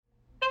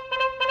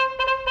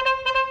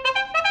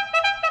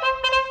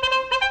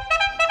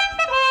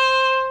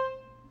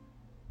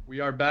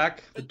are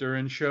back, the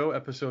Durin Show,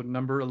 episode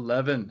number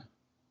 11.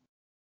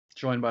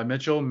 Joined by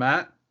Mitchell,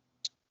 Matt.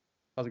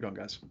 How's it going,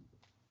 guys?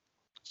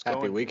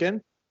 Happy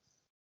weekend.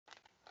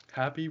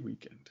 Happy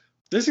weekend.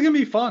 This is gonna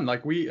be fun.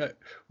 Like we've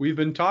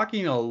been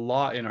talking a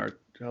lot in our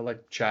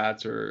like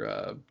chats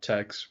or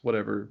texts,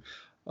 whatever,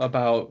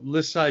 about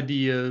lists,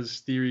 ideas,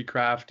 theory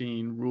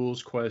crafting,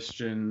 rules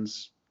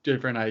questions,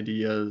 different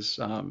ideas.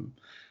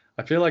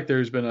 I feel like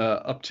there's been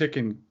a uptick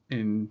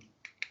in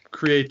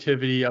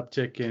creativity,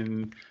 uptick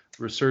in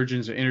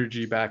resurgence of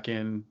energy back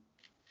in.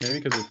 Maybe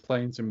because we're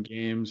playing some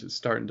games, it's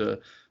starting to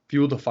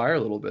fuel the fire a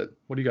little bit.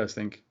 What do you guys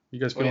think? You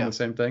guys feeling the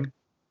same thing?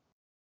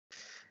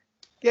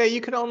 Yeah,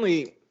 you can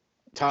only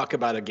talk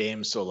about a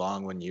game so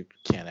long when you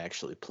can't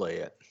actually play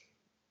it.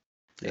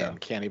 Yeah.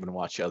 And can't even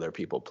watch other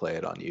people play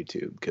it on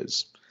YouTube.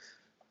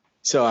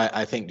 So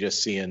I think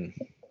just seeing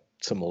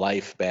some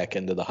life back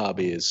into the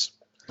hobby is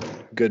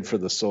good for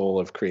the soul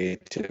of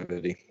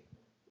creativity.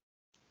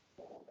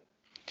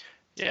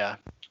 Yeah,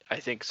 I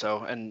think so.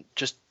 And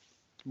just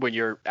when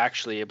you're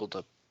actually able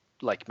to,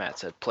 like Matt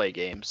said, play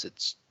games,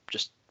 it's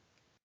just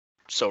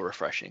so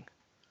refreshing.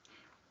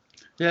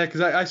 Yeah,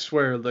 because I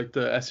swear, like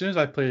as soon as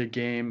I play a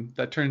game,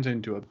 that turns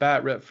into a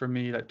bat rep for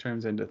me. That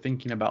turns into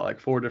thinking about like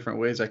 4 different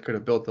ways I could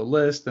have built the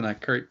list, and I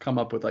come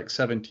up with like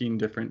 17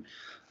 different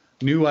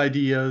new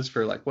ideas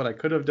for like what I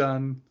could have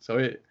done. So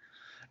it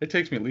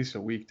takes me at least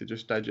a week to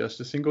just digest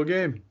a single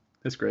game.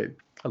 It's great.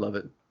 I love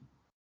it.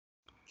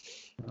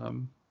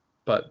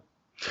 But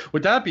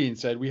with that being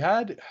said, we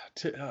had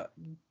tonight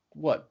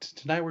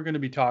we're going to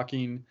be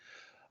talking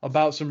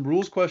about some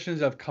rules questions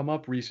that have come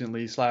up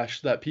recently /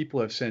 that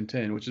people have sent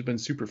in, which has been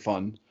super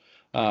fun.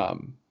 So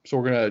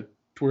we're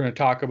gonna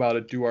talk about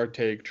it, do our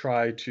take,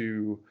 try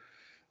to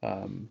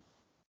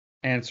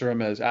answer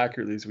them as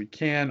accurately as we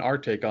can. Our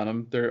take on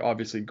them. They're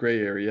obviously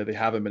gray area. They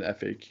haven't been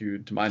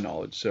FAQ'd to my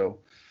knowledge, so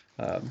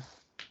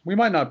we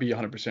might not be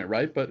 100%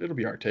 right, but it'll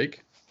be our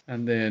take.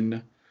 And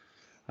then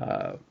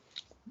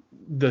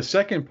the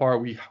second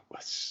part, we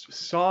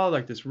saw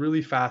like this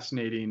really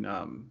fascinating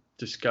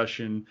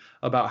discussion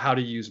about how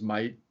to use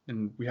might,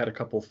 and we had a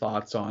couple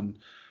thoughts on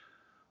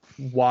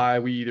why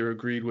we either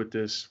agreed with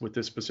this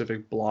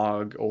specific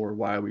blog or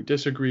why we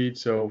disagreed.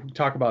 So we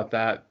talk about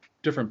that.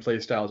 Different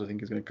play styles, I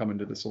think, is going to come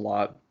into this a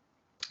lot.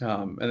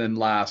 And then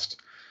last,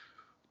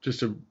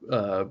 just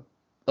a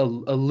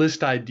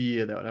list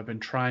idea that I've been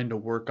trying to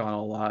work on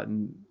a lot,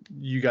 and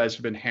you guys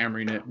have been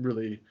hammering it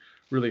really,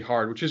 really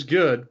hard, which is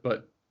good,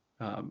 but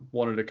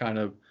wanted to kind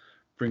of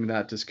bring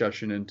that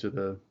discussion into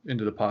the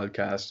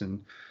podcast,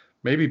 and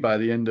maybe by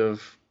the end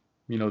of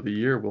the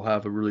year we'll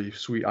have a really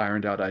sweet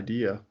ironed out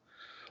idea,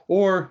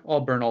 or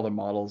I'll burn all the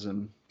models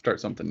and start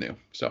something new.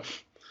 So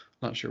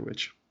not sure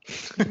which.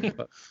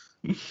 but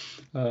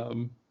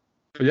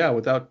yeah,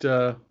 without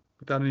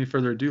any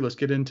further ado, let's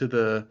get into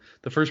the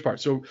first part.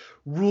 So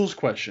rules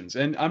questions,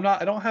 and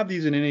I don't have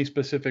these in any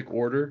specific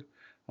order.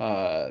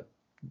 A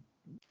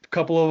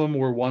couple of them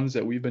were ones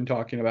that we've been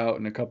talking about,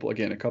 and a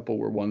couple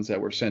were ones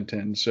that were sent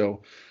in.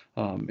 So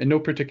in no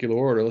particular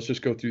order, let's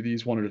just go through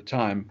these one at a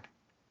time,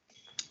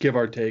 give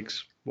our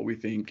takes, what we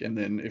think, and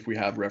then if we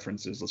have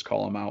references, let's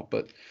call them out.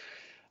 But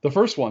the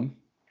first one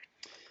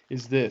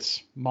is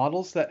this: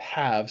 models that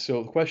have,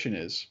 so the question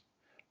is,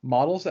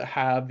 models that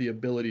have the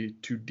ability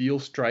to deal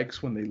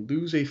strikes when they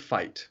lose a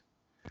fight,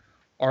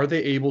 are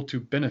they able to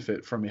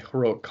benefit from a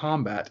heroic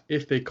combat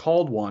if they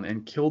called one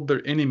and killed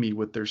their enemy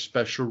with their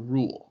special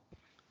rule,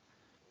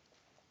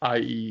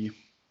 i.e.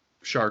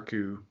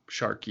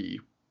 Sharky.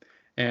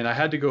 And I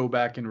had to go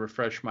back and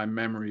refresh my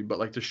memory, but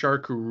like the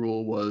Sharku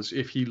rule was,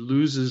 if he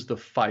loses the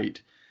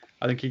fight,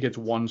 I think he gets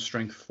 1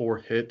 strength 4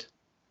 hit,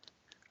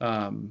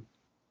 and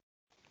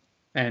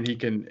he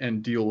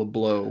can deal a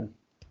blow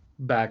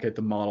back at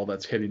the model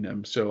that's hitting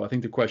him. So I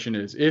think the question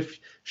is, if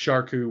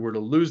Sharku were to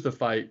lose the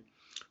fight,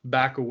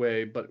 back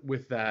away, but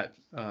with that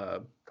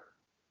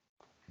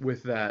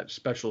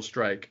special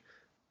strike,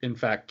 in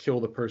fact, kill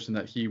the person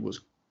that he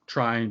was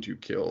trying to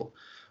kill,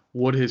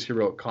 would his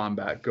heroic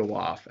combat go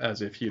off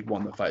as if he had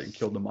won the fight and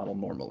killed the model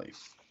normally?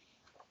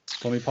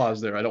 Let me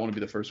pause there. I don't want to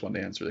be the first one to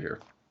answer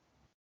here.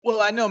 Well,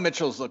 I know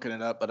Mitchell's looking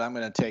it up, but I'm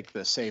going to take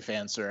the safe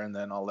answer, and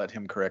then I'll let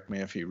him correct me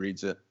if he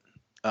reads it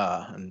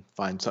and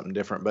find something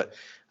different. But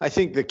I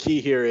think the key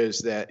here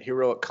is that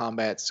heroic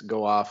combats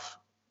go off,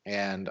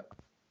 and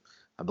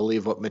I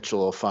believe what Mitchell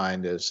will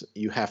find is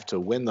you have to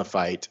win the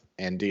fight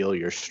and deal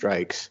your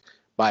strikes.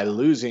 By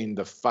losing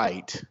the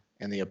fight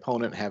and the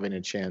opponent having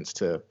a chance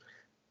to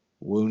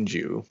wound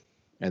you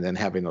and then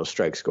having those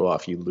strikes go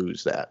off, you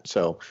lose that.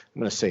 So I'm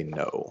going to say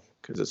no,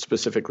 because it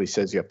specifically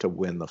says you have to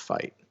win the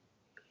fight.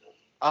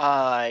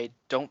 I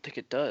don't think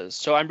it does.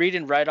 So I'm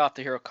reading right off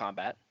the hero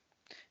combat.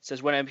 It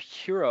says when a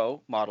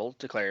hero model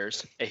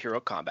declares a hero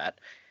combat,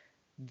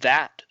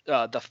 that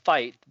the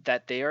fight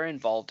that they are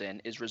involved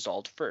in is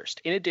resolved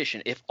first. In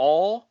addition, if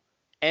all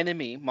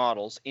enemy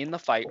models in the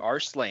fight are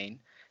slain,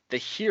 the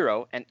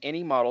hero and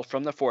any model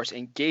from the force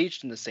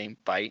engaged in the same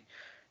fight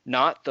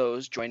Not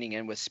those joining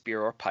in with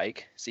spear or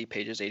pike, see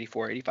pages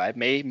 84, 85,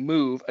 may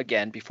move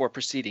again before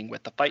proceeding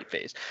with the fight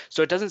phase.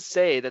 So it doesn't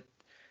say that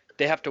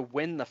they have to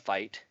win the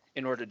fight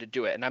in order to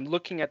do it. And I'm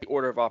looking at the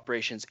order of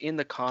operations in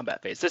the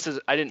combat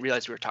phase. I didn't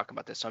realize we were talking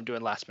about this, so I'm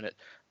doing last minute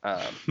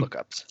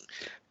lookups.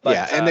 But,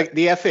 yeah, and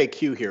the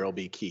FAQ here will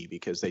be key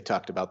because they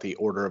talked about the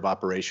order of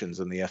operations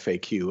in the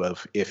FAQ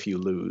of if you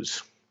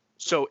lose.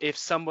 So if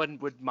someone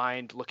would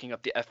mind looking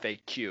up the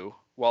FAQ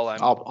while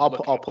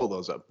I'll pull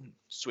those up.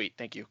 Sweet,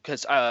 thank you.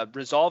 Because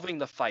resolving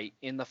the fight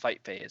in the fight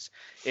phase,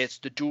 it's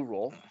the duel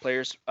roll.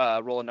 Players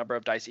roll a number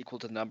of dice equal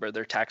to the number of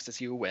their attacks to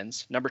see who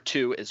wins. Number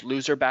 2 is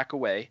loser back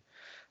away,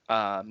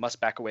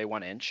 must back away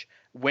 1 inch.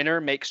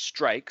 Winner makes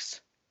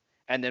strikes,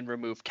 and then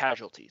remove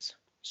casualties.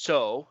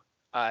 So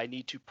I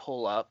need to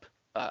pull up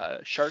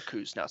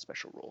Charcut's now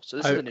special rule. So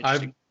this is an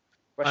interesting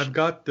question. I've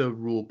got the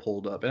rule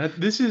pulled up, and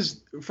this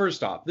is,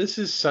 first off, this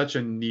is such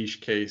a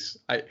niche case.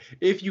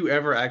 If you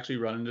ever actually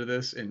run into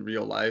this in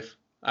real life,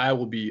 I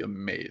will be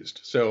amazed.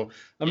 So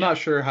I'm not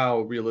sure how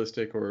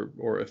realistic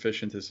or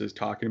efficient this is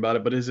talking about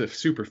it, but it's a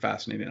super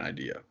fascinating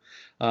idea.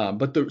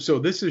 So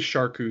this is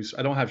Charcut's.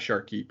 I don't have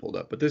Sharky pulled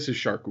up, but this is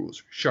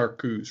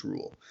Charcut's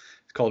rule.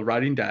 It's called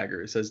Riding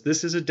Dagger. It says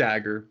this is a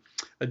dagger.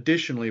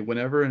 Additionally,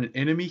 whenever an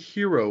enemy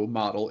hero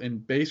model in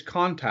base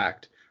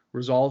contact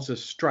resolves a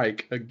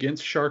strike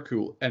against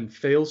Charcut and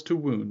fails to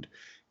wound,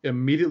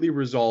 immediately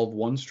resolve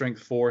 1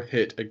 strength 4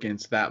 hit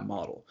against that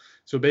model.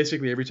 So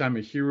basically, every time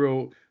a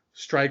hero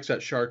strikes at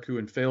Charcut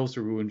and fails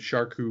to wound,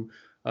 Charcut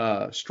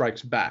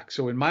strikes back.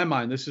 So in my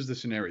mind, this is the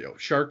scenario.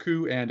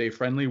 Charcut and a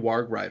friendly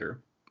Warg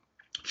rider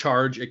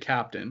charge a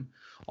captain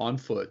on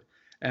foot,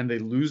 and they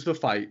lose the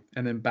fight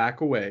and then back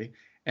away,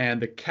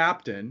 and the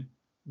captain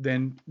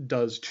then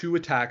does 2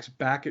 attacks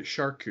back at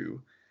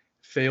Charcut,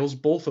 fails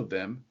both of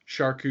them.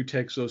 Charcut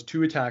takes those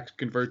 2 attacks,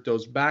 convert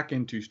those back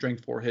into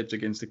strength 4 hits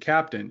against the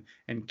captain,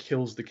 and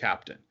kills the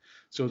captain.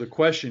 So the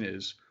question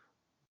is,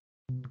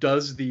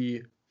 does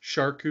the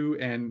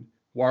Charcut and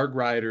Warg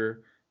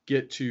Rider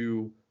get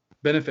to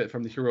benefit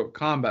from the heroic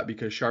combat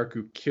because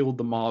Charcut killed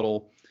the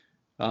model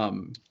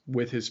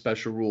with his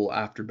special rule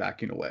after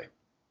backing away?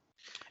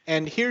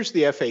 And here's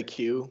the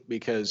FAQ,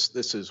 because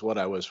this is what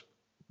I was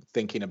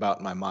thinking about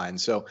in my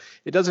mind. So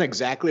it doesn't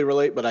exactly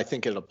relate, but I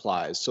think it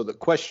applies. So the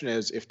question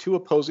is, if 2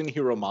 opposing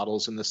hero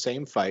models in the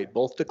same fight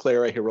both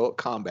declare a heroic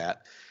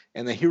combat,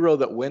 and the hero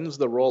that wins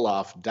the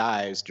roll-off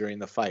dies during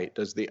the fight,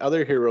 does the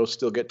other hero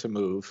still get to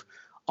move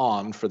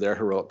on for their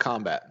heroic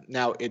combat?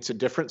 Now, it's a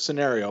different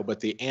scenario, but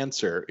the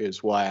answer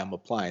is why I'm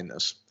applying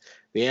this.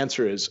 The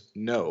answer is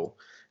no.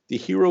 The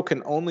hero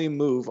can only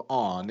move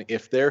on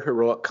if their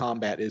heroic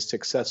combat is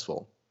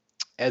successful.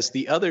 As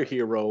the other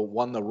hero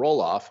won the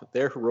roll-off,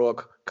 their heroic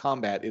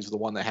combat is the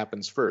one that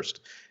happens first,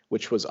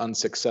 which was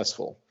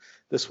unsuccessful.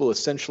 This will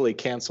essentially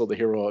cancel the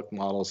heroic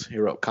model's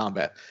heroic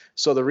combat.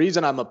 So the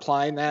reason I'm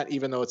applying that,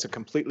 even though it's a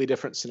completely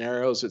different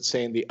scenario, is it's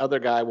saying the other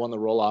guy won the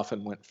roll-off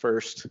and went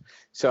first.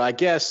 So I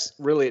guess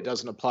really it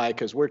doesn't apply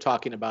because we're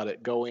talking about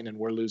it going and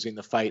we're losing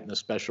the fight in the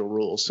special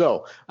rule.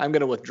 So I'm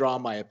going to withdraw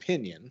my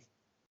opinion.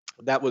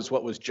 That was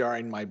what was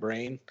jarring my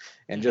brain,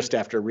 and just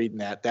after reading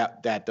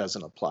that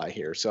doesn't apply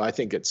here. So I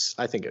think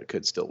it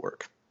could still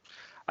work.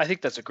 I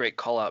think that's a great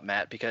call out,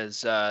 Matt,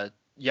 because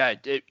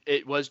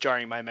it was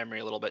jarring my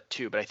memory a little bit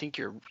too, but I think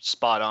you're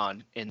spot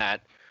on in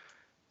that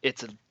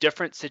it's a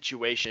different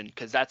situation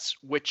because that's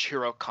which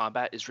hero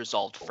combat is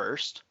resolved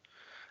first.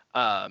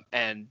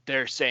 And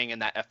they're saying in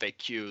that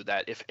FAQ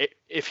that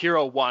if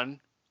hero 1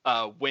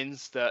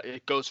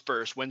 goes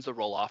first, wins the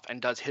roll off and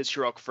does his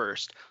heroic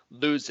first,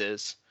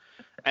 loses,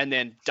 and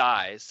then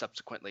dies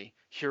subsequently,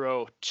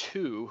 hero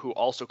 2, who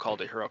also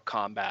called it heroic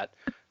combat,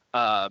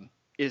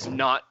 is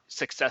not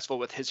successful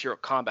with his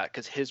heroic combat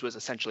because his was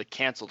essentially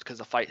canceled because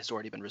the fight has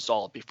already been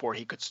resolved before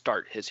he could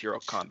start his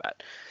heroic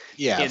combat.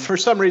 Yeah, for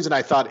some reason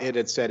I thought it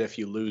had said if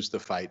you lose the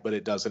fight, but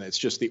it doesn't. It's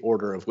just the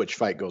order of which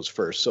fight goes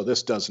first. So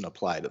this doesn't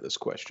apply to this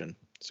question.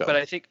 So, but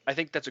I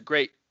think that's a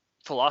great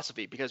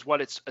philosophy because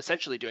what it's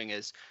essentially doing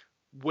is,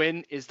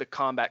 when is the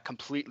combat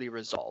completely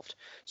resolved?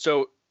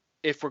 So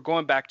if we're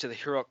going back to the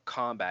heroic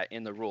combat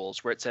in the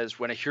rules where it says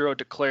when a hero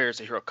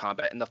declares a heroic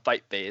combat in the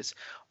fight phase,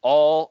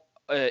 all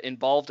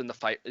involved in the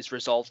fight is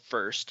resolved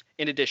first.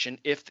 In addition,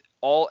 if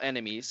all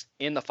enemies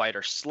in the fight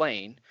are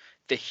slain,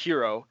 the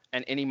hero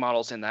and any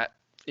models in that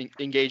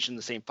engaged in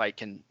the same fight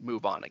can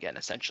move on again,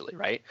 essentially,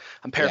 right?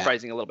 I'm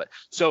paraphrasing a little bit.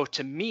 So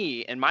to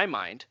me, in my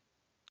mind,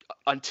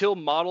 until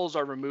models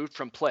are removed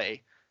from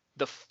play,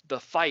 the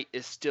fight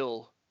is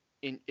still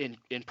in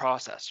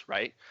process,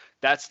 right?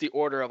 That's the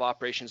order of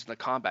operations in the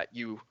combat.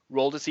 You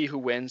roll to see who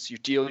wins, you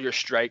deal your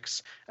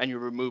strikes, and you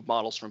remove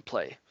models from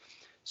play.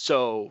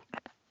 So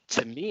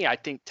to me, I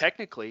think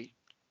technically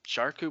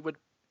Charcut would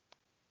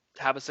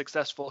have a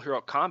successful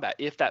heroic combat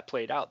if that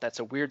played out. That's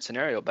a weird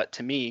scenario, but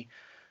to me,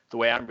 the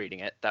way I'm reading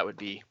it, that would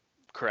be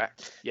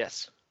correct.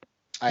 Yes.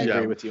 I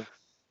agree with you.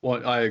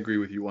 Well, I agree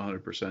with you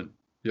 100%.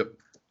 Yep.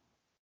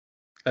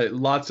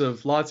 Lots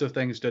of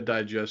things to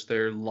digest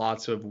there.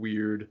 Lots of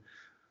weird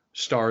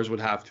stars would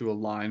have to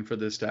align for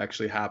this to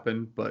actually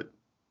happen, but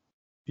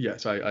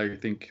Yes, I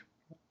think,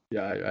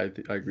 yeah,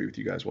 I agree with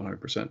you guys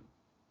 100%.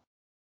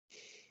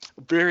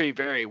 Very,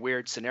 very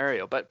weird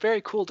scenario, but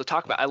very cool to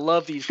talk about. I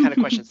love these kind of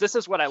questions. This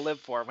is what I live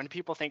for. When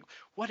people think,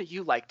 what do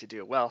you like to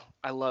do? Well,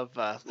 I love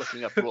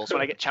looking up rules.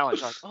 When I get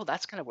challenged, I'm like, oh,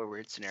 that's kind of a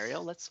weird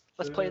scenario. Let's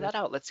play that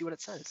out. Let's see what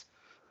it says.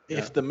 Yeah.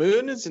 If the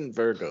moon is in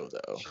Virgo,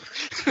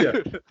 though.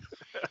 Yeah.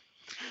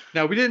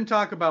 Now, we didn't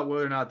talk about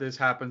whether or not this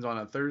happens on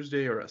a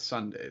Thursday or a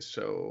Sunday.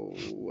 So,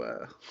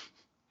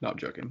 no, I'm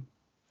joking.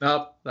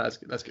 No, that's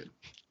good. That's good.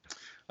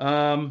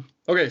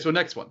 Okay, so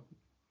next one.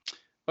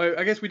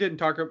 I guess we didn't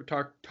talk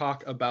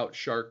about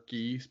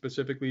Sharky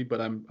specifically, but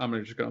I'm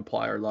just going to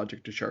apply our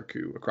logic to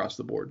Sharku across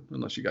the board,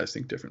 unless you guys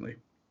think differently.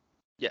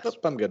 Yes. Yep,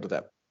 I'm good with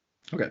that.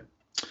 Okay.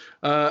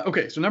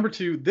 Okay, so number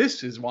 2,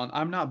 this is one,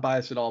 I'm not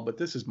biased at all, but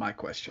this is my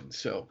question.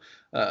 So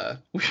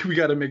we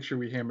got to make sure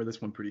we hammer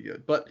this one pretty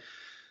good. But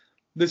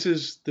this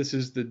is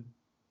the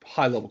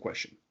high level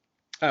question.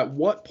 At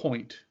what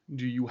point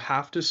do you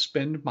have to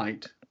spend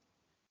might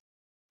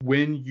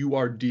when you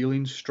are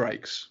dealing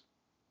strikes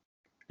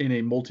in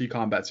a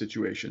multi-combat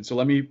situation? So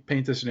let me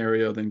paint the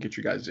scenario, then get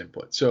you guys'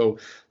 input. So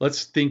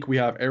let's think we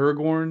have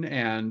Aragorn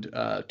and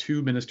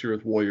 2 Minas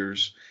Tirith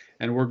warriors,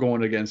 and we're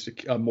going against a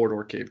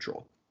Mordor cave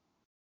troll.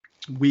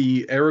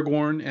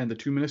 Aragorn and the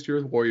 2 Minas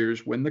Tirith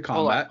warriors win the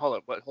combat.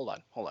 Hold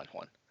on.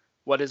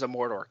 What is a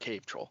Mordor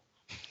cave troll?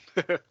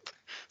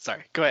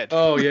 Sorry, go ahead.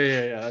 Oh,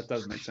 yeah. That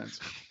does make sense.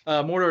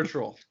 Mordor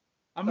troll.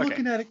 I'm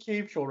looking at a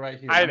cave troll right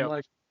here. I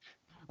know.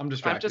 I'm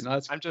distracted.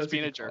 I'm just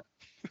being a jerk.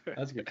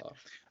 That's a good call.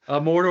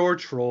 Mordor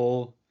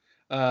troll.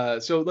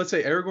 So let's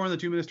say Aragorn and the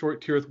 2 Minas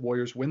Tirith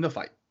warriors win the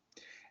fight.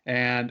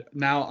 And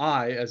now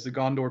I, as the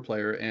Gondor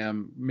player,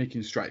 am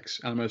making strikes.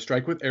 I'm going to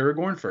strike with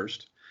Aragorn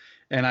first.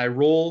 And I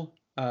roll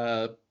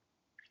all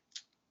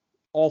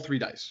 3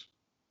 dice.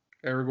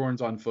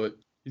 Aragorn's on foot.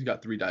 He's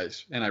got 3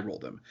 dice. And I roll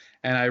them.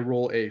 And I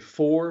roll a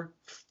 4,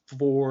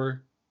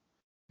 4,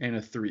 and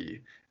a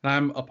 3.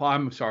 And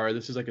I'm sorry,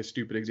 this is like a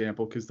stupid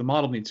example because the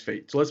model needs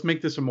fate. So let's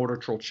make this a Mordor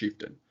troll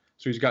chieftain.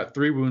 So he's got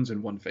 3 wounds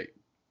and 1 fate.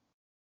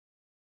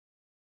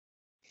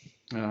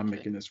 And I'm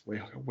making this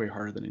way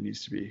harder than it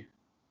needs to be.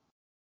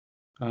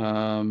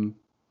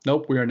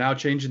 Nope, we are now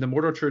changing the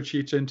Mordor troll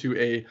chieftain to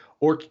a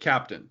orc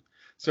captain.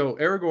 So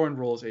Aragorn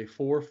rolls a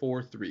 4,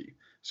 4, 3.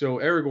 So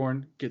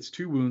Aragorn gets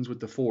 2 wounds with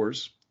the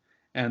 4s,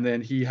 and then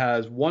he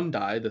has 1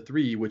 die, the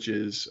 3, which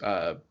is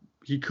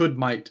he could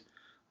might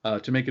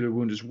to make it a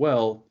wound as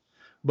well.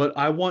 But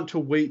I want to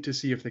wait to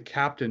see if the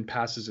captain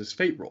passes his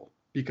fate roll,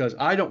 because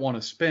I don't want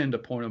to spend a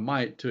point of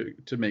might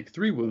to make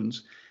 3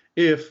 wounds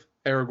if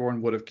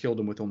Aragorn would have killed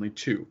him with only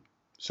 2.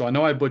 So I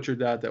know I butchered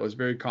that. That was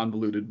very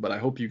convoluted, but I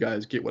hope you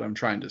guys get what I'm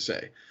trying to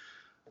say.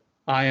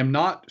 I am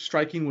not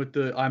striking with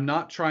I'm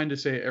not trying to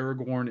say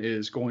Aragorn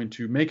is going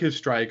to make his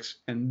strikes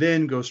and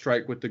then go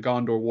strike with the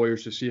Gondor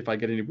warriors to see if I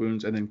get any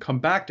wounds and then come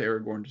back to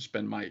Aragorn to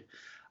spend might.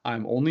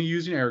 I'm only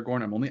using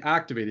Aragorn. I'm only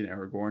activating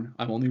Aragorn.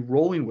 I'm only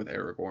rolling with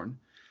Aragorn.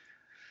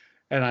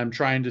 And I'm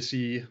trying to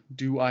see,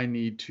 do I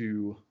need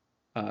to,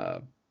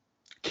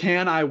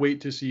 can I wait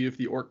to see if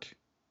the orc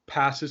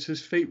passes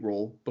his fate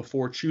roll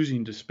before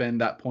choosing to spend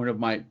that point of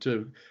might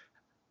to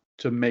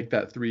make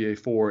that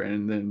 3A4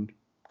 and then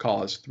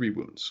cause 3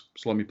 wounds?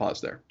 So let me pause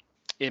there.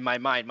 In my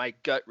mind, my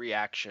gut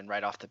reaction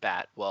right off the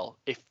bat, well,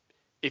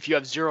 if you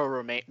have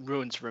 0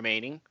 wounds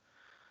remaining,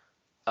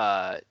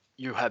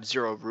 you have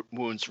 0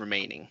 wounds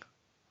remaining.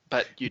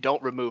 But you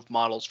don't remove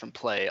models from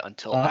play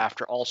until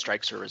after all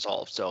strikes are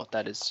resolved. So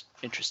that is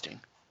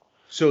interesting.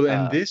 So,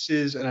 and this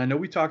is, and I know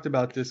we talked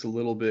about this a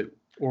little bit,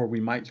 or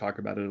we might talk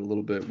about it a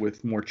little bit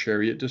with more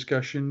chariot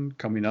discussion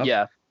coming up.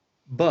 Yeah.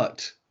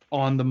 But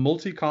on the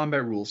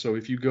multi-combat rule, so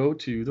if you go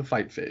to the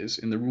fight phase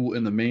in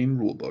the main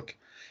rule book,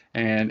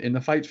 and in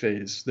the fight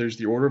phase, there's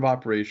the order of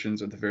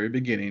operations at the very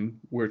beginning,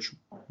 which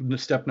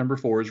step number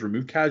 4 is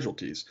remove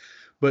casualties.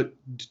 But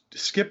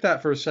skip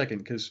that for a second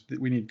because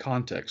we need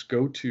context.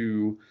 Go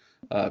to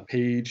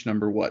page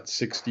number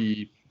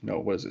 60? No,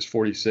 what is this?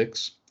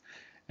 46,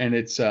 and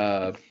it's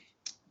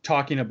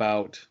talking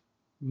about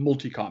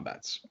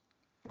multi-combats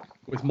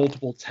with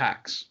multiple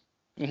attacks.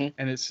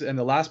 Mm-hmm. And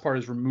the last part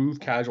is remove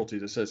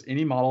casualties. It says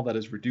any model that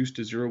is reduced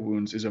to 0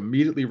 wounds is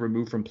immediately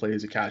removed from play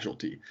as a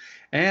casualty.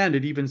 And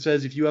it even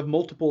says if you have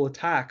multiple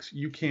attacks,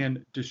 you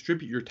can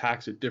distribute your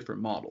attacks at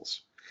different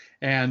models.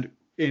 And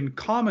in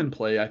common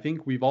play, I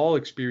think we've all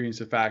experienced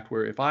the fact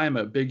where if I am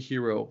a big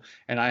hero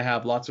and I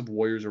have lots of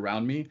warriors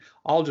around me,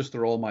 I'll just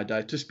throw all my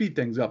dice to speed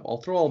things up.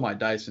 I'll throw all my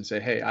dice and say,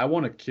 hey, I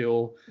want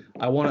to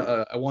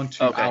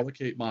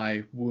allocate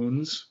my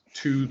wounds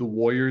to the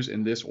warriors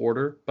in this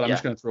order, but I'm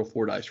just going to throw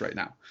 4 dice right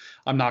now.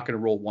 I'm not going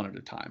to roll 1 at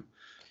a time.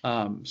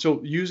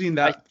 So using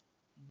that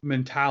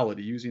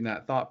mentality, using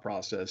that thought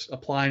process,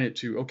 applying it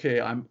to,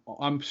 okay,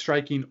 I'm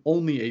striking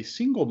only a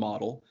single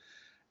model,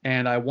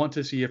 and I want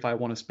to see if I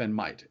want to spend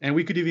might. And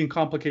we could even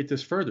complicate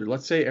this further.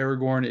 Let's say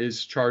Aragorn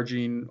is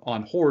charging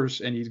on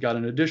horse and he's got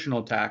an additional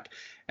attack,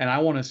 and I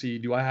want to see,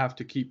 do I have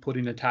to keep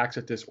putting attacks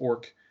at this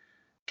orc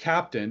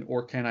captain,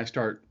 or can I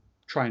start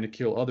trying to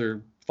kill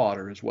other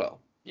fodder as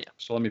well? Yeah.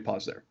 So let me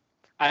pause there.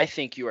 I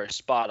think you are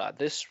spot on.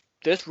 This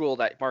this rule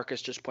that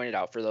Marcus just pointed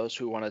out, for those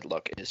who want to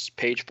look, is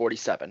page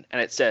 47,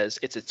 and it says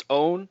it's its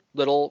own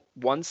little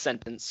one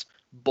sentence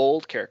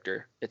bold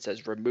character. It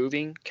says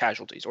removing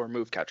casualties, or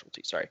remove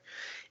casualties. Sorry,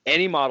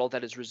 any model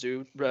that is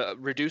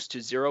reduced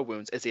to 0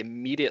 wounds is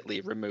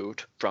immediately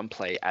removed from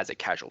play as a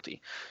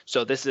casualty.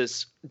 So this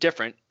is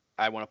different.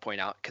 I want to point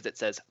out, because it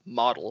says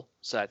model,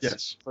 so that's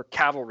Yes. for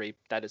cavalry,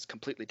 that is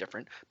completely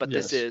different. But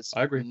this is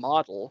I agree.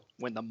 model.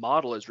 When the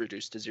model is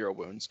reduced to 0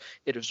 wounds,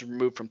 it is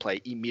removed from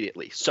play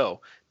immediately.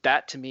 So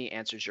that to me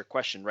answers your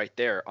question right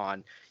there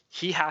on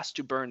he has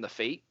to burn the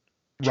fate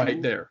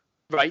Right there.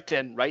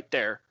 right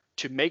there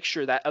to make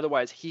sure that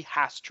otherwise he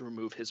has to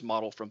remove his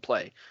model from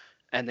play,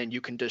 and then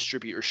you can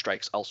distribute your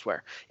strikes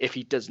elsewhere. If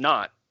he does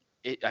not,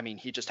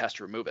 he just has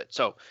to remove it.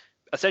 So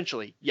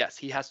essentially, yes,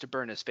 he has to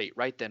burn his fate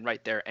right then,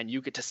 right there, and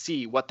you get to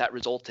see what that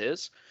result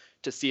is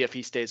to see if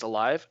he stays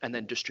alive, and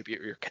then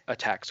distribute your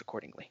attacks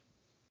accordingly.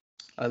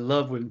 I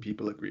love when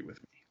people agree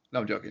with me. No,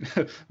 I'm joking.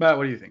 Matt,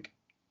 what do you think?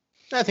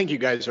 I think you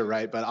guys are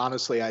right, but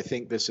honestly, I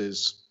think this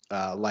is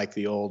like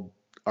the old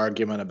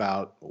argument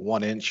about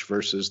 1 inch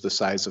versus the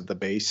size of the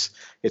base.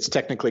 It's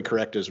technically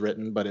correct as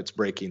written, but it's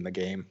breaking the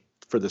game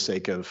for the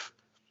sake of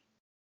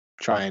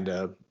trying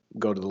to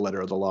go to the letter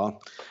of the law.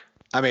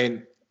 I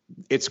mean,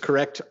 it's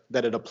correct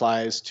that it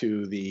applies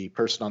to the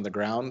person on the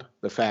ground.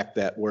 The fact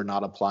that we're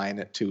not applying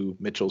it to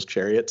Mitchell's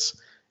chariots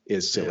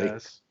is silly.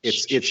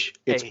 Yes.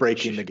 It's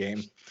breaking the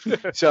game.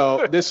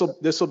 So this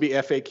will be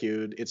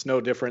FAQ'd. It's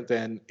no different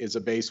than, is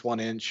a base 1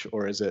 inch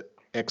or is it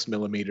X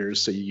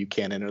millimeters, so you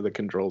can't enter the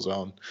control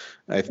zone.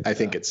 I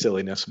think it's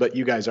silliness, but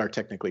you guys are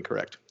technically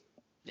correct.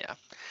 Yeah.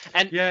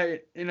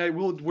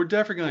 We're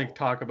definitely going to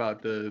talk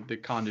about the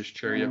Condish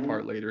chariot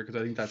part later, because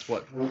I think that's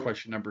what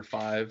question number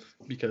 5.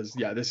 Because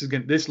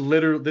this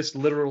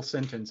literal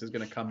sentence is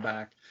going to come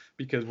back,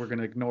 because we're going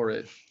to ignore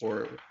it,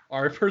 or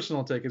our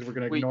personal take is we're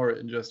going to ignore it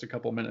in just a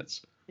couple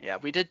minutes. Yeah,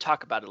 we did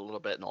talk about it a little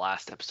bit in the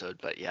last episode,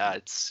 but yeah,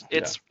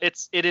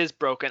 it is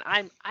broken.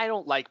 I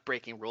don't like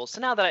breaking rules.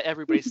 So now that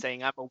everybody's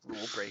saying I'm a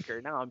rule breaker,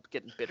 now I'm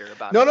getting bitter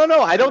about it.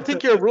 No. I don't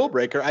think you're a rule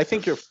breaker. I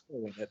think you're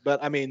following it.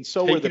 But I mean,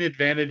 taking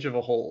advantage of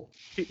a hole.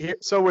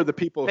 So were the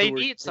people they who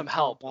need some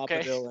help.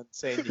 Okay. And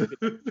saying you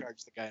could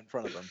charge the guy in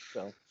front of them.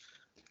 So.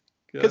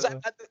 Because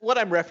what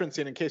I'm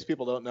referencing, in case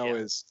people don't know,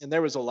 is, and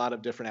there was a lot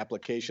of different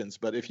applications,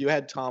 but if you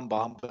had Tom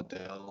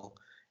Bombadil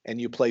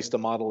and you placed a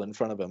model in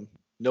front of him,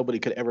 nobody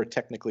could ever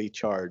technically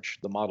charge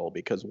the model,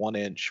 because 1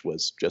 inch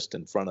was just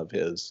in front of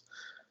his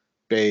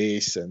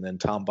base, and then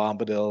Tom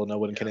Bombadil, no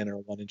one can enter a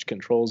 1 inch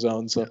control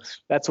zone. So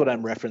that's what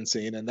I'm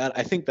referencing, and that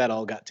I think that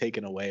all got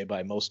taken away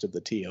by most of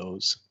the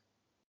TOs.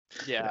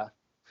 Yeah,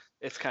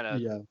 it's kind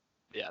of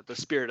the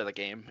spirit of the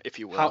game, if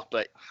you will.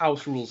 But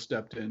house rules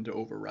stepped in to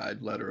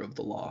override letter of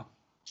the law.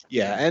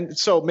 Yeah, and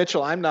so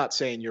Mitchell, I'm not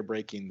saying you're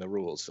breaking the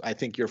rules. I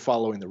think you're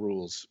following the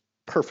rules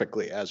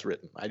perfectly as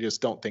written. I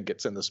just don't think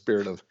it's in the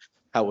spirit of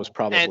how it was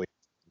probably. And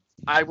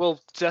I will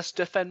just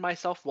defend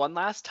myself one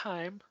last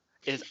time.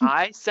 Is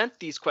I sent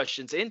these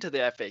questions into the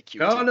FAQ.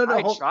 No.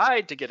 I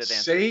tried to get it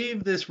answered.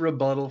 Save this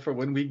rebuttal for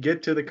when we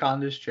get to the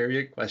Condish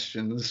chariot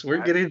questions. We're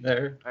getting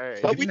there. All right.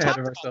 But we talked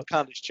about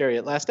Condish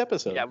chariot last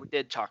episode. Yeah, we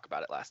did talk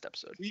about it last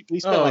episode. We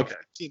spent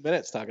 15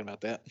 minutes talking about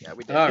that. Yeah,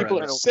 we did.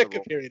 People are sick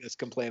of hearing us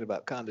complain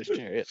about Condish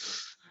chariot.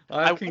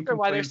 I wonder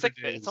why they're sick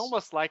of it. It's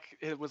almost like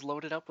it was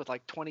loaded up with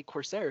like 20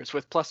 Corsairs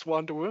with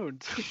 +1 to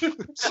wound.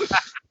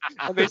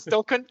 And they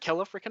still couldn't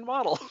kill a freaking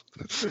model.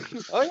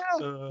 Oh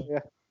yeah.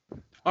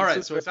 All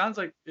right, so it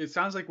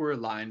sounds like we're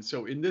aligned.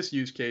 So in this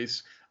use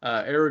case,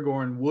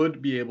 Aragorn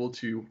would be able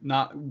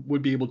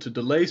to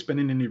delay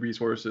spending any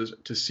resources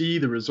to see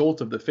the result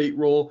of the fate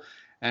roll,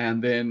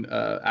 and then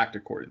act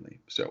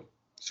accordingly. So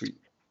sweet.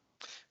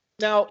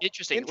 Now,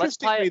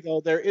 interestingly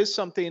though, there is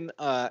something,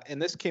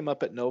 and this came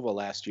up at Nova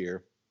last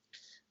year,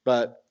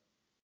 but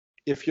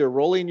if you're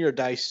rolling your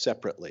dice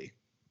separately,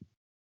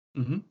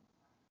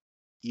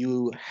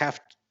 you have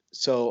to,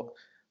 so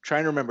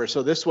trying to remember.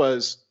 So this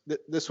was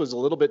a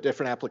little bit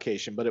different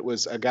application, but it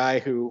was a guy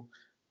who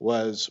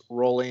was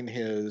rolling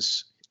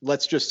his,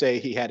 let's just say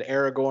he had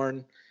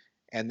Aragorn,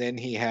 and then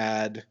he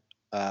had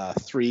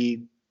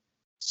 3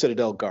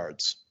 Citadel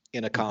guards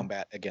in a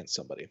combat against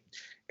somebody.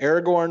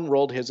 Aragorn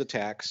rolled his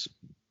attacks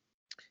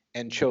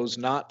and chose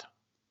not,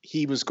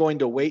 he was going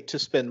to wait to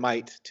spend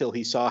might till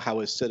he saw how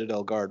his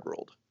Citadel guard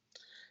rolled.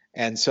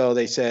 And so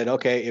they said,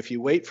 okay, if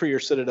you wait for your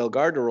Citadel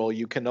guard to roll,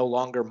 you can no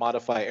longer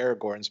modify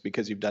Aragorn's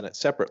because you've done it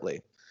separately.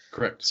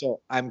 Correct.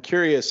 So I'm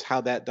curious how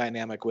that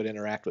dynamic would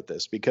interact with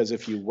this, because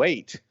if you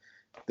wait,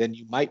 then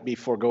you might be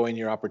foregoing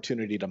your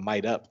opportunity to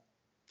might up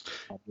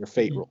on your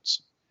fate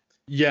rolls.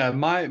 Yeah,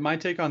 my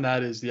take on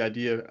that is the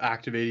idea of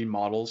activating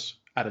models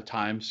at a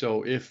time.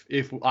 So if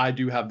I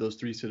do have those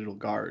 3 Citadel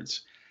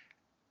guards,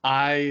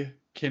 I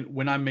can,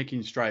 when I'm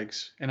making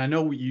strikes, and I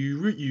know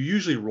you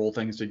usually roll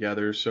things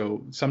together,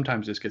 so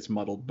sometimes this gets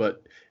muddled,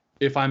 but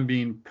if I'm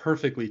being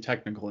perfectly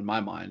technical in my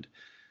mind,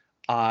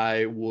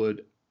 I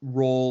would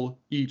roll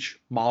each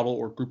model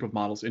or group of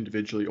models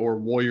individually, or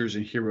warriors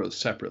and heroes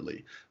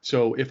separately.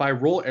 So if I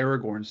roll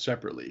Aragorn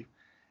separately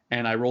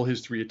and I roll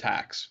his 3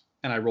 attacks,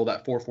 and I roll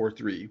that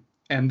 4-4-3,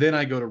 and then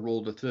I go to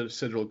roll the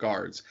Citadel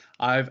Guards.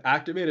 I've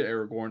activated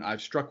Aragorn,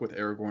 I've struck with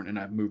Aragorn, and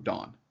I've moved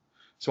on.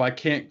 So I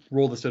can't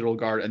roll the Citadel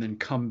Guard and then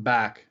come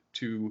back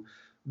to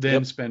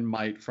then spend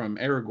might from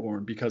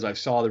Aragorn because I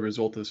saw the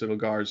result of the Citadel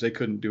Guards. They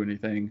couldn't do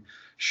anything.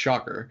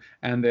 Shocker.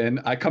 And then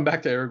I come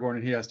back to Aragorn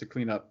and he has to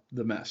clean up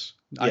the mess.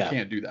 I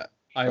can't do that.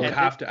 I would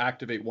have to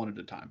activate one at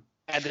a time.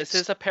 And this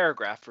is a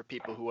paragraph for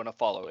people who want to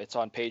follow. It's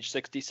on page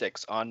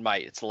 66 on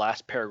might. It's the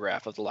last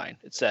paragraph of the line.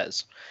 It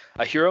says,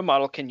 a hero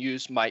model can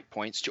use might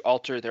points to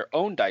alter their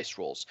own dice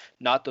rolls,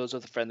 not those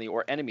of the friendly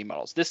or enemy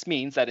models. This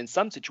means that in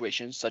some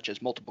situations, such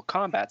as multiple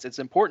combats, it's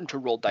important to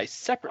roll dice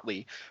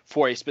separately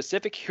for a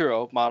specific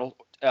hero model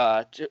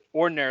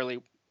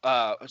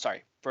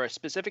for a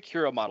specific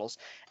hero models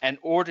and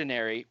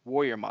ordinary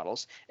warrior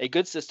models. A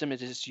good system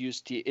is to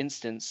use the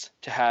instance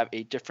to have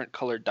a different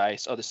colored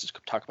dice. Oh, this is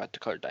talk about the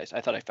colored dice.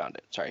 I thought I found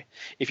it. Sorry.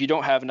 If you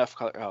don't have enough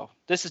color. Oh,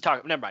 this is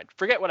talking. Never mind.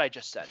 Forget what I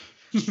just said.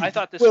 I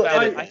thought this.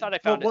 I thought I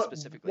found it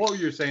specifically. What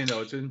you're saying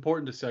though, it's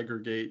important to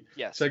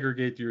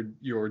segregate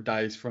your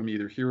dice from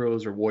either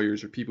heroes or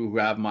warriors or people who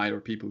have might or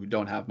people who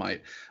don't have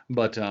might.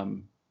 But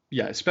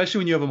yeah, especially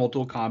when you have a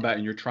multiple combat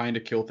and you're trying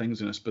to kill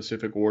things in a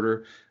specific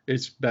order,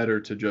 it's better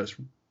to just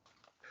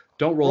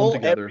don't roll them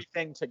together.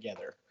 Everything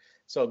together.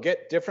 So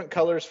get different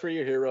colors for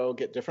your hero,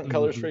 get different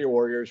colors for your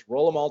warriors,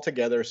 roll them all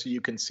together so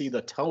you can see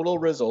the total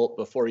result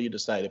before you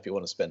decide if you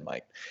want to spend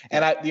might.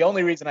 And the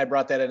only reason I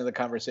brought that into the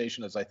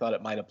conversation is I thought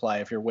it might apply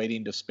if you're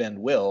waiting to spend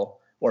will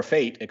or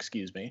fate,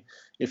 excuse me.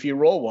 If you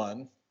roll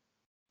one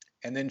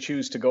and then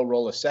choose to go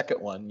roll a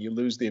second one, you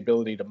lose the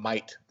ability to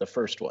might the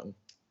first one.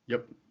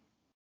 Yep.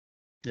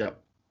 Yeah,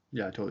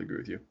 I totally agree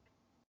with you.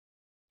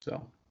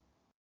 So.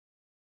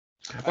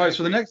 All right,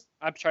 so the next...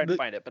 I'm trying to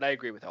find it, but I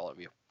agree with all of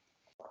you.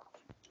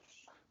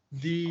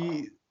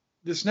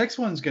 This next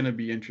one's going to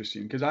be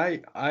interesting because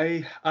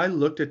I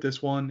looked at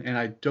this one and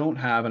I don't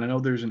have, and I know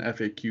there's an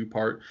FAQ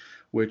part,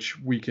 which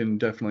we can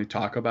definitely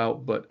talk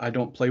about, but I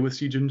don't play with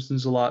siege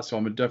engines a lot, so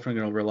I'm definitely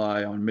going to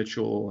rely on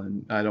Mitchell,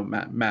 and I don't,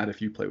 Matt,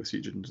 if you play with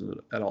siege engines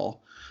at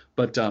all.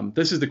 But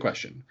this is the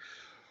question.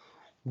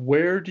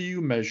 Where do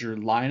you measure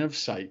line of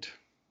sight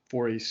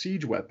for a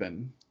siege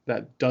weapon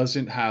that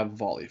doesn't have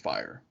volley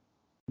fire?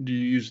 Do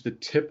you use the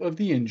tip of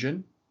the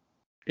engine,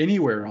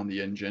 anywhere on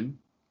the engine,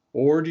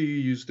 or do you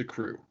use the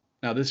crew?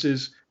 Now this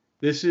is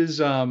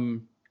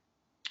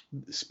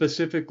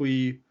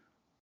specifically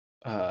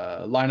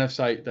line of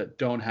sight that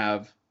don't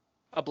have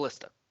a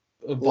ballista.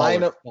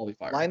 Volley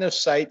fire. Line of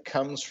sight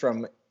comes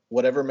from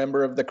whatever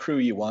member of the crew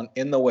you want.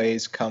 In the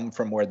ways come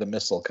from where the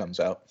missile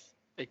comes out.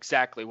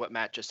 Exactly what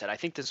Matt just said. I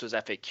think this was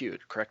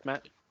FAQ'd, correct,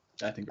 Matt?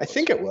 I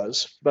think it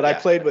was, but yeah. I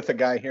played with a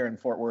guy here in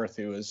Fort Worth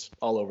who was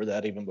all over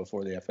that even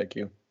before the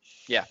FAQ.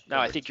 Yeah, no,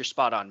 I think you're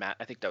spot on, Matt.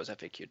 I think that was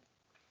FAQ'd.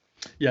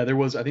 Yeah, I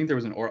think there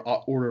was an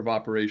order of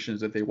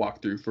operations that they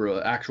walked through for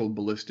an actual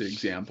ballista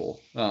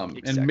example.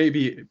 Exactly. And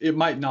maybe it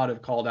might not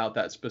have called out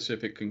that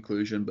specific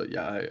conclusion, but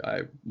yeah,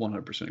 I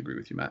 100% agree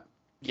with you, Matt.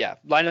 Yeah,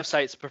 line of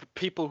sight for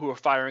people who are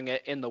firing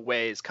it in the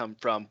ways come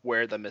from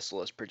where the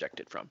missile is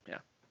projected from. Yeah.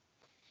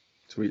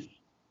 Sweet.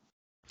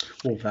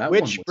 Well,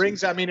 which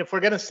brings, I mean, if we're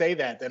going to say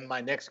that, then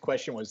my next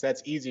question was,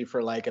 that's easy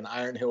for like an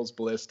Iron Hills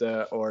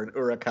Ballista or an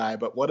Urukai,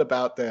 but what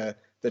about the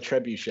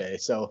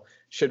Trebuchet? So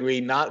should we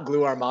not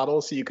glue our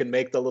model so you can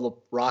make the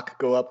little rock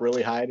go up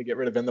really high to get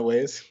rid of in the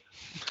ways?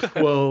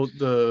 Well,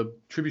 the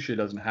Trebuchet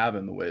doesn't have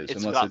in the ways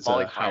unless it's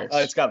a house. Oh,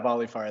 it's got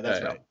volley fire.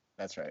 That's right.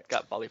 That's right. It's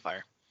got volley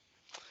fire.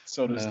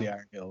 So does the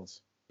Iron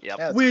Hills. Yep.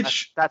 Yeah,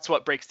 that's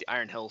what breaks the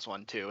Iron Hills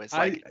one too. It's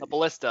like a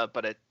ballista,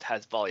 but it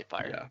has volley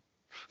fire. Yeah.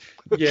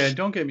 Yeah,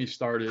 don't get me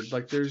started.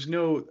 Like, there's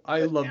no.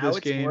 I love this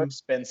game. It's more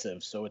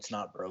expensive, so it's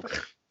not broken.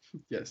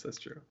 Yes, that's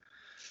true.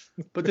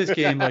 But this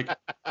game, like,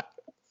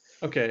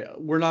 okay,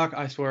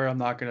 I swear I'm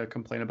not gonna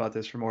complain about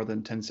this for more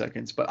than 10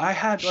 seconds. But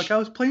I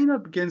was playing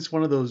up against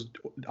one of those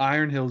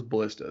Iron Hills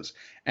ballistas,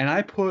 and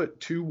I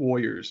put two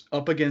warriors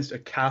up against a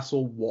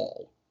castle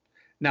wall.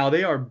 Now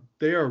they are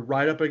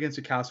right up against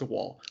a castle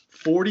wall,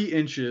 40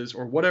 inches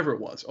or whatever it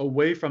was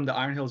away from the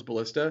Iron Hills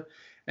ballista,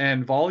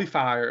 and volley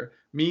fire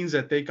means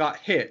that they got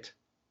hit.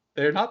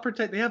 They're not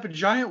protected. They have a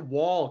giant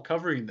wall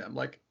covering them,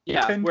 like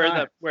 10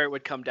 times. Where it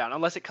would come down,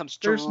 unless it comes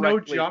directly. There's no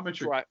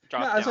geometry. Drop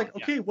I was like,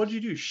 okay, what did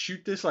you do?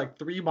 Shoot this like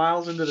 3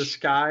 miles into the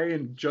sky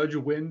and judge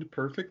wind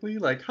perfectly?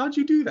 Like, how'd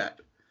you do that?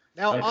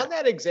 Now, on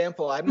that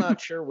example, I'm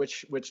not sure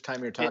which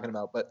time you're talking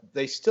about, but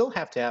they still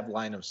have to have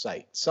line of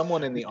sight.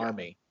 Someone in the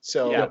army.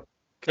 So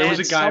there was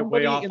a guy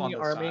way off on the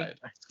army side.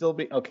 Still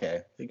be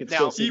okay. He could now,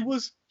 still see.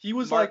 He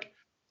was like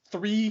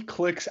 3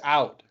 clicks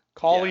out.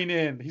 Calling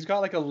in. He's got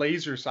like a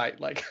laser sight.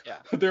 Like,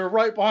 they're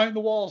right behind the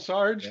wall,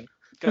 Sarge.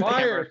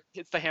 Fire.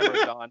 It's the hammer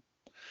of dawn.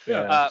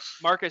 Yeah.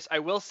 Marcus, I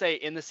will say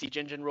in the siege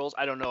engine rules,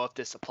 I don't know if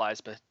this applies,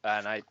 but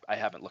and I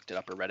haven't looked it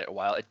up or read it in a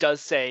while. It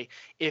does say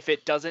if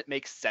it doesn't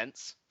make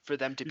sense for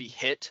them to be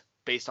hit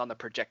based on the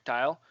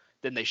projectile,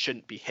 then they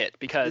shouldn't be hit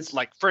because,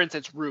 like, for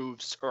instance,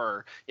 roofs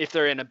or if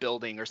they're in a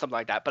building or something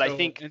like that. But I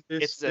think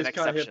it's an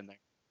exception there.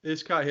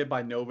 this got hit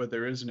by Nova,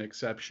 there is an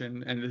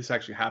exception, and this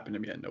actually happened to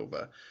me at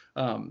Nova.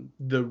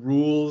 The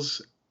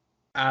rules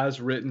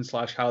as written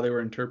 / how they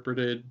were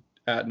interpreted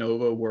at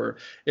Nova were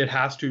it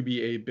has to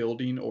be a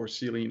building or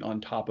ceiling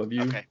on top of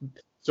you. Okay.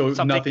 So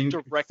Something nothing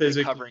directly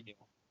physically covering you.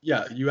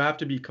 Yeah, you have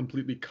to be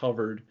completely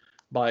covered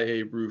by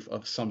a roof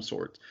of some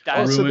sort.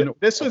 Oh, so Ruin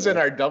this was in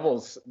our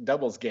doubles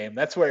game.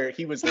 That's where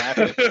he was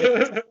laughing.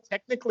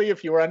 Technically,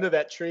 if you were under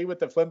that tree with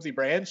the flimsy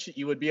branch,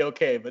 you would be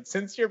okay. But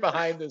since you're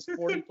behind this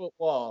 40-foot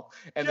wall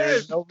and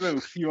there's no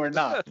roof, you are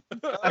not.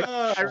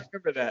 I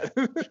remember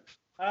that.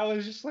 I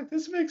was just like,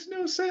 this makes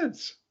no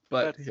sense.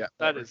 But yeah,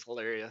 that is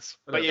hilarious.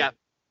 Whatever. But yeah,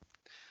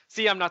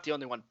 see, I'm not the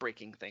only one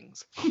breaking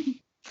things.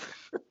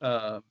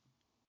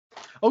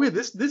 Okay,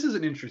 this is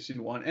an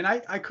interesting one, and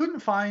I couldn't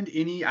find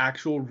any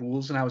actual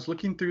rules, and I was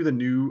looking through the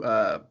new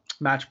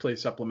match play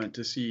supplement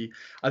to see.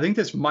 I think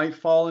this might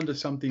fall into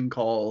something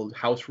called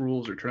house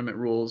rules or tournament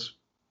rules.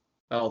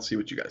 I'll see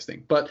what you guys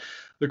think. But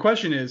the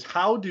question is,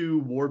 how do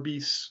war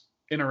beasts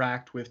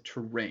interact with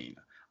terrain?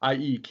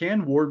 I.e.,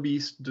 can war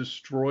beasts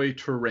destroy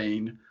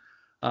terrain?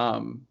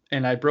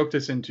 And I broke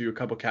this into a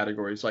couple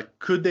categories. Like,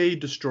 could they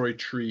destroy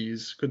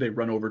trees? Could they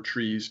run over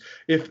trees?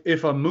 If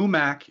a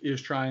Mumak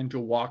is trying to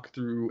walk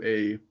through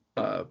a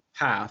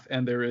path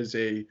and there is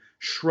a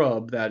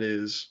shrub that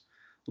is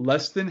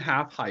less than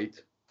half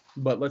height,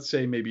 but let's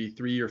say maybe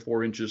 3 or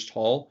 4 inches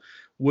tall,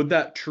 would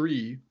that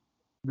tree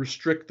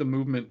restrict the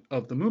movement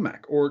of the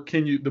Mumak? Or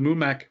can the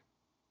Mumak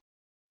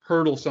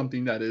hurdle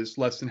something that is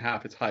less than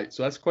half its height?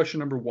 So that's question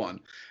number 1.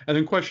 And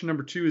then question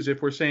number 2 is,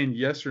 if we're saying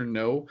yes or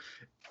no,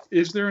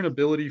 is there an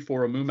ability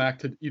for a Mumak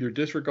to either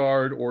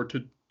disregard or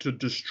to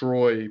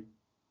destroy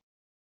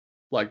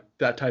like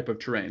that type of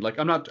terrain? Like,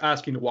 I'm not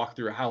asking to walk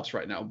through a house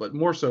right now, but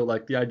more so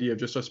like the idea of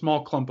just a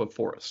small clump of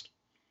forest.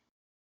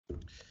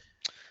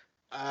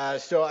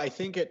 So I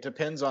think it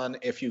depends on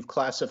if you've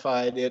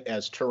classified it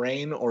as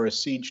terrain or a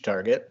siege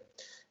target.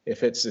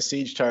 If it's a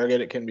siege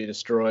target, it can be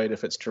destroyed.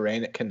 If it's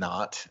terrain, it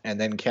cannot. And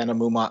then can a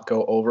Mumak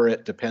go over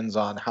it? Depends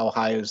on how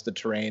high is the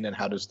terrain and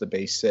how does the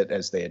base sit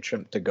as they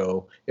attempt to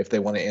go if they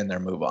want to end their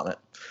move on it.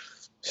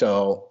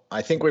 So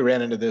I think we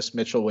ran into this,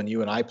 Mitchell, when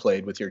you and I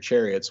played with your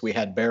chariots. We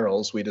had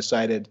barrels. We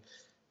decided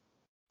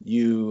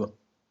you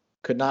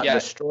could not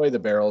destroy the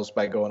barrels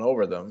by going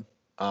over them.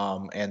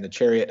 And the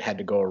chariot had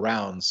to go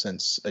around,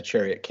 since a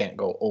chariot can't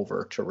go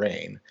over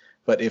terrain.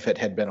 But if it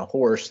had been a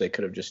horse, they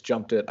could have just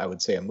jumped it. I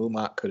would say a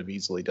Mumak could have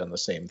easily done the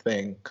same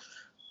thing.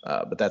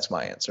 But that's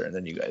my answer, and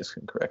then you guys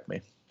can correct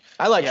me.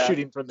 I like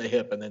shooting from the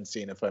hip and then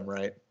seeing if I'm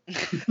right.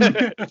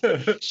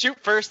 Shoot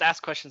first,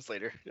 ask questions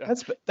later. Yeah.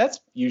 That's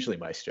usually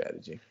my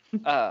strategy.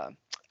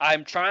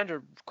 I'm trying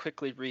to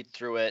quickly read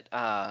through it.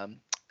 I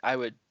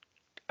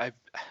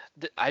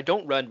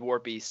don't run War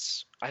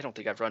Beasts. I don't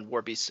think I've run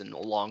War Beasts in a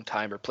long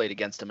time or played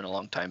against them in a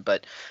long time.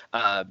 But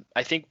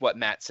I think what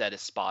Matt said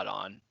is spot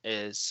on.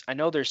 Is I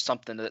know there's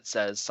something that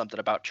says something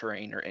about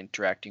terrain or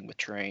interacting with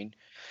terrain,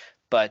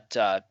 but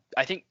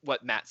I think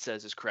what Matt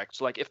says is correct.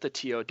 So like if the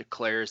TO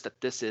declares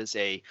that this is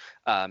a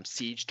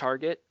siege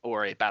target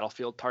or a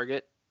battlefield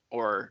target,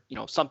 or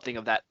something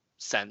of that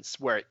sense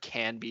where it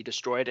can be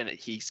destroyed, and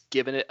he's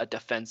given it a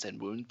defense and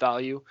wound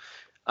value,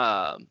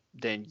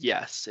 then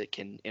yes, it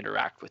can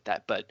interact with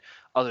that. But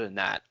other than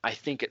that, I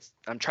think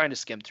I'm trying to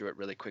skim through it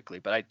really quickly,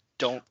 but I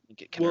don't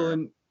think it can. Well,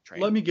 and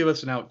let me give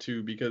us an out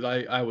too, because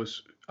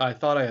I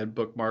thought I had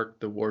bookmarked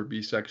the War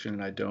B section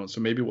and I don't.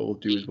 So maybe what we'll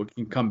do is we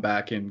can come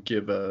back and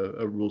give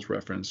a rules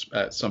reference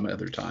at some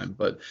other time.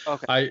 But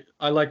okay.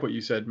 I like what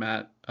you said,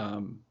 Matt.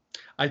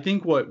 I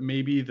think what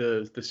maybe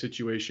the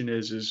situation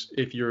is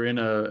if you're in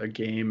a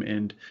game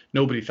and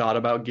nobody thought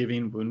about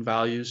giving wound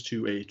values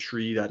to a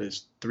tree that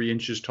is 3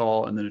 inches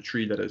tall and then a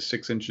tree that is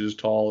 6 inches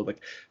tall, like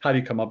how do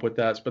you come up with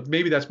that? But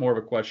maybe that's more of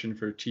a question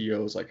for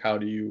TOs, like how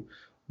do you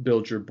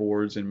build your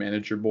boards and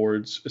manage your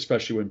boards,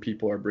 especially when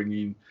people are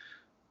bringing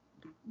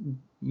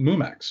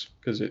Mumaks,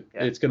 because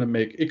it's going to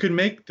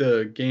make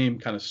the game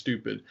kind of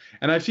stupid.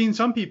 And I've seen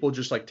some people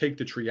just like take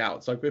the tree out.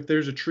 It's like if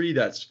there's a tree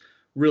that's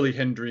really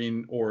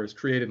hindering or is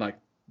creating like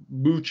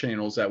move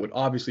channels that would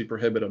obviously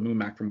prohibit a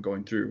Mumak from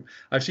going through.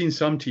 I've seen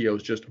some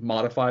TOs just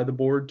modify the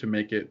board to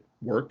make it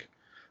work,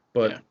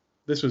 but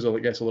this was, I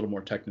guess, a little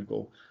more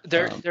technical.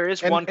 There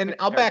is one, and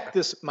I'll back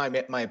this my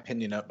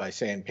opinion up by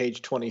saying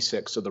page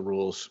 26 of the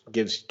rules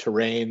gives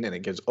terrain, and it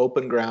gives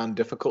open ground,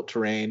 difficult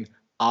terrain,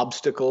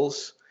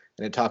 obstacles,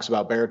 and it talks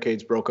about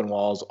barricades, broken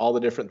walls, all the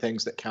different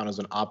things that count as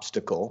an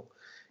obstacle,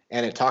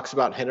 and it talks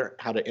about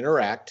how to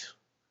interact.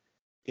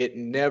 It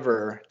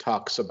never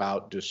talks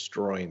about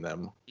destroying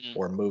them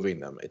or moving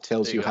them. It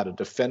tells you how to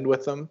defend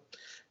with them.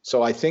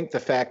 So I think the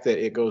fact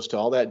that it goes to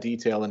all that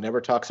detail and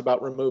never talks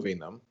about removing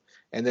them,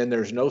 and then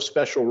there's no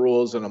special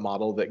rules in a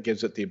model that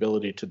gives it the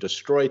ability to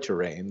destroy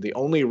terrain. The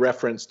only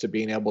reference to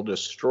being able to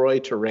destroy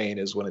terrain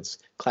is when it's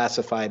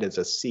classified as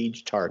a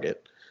siege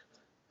target,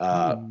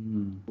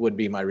 would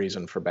be my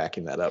reason for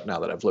backing that up now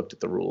that I've looked at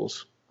the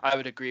rules. I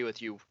would agree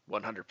with you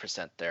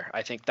 100% there.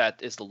 I think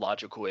that is the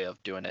logical way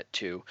of doing it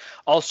too.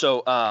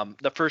 Also,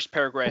 the first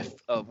paragraph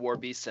of War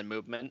Beasts and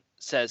Movement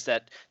says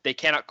that they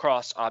cannot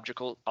cross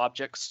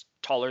objects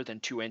taller than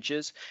 2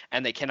 inches,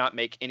 and they cannot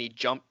make any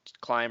jump,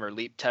 climb, or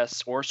leap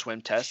tests or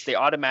swim tests. They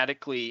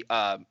automatically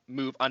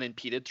move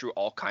unimpeded through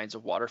all kinds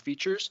of water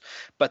features,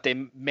 but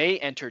they may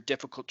enter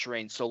difficult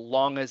terrain so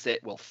long as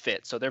it will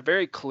fit. So they're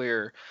very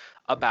clear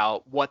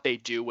about what they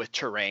do with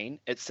terrain.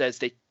 It says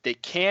they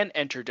can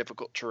enter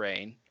difficult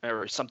terrain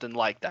or something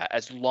like that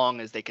as long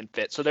as they can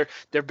fit. So they're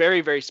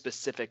very, very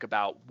specific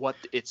about what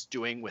it's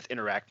doing with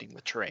interacting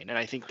with terrain, and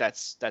I think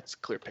that's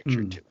clear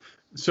picture too.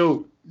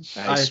 So Nice.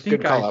 I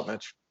think Good call out,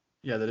 Mitch.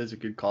 yeah, that is a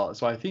good call.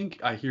 So I think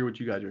I hear what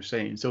you guys are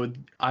saying. So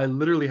I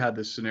literally had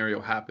this scenario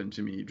happen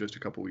to me just a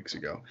couple weeks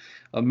ago.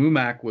 A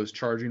Mumak was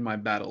charging my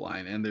battle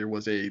line, and there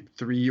was a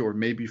 3 or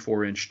maybe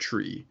 4 inch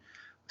tree,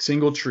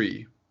 single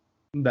tree,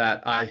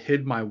 that I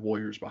hid my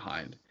warriors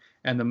behind.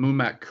 And the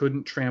Mumak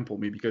couldn't trample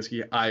me because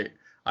I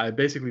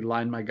basically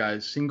lined my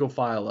guys single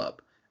file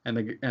up, and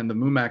the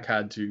Mumak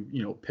had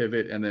to,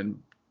 pivot and then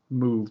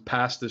move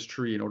past this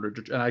tree in order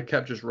to, and I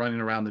kept just running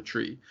around the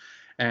tree.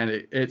 And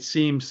it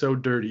seemed so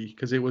dirty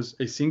because it was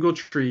a single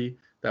tree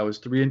that was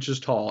 3 inches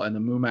tall, and the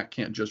Mumak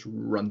can't just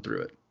run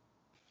through it.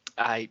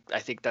 I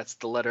think that's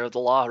the letter of the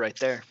law right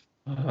there.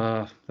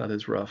 That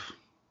is rough.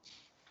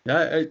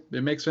 Yeah,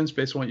 it makes sense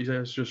based on what you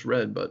guys just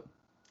read, but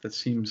that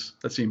seems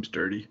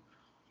dirty.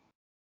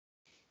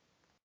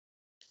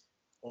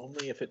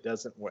 Only if it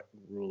doesn't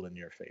rule in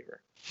your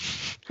favor.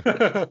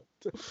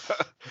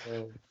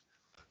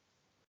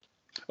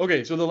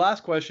 Okay, so the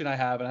last question I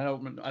have, and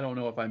I don't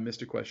know if I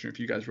missed a question, if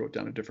you guys wrote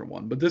down a different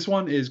one, but this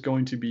one is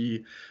going to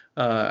be,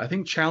 I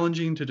think,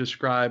 challenging to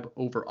describe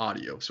over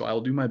audio. So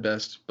I'll do my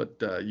best, but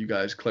you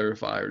guys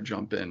clarify or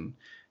jump in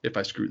if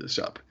I screw this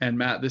up. And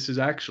Matt, this is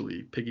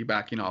actually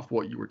piggybacking off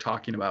what you were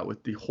talking about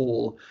with the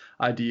whole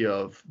idea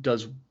of,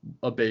 does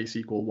a base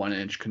equal 1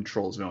 inch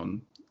control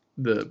zone?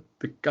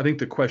 I think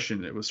the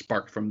question that was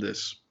sparked from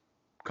this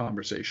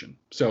conversation.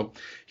 So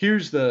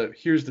here's the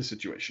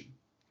situation.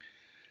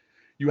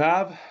 You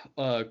have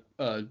a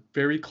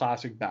very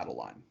classic battle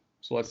line.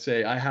 So let's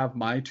say I have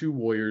my 2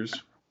 warriors,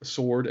 a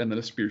sword and then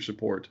a spear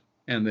support.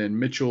 And then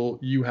Mitchell,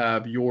 you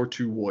have your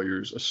 2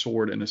 warriors, a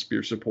sword and a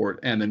spear support,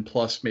 and then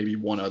plus maybe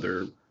one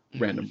other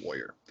random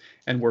warrior.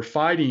 And we're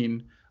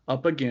fighting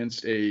up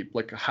against a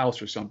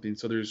house or something.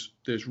 So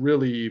there's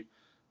really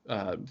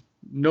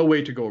no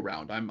way to go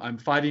around. I'm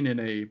fighting in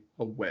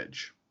a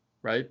wedge,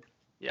 right?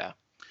 Yeah.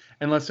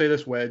 And let's say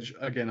this wedge,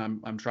 again,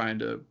 I'm trying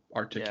to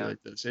articulate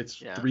this.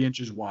 It's 3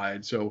 inches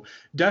wide. So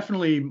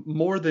definitely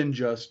more than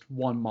just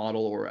one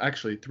model, or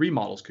actually 3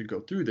 models could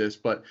go through this.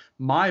 But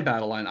my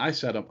battle line, I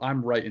set up,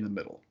 I'm right in the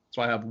middle.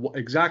 So I have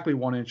exactly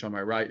 1 inch on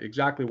my right,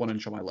 exactly 1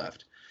 inch on my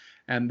left.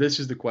 And this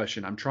is the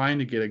question. I'm trying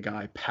to get a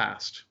guy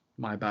past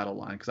my battle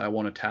line because I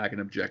want to tag an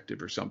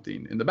objective or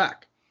something in the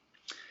back.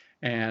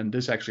 And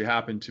this actually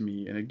happened to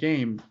me in a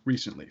game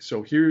recently.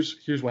 So here's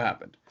what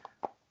happened.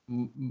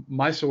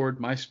 My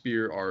sword, my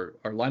spear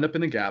are lined up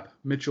in the gap.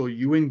 Mitchell,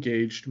 you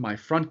engaged my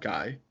front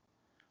guy,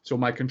 so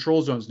my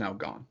control zone's now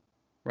gone,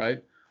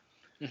 right?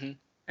 Mm-hmm.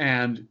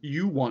 And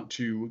you want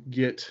to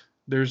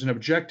there's an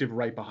objective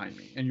right behind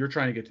me, and you're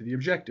trying to get to the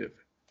objective,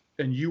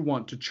 and you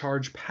want to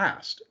charge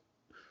past.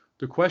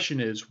 The question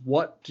is,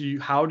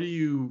 how do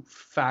you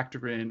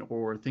factor in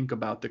or think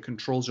about the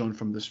control zone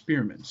from the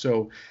spearman?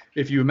 So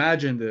if you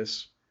imagine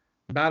this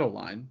battle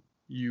line,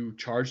 you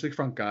charge the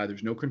front guy,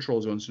 there's no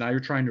control zone, so now you're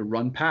trying to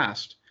run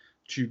past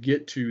to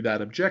get to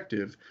that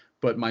objective,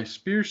 but my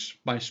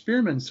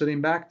spearman's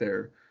sitting back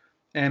there,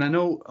 and I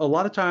know a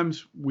lot of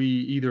times we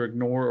either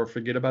ignore or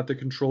forget about the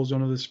control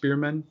zone of the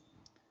spearman,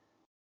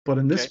 but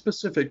in this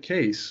specific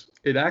case,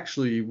 it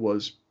actually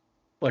was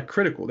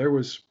critical. There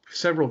was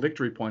several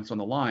victory points on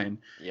the line,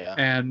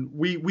 and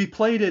we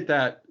played it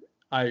that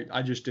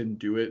I just didn't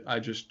do it. I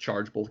just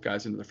charged both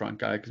guys into the front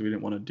guy because we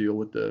didn't want to deal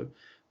with the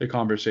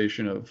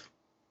conversation of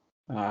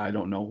I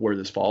don't know where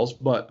this falls,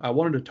 but I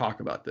wanted to talk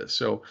about this.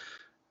 So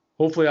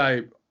hopefully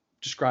I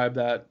described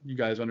that. You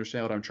guys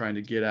understand what I'm trying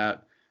to get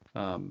at.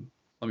 Let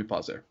me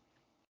pause there.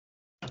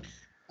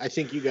 I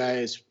think you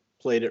guys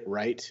played it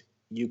right.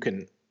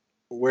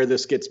 Where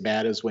this gets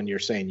bad is when you're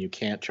saying you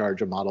can't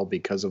charge a model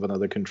because of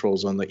another control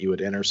zone that you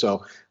would enter.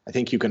 So I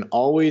think you can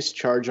always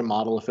charge a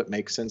model if it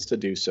makes sense to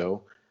do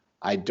so.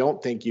 I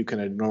don't think you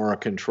can ignore a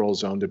control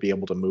zone to be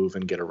able to move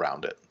and get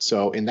around it.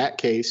 So in that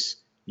case,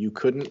 you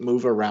couldn't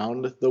move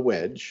around the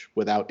wedge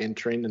without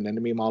entering an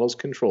enemy model's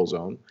control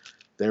zone.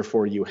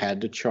 Therefore, you had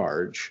to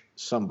charge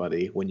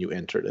somebody when you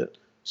entered it.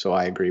 So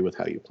I agree with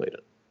how you played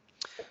it.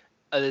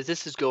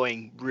 This is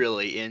going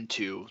really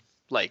into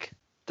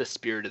the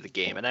spirit of the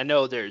game, and I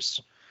know there's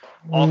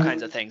all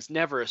kinds of things.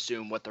 Never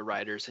assume what the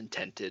writers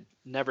intended.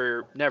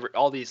 Never.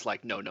 All these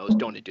no-nos.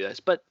 Don't do this.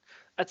 But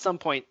at some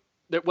point,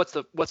 what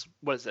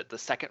is it? The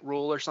second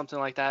rule or something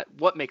like that?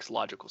 What makes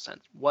logical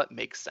sense? What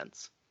makes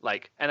sense?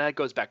 And that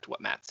goes back to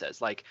what Matt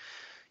says.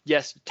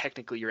 yes,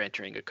 technically you're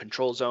entering a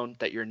control zone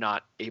that you're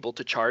not able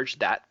to charge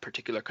that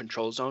particular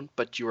control zone,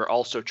 but you are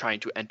also trying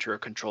to enter a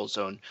control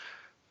zone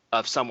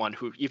of someone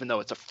who, even though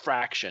it's a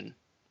fraction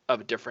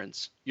of a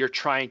difference, you're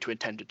trying to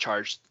intend to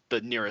charge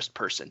the nearest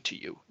person to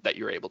you that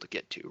you're able to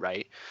get to,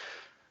 right?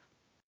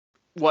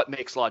 What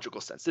makes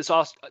logical sense? This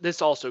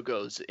also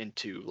goes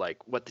into like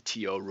what the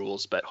TO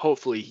rules, but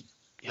hopefully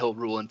he'll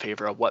rule in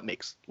favor of what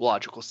makes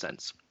logical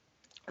sense.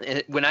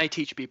 And when I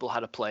teach people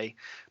how to play,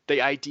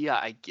 the idea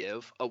I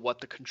give of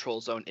what the control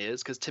zone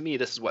is, because to me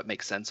this is what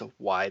makes sense of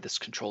why this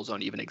control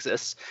zone even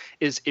exists,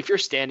 is if you're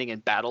standing in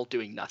battle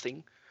doing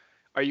nothing,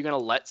 are you going to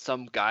let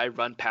some guy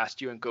run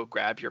past you and go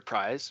grab your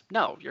prize?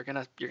 No, you're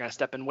going to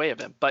step in way of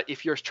him. But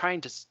if you're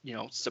trying to,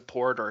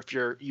 support, or if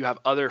you have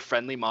other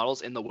friendly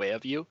models in the way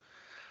of you,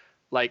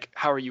 like,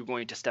 how are you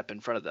going to step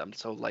in front of them?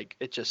 So like,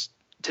 it just,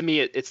 to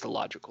me, it's the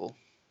logical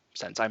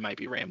sense. I might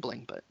be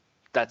rambling, but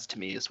that's, to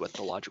me, is what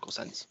the logical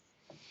sense.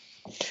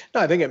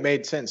 No, I think it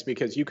made sense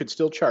because you could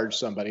still charge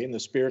somebody, and the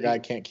spear guy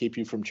can't keep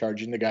you from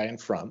charging the guy in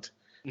front.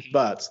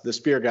 But the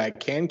spear guy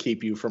can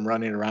keep you from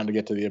running around to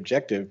get to the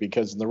objective,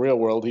 because in the real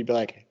world, he'd be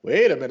like,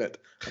 wait a minute.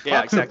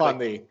 Yeah, exactly. Upon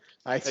thee.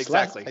 I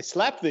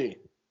slapped thee.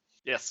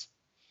 Yes.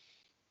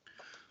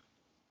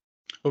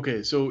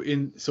 Okay, so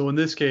in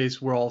this case,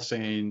 we're all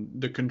saying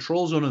the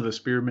control zone of the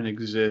spearman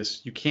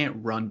exists. You can't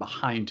run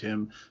behind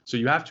him, so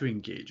you have to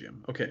engage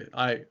him. Okay,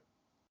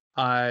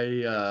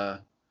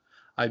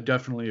 I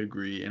definitely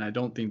agree, and I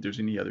don't think there's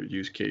any other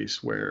use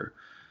case where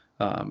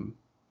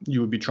you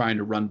would be trying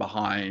to run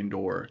behind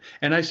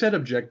and I said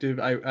objective.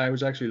 I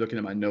was actually looking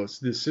at my notes.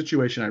 This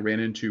situation I ran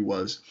into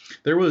was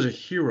there was a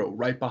hero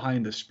right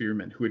behind the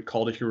spearman who had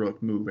called a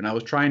heroic move, and I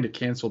was trying to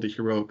cancel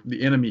the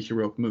enemy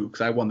heroic move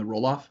because I won the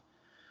roll off.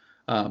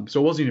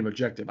 So it wasn't even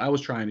objective. I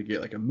was trying to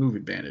get like a move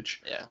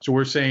advantage. Yeah. So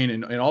we're saying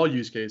in all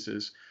use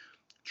cases,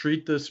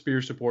 treat the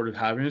spear support as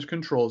having his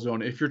control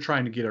zone if you're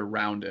trying to get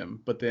around him,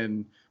 but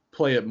then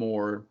play it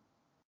more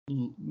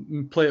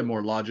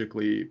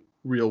logically,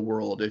 real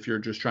world, if you're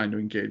just trying to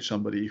engage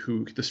somebody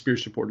who the spear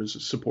support is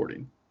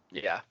supporting.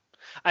 Yeah.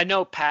 I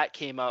know Pat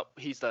came up,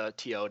 he's the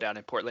TO down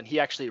in Portland. He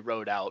actually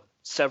wrote out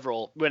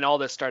several, when all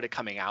this started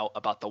coming out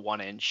about the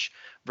 1-inch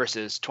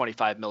versus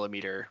 25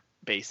 millimeter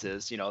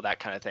bases, that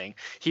kind of thing.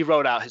 He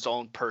wrote out his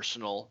own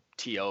personal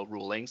TO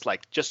rulings,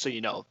 like, just so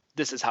you know,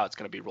 this is how it's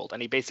going to be ruled.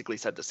 And he basically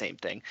said the same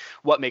thing.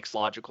 What makes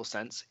logical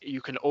sense?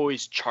 You can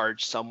always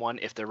charge someone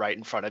if they're right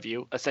in front of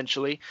you,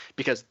 essentially,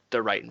 because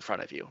they're right in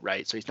front of you,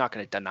 right? So he's not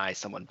going to deny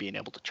someone being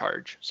able to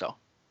charge. So,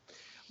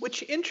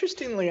 which,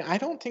 interestingly, I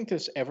don't think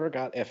this ever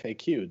got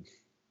FAQ'd.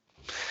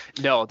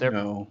 No,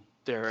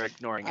 they're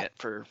ignoring it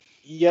for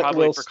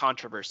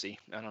controversy.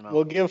 I don't know.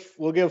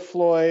 We'll give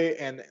Floy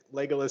and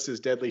Legolas's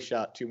Deadly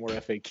Shot 2 more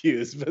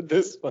FAQs, but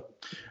this one,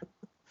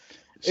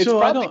 it's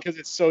probably because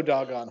it's so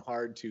doggone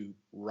hard to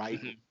write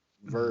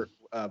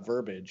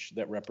verbiage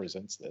that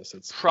represents this.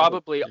 It's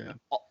probably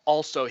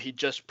also he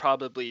just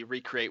probably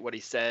recreate what he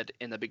said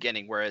in the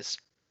beginning, whereas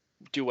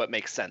do what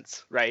makes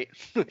sense, right?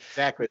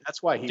 Exactly.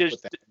 That's why he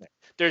put that in there.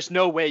 There's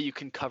no way you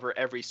can cover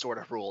every sort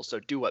of rule, so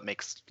do what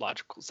makes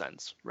logical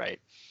sense, right?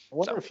 I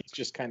wonder if he's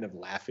just kind of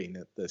laughing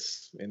at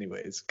this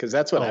anyways, because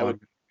that's what I would,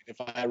 if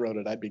I wrote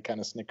it, I'd be kind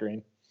of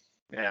snickering.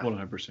 Yeah,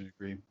 100%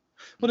 agree.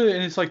 But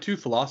and it's like two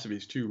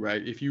philosophies too,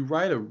 right? If you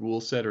write a rule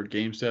set or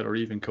game set or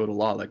even code a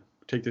law, like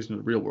take this into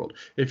the real world,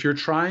 if you're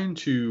trying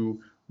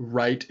to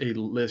write a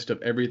list of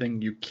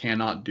everything you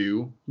cannot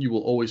do, you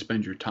will always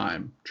spend your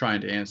time trying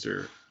to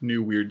answer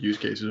new weird use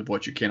cases of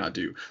what you cannot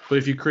do. But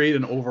if you create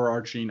an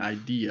overarching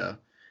idea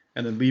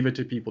and then leave it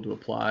to people to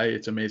apply,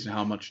 it's amazing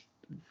how much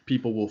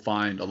people will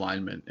find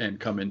alignment and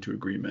come into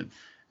agreement.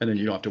 And then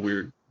you don't have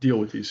to deal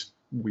with these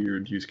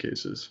weird use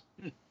cases.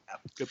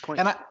 Good point.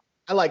 And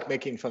I like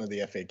making fun of the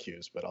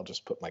FAQs, but I'll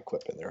just put my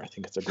quip in there. I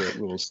think it's a great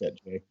rule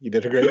set, Jay. You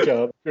did a great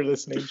job. If you're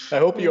listening. I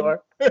hope you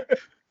are.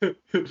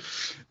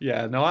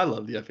 Yeah, no, I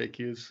love the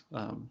FAQs.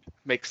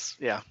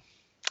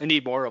 I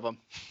need more of them.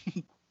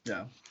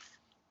 Yeah.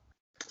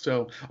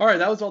 So, all right,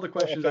 that was all the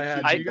questions I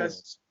had. You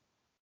guys,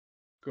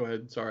 go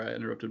ahead. Sorry, I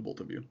interrupted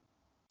both of you.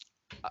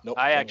 Nope.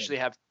 I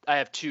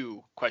have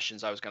 2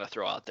 questions I was going to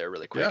throw out there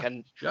really quick.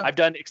 I've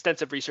done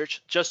extensive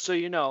research. Just so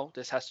you know,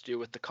 this has to do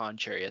with the Khan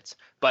chariots,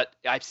 but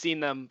I've seen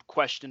them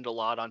questioned a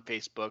lot on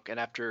Facebook, and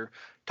after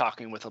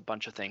talking with a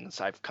bunch of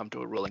things, I've come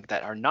to a ruling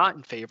that are not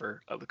in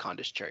favor of the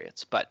Khandish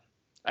chariots. But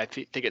I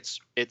think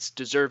it's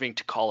deserving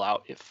to call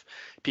out if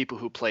people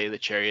who play the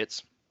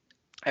chariots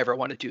ever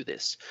want to do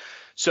this.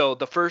 So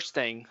the first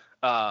thing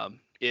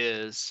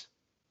is,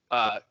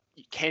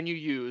 can you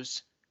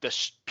use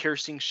the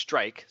piercing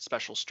strike,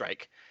 special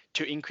strike,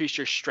 to increase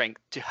your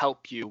strength to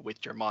help you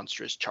with your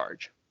monstrous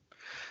charge?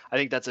 I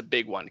think that's a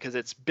big one because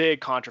it's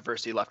big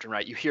controversy left and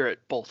right. You hear it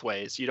both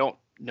ways. You don't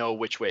know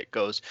which way it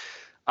goes.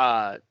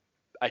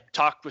 I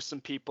talked with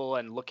some people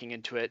and looking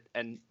into it,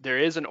 and there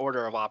is an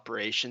order of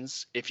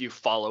operations if you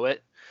follow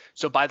it.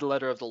 So by the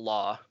letter of the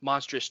law,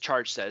 monstrous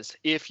charge says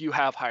if you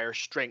have higher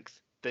strength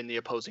than the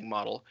opposing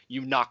model,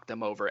 you knock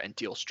them over and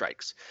deal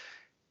strikes.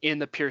 in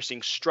the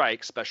piercing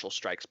strike, special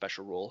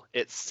rule,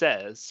 it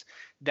says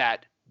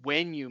that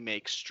when you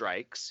make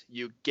strikes,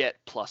 you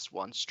get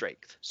 +1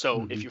 strength.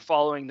 So if you're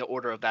following the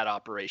order of that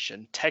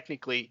operation,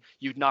 technically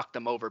you'd knock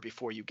them over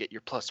before you get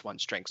your +1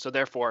 strength. So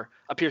therefore,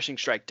 a piercing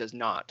strike does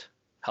not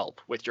help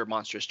with your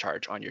monstrous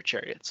charge on your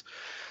chariots.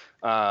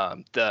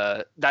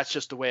 That's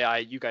just the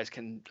way you guys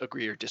can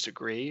agree or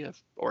disagree,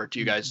 or do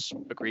you guys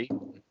agree?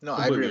 No,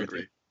 I agree with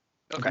you.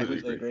 Okay.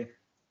 Completely agree.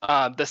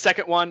 The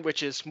second one,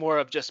 which is more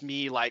of just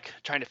me like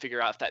trying to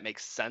figure out if that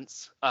makes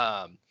sense.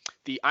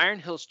 The Iron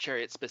Hills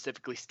chariot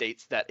specifically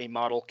states that a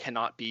model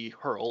cannot be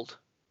hurled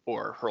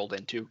or hurled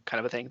into, kind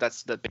of a thing.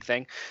 That's the big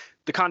thing.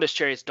 The Condis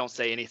chariots don't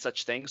say any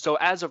such thing. So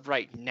as of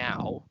right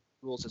now,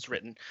 rules is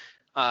written,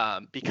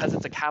 because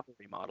it's a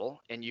cavalry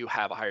model and you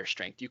have a higher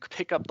strength, you could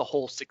pick up the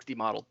whole 60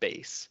 model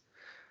base.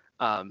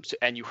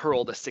 And you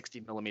hurl the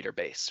 60 millimeter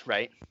base,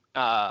 right?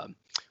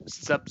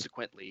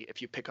 Subsequently,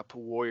 if you pick up a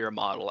warrior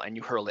model and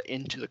you hurl it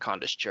into the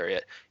Condis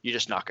chariot, you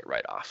just knock it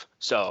right off.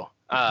 So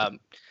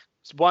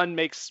one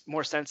makes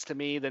more sense to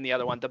me than the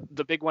other one.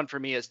 The big one for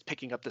me is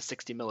picking up the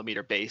 60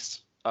 millimeter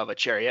base of a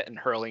chariot and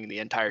hurling the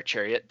entire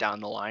chariot down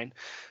the line.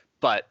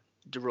 But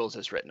the rules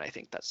as written, I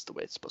think that's the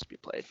way it's supposed to be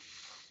played.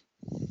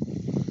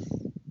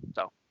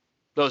 So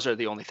those are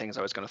the only things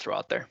I was going to throw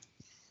out there.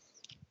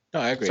 No,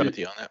 I agree with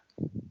you on that.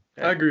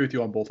 I agree with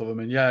you on both of them,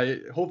 and yeah,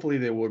 hopefully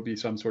there would be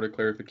some sort of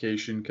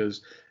clarification,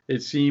 because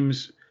it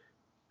seems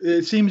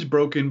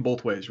broken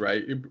both ways,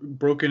 right?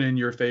 Broken in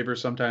your favor,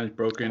 sometimes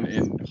broken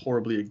and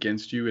horribly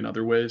against you in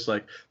other ways.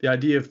 Like the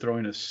idea of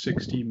throwing a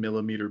 60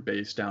 millimeter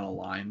base down a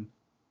line,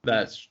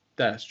 that's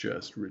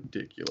just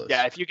ridiculous.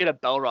 Yeah, if you get a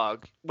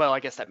Belrog, well,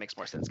 I guess that makes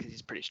more sense because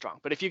he's pretty strong.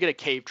 But if you get a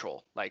cave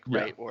troll, like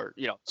right, or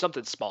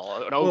something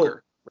small, an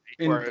ogre,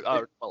 right, or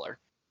a dweller.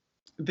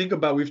 Think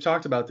about, we've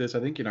talked about this, I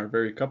think, in our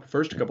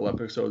first couple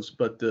episodes,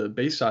 but the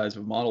base size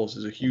of models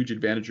is a huge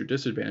advantage or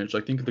disadvantage.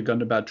 Like think of the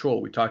Gundabad Troll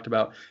we talked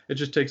about. It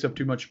just takes up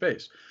too much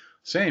space.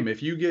 Same,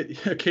 if you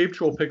get a Cave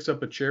Troll picks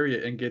up a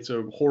chariot and gets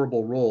a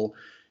horrible roll,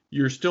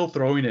 you're still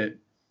throwing it,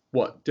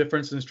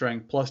 difference in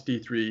strength plus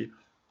D3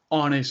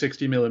 on a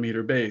 60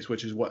 millimeter base,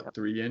 which is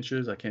 3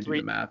 inches? I can't do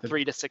the math.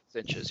 3 to 6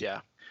 inches,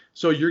 yeah.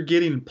 So you're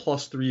getting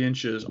plus 3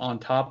 inches on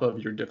top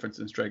of your difference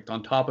in strength,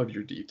 on top of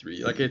your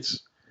D3. Like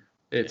it's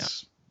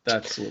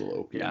that's a little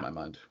OP in my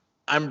mind.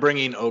 I'm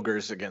bringing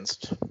ogres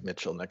against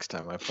Mitchell next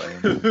time I play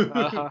him.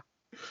 A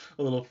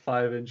little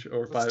 5-inch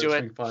or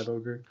 5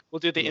 ogre. We'll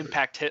do the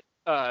impact hit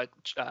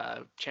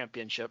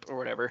championship or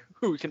whatever.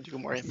 Who can do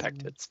more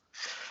impact hits?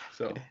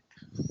 So.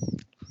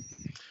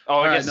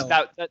 I guess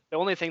that the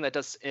only thing that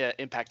does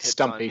impact hits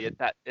Stumpy. on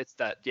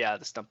the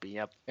Stumpy.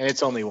 Yep. And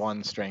it's only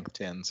 1 strength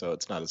 10, so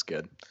it's not as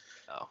good.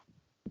 Oh.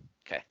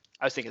 Okay.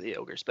 I was thinking of the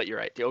ogres, but you're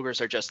right. The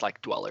ogres are just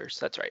like dwellers.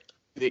 That's right.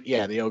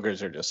 The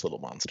ogres are just little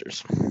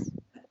monsters.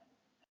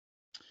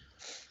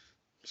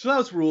 So that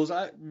was rules.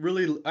 I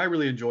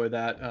really enjoy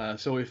that.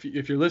 So if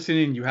you're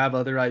listening, you have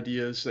other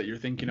ideas that you're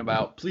thinking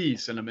about,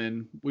 please send them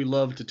in. We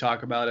love to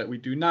talk about it. We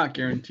do not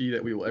guarantee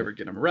that we will ever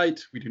get them right.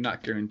 We do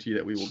not guarantee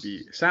that we will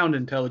be sound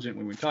intelligent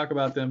when we talk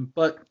about them,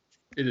 but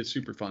it is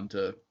super fun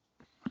to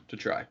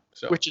try.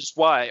 So which is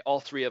why all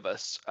three of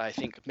us, I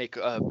think, make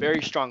a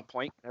very strong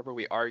point whenever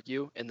we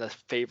argue in the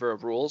favor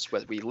of rules,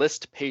 where we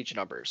list page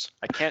numbers.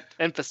 I can't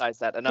emphasize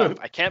that enough.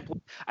 I can't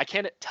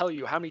tell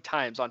you how many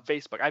times on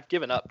Facebook I've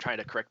given up trying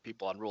to correct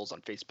people on rules on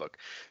Facebook,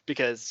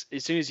 because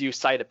as soon as you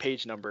cite a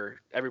page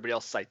number, everybody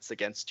else cites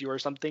against you or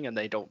something, and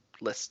they don't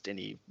list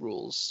any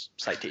rules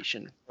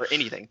citation or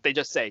anything. They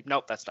just say,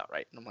 nope, that's not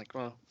right. And I'm like,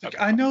 well, okay.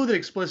 I know that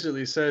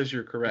explicitly says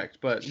you're correct,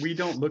 but we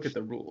don't look at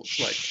the rules.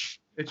 Like,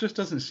 it just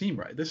doesn't seem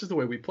right. This is the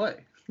way we play.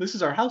 This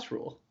is our house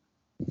rule.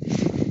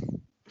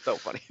 So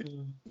funny.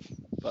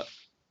 But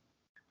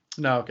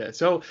no, okay.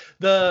 So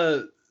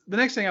the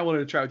next thing I wanted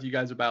to chat with you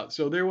guys about.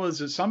 So there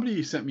was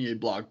somebody sent me a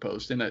blog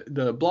post, and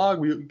the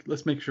blog,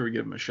 let's make sure we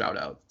give them a shout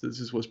out.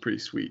 This was pretty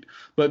sweet.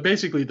 But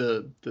basically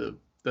the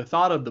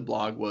thought of the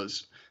blog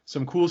was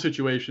some cool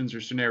situations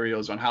or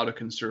scenarios on how to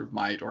conserve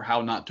might or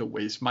how not to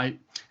waste might.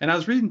 And I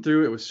was reading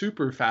through, it was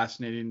super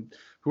fascinating.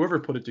 Whoever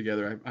put it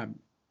together, I'm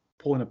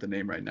pulling up the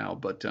name right now,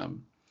 but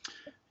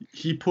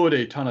he put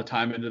a ton of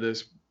time into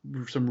this,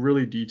 some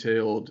really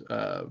detailed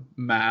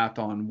math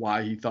on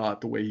why he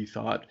thought the way he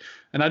thought.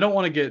 And I don't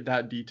want to get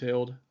that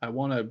detailed. I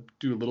want to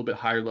do a little bit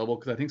higher level,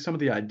 because I think some of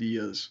the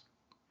ideas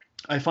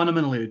I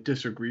fundamentally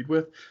disagreed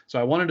with. So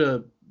I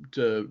wanted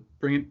to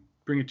bring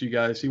it to you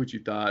guys, see what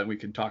you thought, and we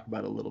can talk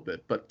about it a little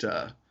bit. But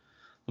let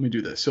me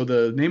do this. So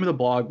the name of the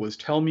blog was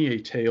Tell Me a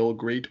Tale,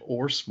 Great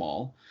or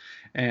Small.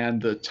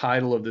 And the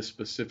title of this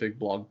specific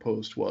blog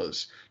post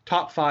was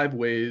Top 5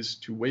 Ways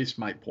to Waste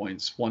Might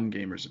Points, One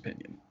Gamer's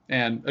Opinion.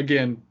 And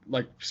again,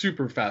 like,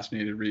 super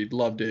fascinated read,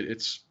 loved it.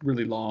 It's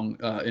really long,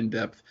 in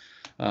depth.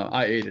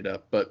 I ate it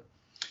up. But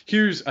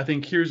here's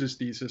his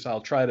thesis. I'll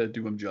try to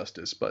do him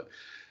justice. But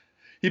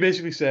he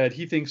basically said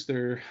he thinks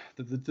the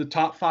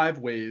top 5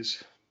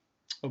 ways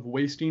of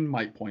wasting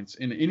might points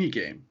in any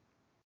game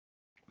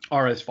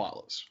are as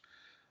follows.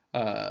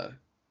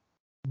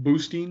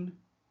 Boosting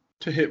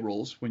to hit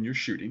rolls when you're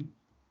shooting,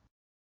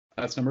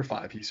 That's number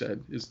 5. He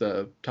said is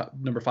the top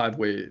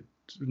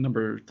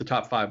the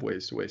top 5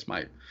 ways to waste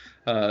might.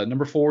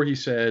 Number 4, he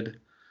said,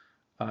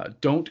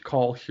 don't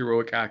call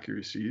heroic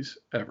accuracies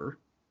ever.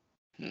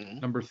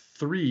 Number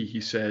 3, he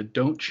said,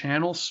 don't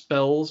channel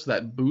spells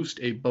that boost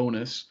a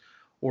bonus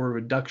or a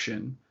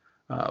reduction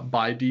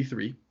by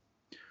D3.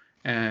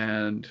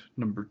 And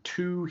number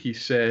 2, he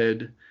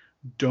said,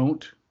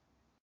 went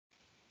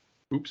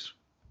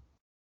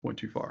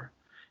too far.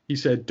 He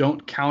said,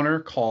 don't counter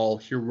call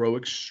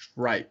heroic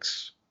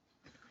strikes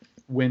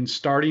when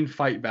starting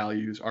fight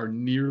values are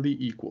nearly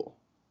equal.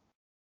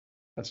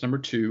 That's number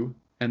 2.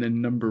 And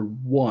then number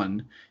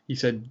 1, he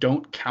said,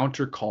 don't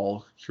counter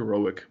call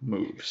heroic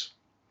moves.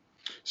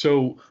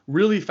 So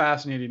really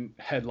fascinating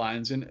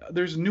headlines, and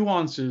there's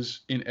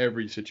nuances in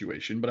every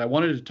situation, but I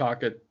wanted to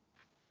talk at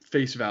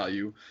face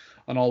value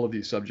on all of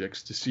these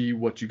subjects to see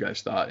what you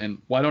guys thought.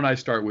 And why don't I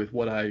start with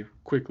what I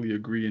quickly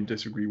agree and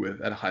disagree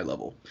with at a high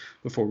level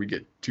before we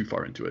get too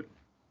far into it.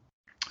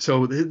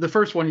 So the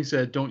first one, he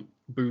said, don't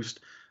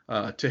boost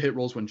to hit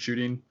rolls when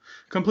shooting.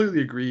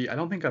 Completely agree. I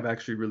don't think I've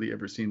actually really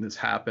ever seen this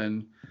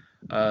happen.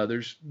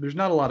 There's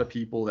not a lot of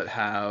people that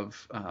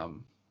have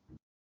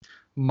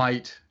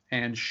might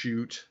and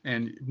shoot,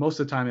 and most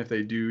of the time if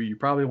they do, you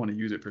probably want to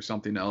use it for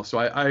something else. So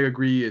I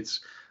agree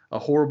it's a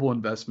horrible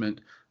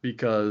investment,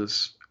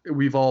 because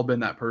we've all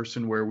been that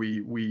person where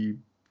we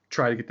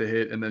try to get the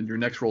hit and then your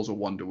next roll's a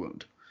 1 to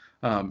wound.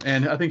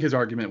 And I think his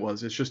argument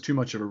was it's just too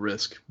much of a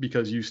risk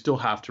because you still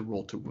have to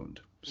roll to wound.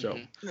 So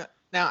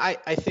now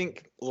I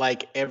think,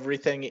 like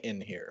everything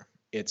in here,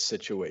 it's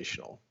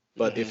situational.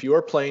 But if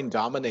you're playing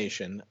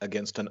domination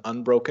against an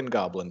unbroken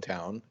goblin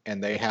town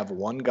and they have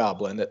 1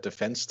 goblin at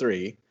defense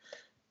 3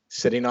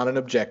 sitting on an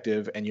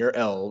objective and you're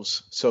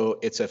elves, so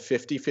it's a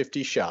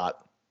 50-50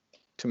 shot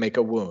to make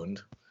a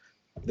wound,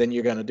 then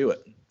you're going to do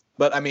it.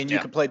 But I mean, you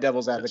can play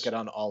devil's advocate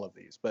on all of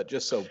these, but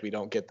just so we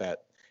don't get that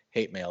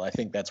hate mail, I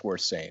think that's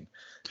worth saying.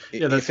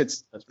 If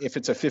it's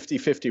a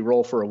 50-50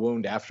 roll for a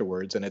wound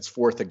afterwards and it's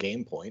worth a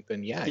game point,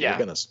 then you're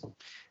going to...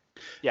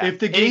 Yeah. If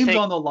the game's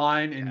on the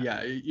line and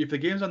if the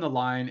game's on the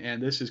line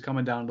and this is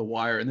coming down the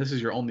wire and this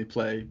is your only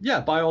play,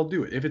 by all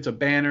do it. If it's a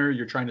banner,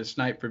 you're trying to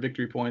snipe for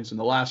victory points in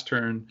the last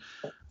turn,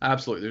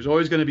 absolutely. There's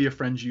always going to be a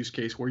fringe use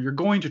case where you're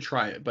going to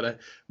try it. But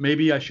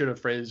maybe I should have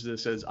phrased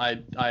this as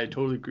I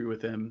totally agree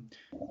with him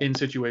in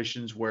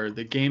situations where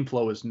the game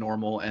flow is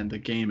normal and the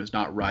game is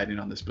not riding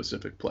on the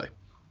specific play.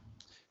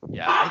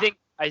 Yeah, I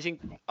think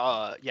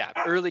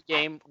early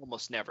game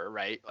almost never,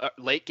 right?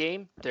 Late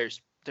game,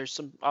 there's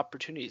some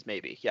opportunities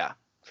maybe. Yeah,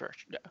 for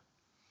sure.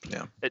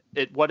 Yeah.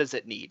 What does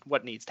it need?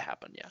 What needs to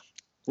happen? Yeah.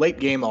 Late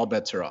game, all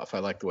bets are off. I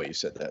like the way you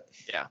said that.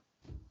 Yeah.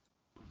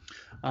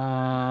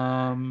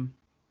 All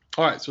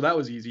right, so that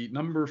was easy.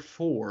 Number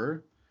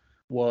 4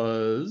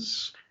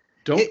 was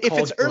if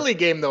it's early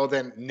game though,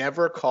 then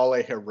never call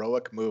a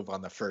heroic move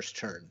on the first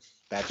turn.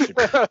 That should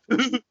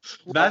be.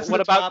 That's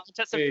what about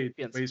Contest of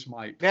Champions?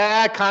 Might.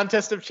 Yeah,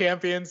 Contest of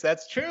Champions.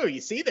 That's true.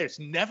 You see, there's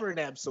never an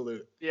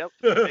absolute. Yep.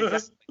 Exactly.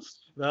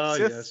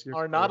 Siths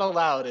are not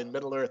allowed in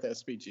Middle Earth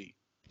SPG.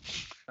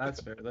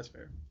 That's fair.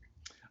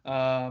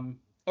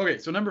 Okay,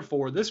 so number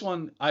 4. This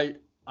one, I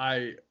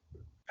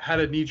had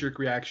a knee-jerk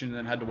reaction and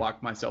then had to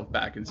walk myself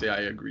back and say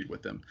I agreed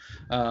with them.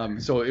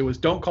 So it was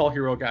don't call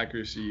heroic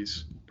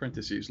accuracies,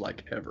 parentheses,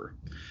 like ever.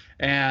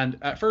 And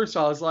at first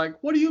I was like,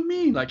 what do you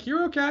mean? Like,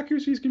 heroic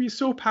accuracies can be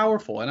so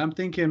powerful. And I'm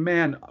thinking,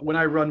 man, when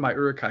I run my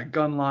Uruk-hai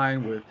gun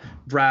line with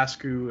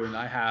Vrasku and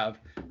I have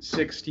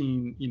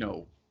 16,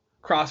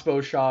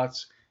 crossbow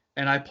shots,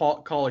 and I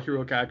call a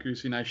heroic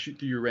accuracy and I shoot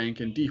through your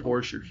rank and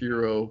dehorse your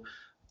hero,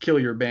 kill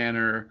your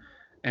banner,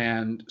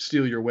 and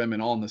steal your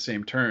women all in the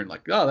same turn.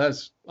 Like, oh,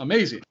 that's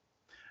amazing.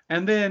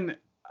 And then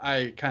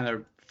I kind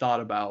of thought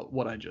about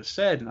what I just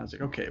said, and I was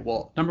like, okay,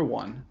 well, number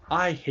 1,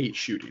 I hate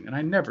shooting, and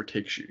I never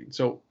take shooting.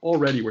 So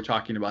already we're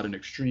talking about an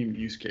extreme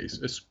use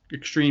case,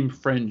 extreme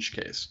fringe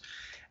case.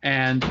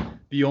 And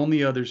the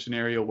only other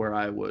scenario where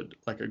I would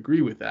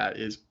agree with that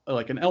is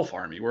like an elf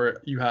army,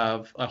 where you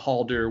have a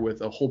halder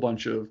with a whole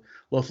bunch of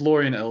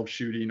Lothlorien elves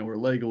shooting, or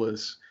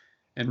Legolas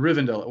and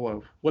Rivendell,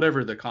 well,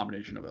 whatever the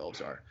combination of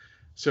elves are.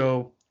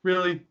 So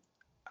really,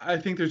 I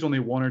think there's only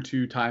 1 or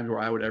 2 times where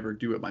I would ever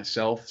do it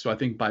myself. So I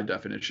think by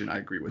definition, I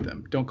agree with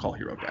them. Don't call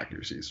heroic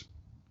accuracies.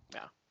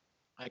 Yeah,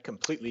 I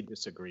completely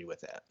disagree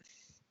with that.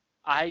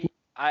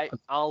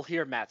 I'll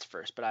hear Matt's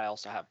first, but I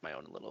also have my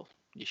own little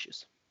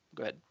issues.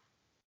 Go ahead.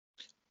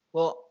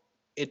 Well,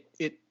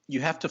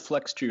 you have to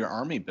flex to your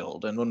army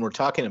build, and when we're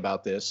talking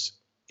about this,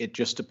 it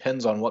just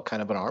depends on what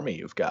kind of an army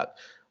you've got.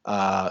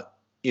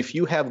 If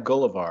you have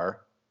Gullivar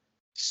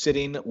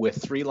sitting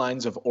with 3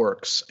 lines of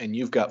orcs and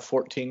you've got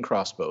 14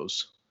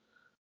 crossbows,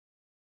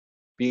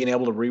 being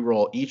able to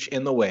reroll each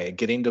in the way,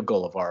 getting to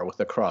Gullivar with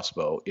a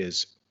crossbow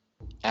is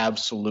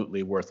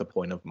absolutely worth a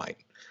point of might.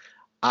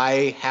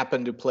 I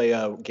happened to play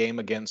a game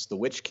against the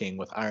Witch King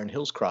with Iron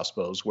Hills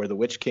crossbows, where the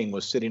Witch King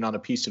was sitting on a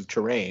piece of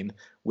terrain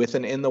with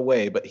an in the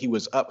way, but he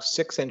was up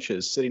 6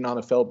 inches sitting on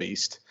a fell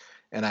beast,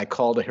 and I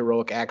called a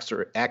heroic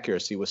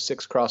accuracy with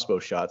 6 crossbow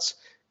shots,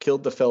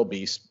 killed the fell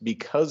beast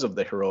because of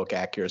the heroic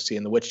accuracy,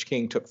 and the Witch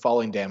King took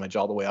falling damage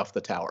all the way off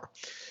the tower.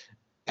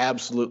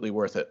 Absolutely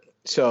worth it.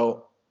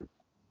 So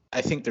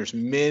I think there's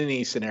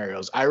many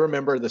scenarios. I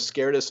remember the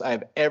scaredest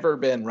I've ever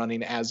been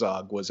running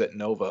Azog was at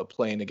Nova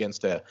playing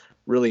against a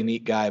really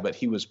neat guy, but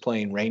he was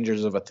playing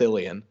Rangers of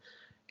Athelion,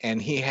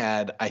 and he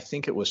had, I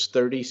think it was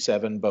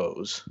 37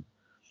 bows.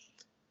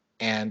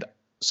 And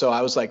so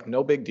I was like,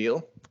 no big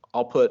deal.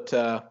 I'll put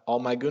all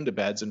my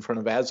Gundabeds in front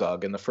of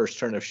Azog in the first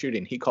turn of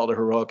shooting. He called a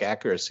heroic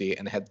accuracy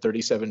and had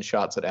 37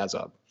 shots at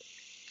Azog.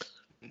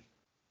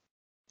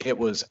 It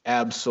was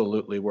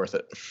absolutely worth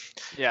it.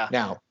 Yeah.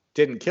 Now,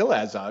 didn't kill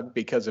Azog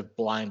because of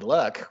blind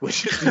luck,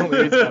 which is the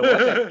only reason I won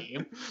that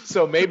game.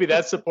 So maybe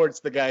that supports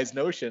the guy's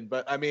notion.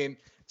 But I mean,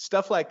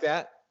 stuff like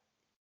that,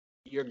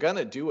 you're going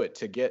to do it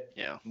to get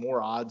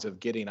more odds of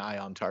getting eye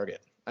on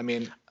target. I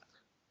mean,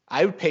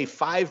 I would pay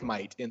 5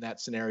 might in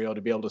that scenario to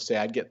be able to say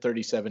I'd get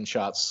 37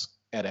 shots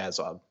at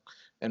Azog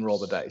and roll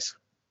the dice.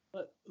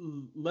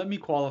 Let me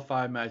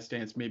qualify my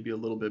stance maybe a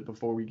little bit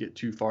before we get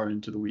too far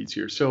into the weeds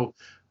here. So,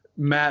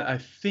 Matt, I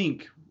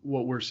think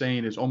what we're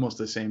saying is almost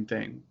the same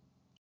thing.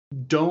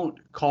 Don't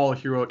call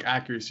heroic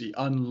accuracy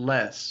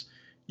unless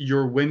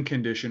your win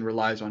condition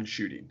relies on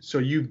shooting. So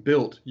you've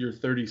built your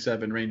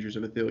 37 Rangers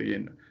of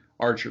Athelion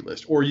archer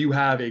list, or you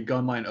have a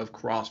gun line of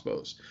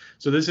crossbows.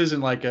 So this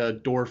isn't like a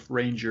dwarf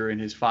ranger and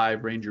his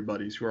 5 ranger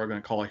buddies who are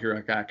going to call a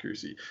heroic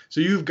accuracy.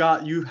 So you've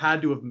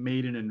had to have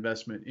made an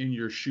investment in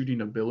your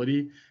shooting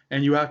ability,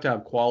 and you have to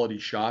have quality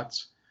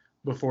shots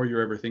before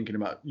you're ever thinking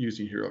about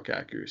using heroic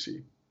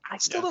accuracy. I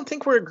still don't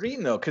think we're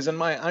agreeing, though, because in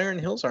my Iron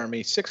Hills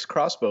army, 6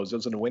 crossbows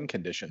was in a win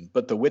condition,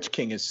 but the Witch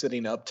King is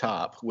sitting up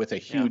top with a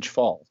huge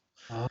fall.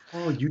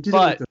 Oh, you did it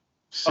with the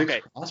 6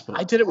 crossbows.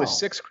 I did it with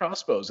 6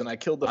 crossbows, and I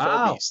killed the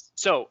fell beast.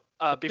 So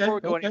before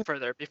we go any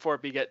further, before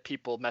we get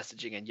people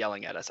messaging and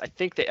yelling at us, I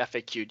think they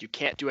FAQ'd you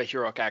can't do a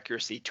heroic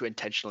accuracy to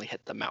intentionally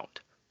hit the mount,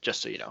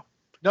 just so you know.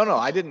 No,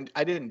 I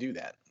didn't do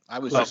that. I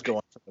was just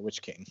going for the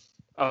Witch King.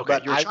 Okay,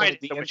 but you were trying to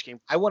hit the Witch King.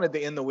 I wanted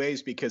the in the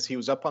ways because he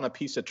was up on a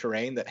piece of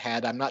terrain that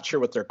had, I'm not sure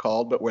what they're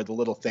called, but where the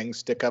little things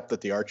stick up that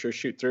the archers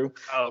shoot through.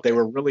 Oh, okay. They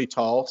were really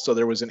tall, so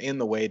there was an in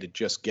the way to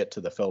just get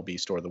to the fell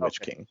beast or the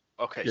Witch King.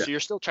 Okay, so you're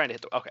still trying to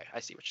hit the. Okay,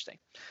 I see what you're saying.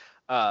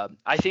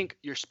 I think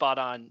you're spot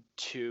on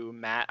to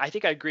Matt. I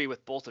think I agree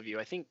with both of you.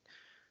 I think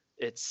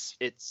it's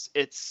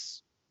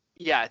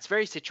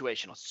very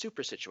situational,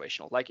 super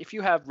situational. Like if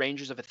you have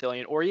Rangers of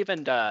Athelion or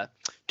even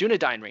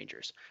Dunedain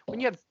Rangers, when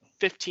you have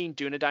 15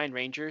 Dunedain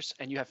Rangers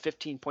and you have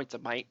 15 points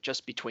of might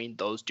just between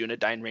those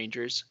Dunedain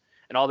Rangers,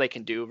 and all they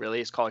can do really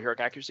is call heroic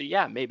accuracy.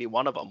 Yeah, maybe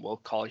one of them will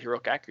call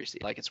heroic accuracy.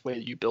 Like it's where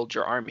you build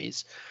your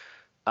armies,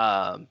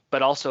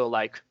 but also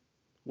like.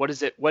 What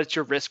is it? What's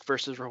your risk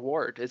versus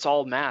reward? It's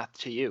all math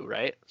to you,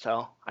 right?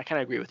 So I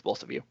kind of agree with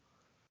both of you.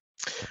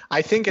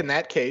 I think in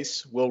that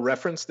case, we'll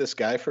reference this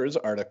guy for his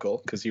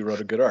article because he wrote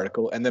a good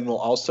article. And then we'll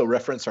also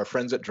reference our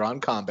friends at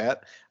Drawn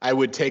Combat. I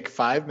would take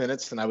 5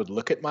 minutes and I would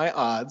look at my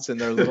odds in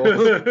their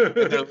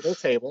little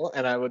table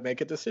and I would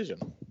make a decision.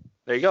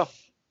 There you go.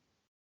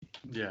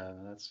 Yeah,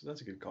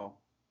 that's a good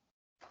call.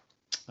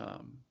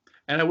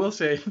 And I will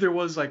say there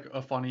was like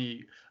a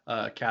funny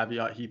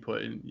caveat he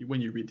put in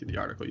when you read through the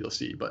article, you'll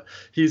see. But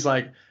he's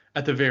like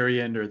at the very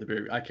end or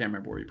I can't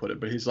remember where he put it,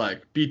 but he's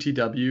like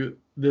BTW.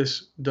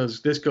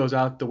 This goes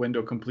out the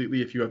window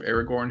completely if you have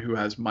Aragorn who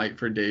has might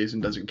for days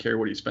and doesn't care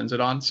what he spends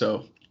it on.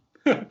 So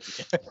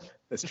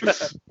that's true.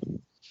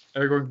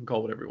 Aragorn can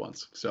call whatever he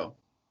wants. So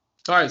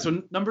all right.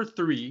 So number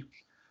 3,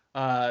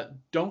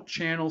 don't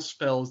channel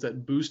spells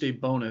that boost a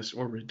bonus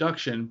or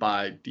reduction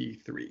by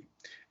D3.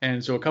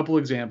 And so a couple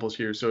examples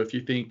here. So if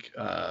you think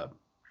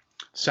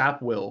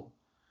Sap Will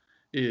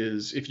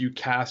is if you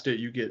cast it,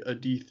 you get a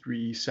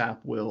D3 Sap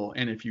Will,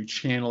 and if you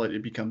channel it,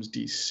 it becomes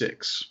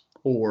D6.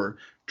 Or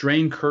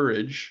Drain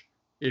Courage,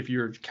 if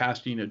you're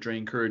casting a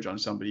Drain Courage on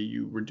somebody,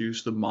 you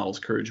reduce the model's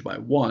courage by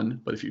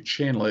 1, but if you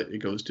channel it, it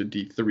goes to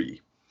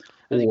D3.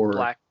 Or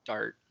Black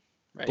Dart.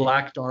 Right?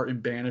 Black Dart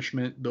and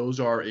Banishment, those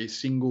are a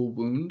single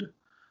wound,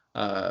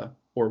 or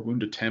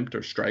wound attempt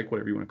or strike,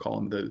 whatever you want to call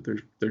them.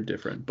 They're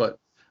different, but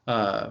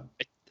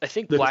I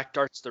think Black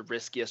Dart's the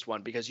riskiest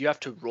one because you have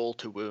to roll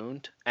to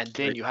wound, and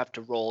then you have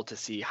to roll to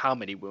see how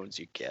many wounds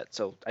you get.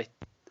 So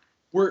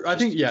I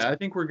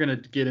think we're gonna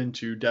get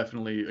into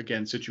definitely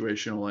again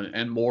situational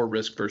and more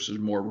risk versus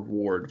more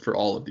reward for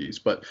all of these.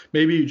 But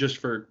maybe just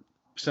for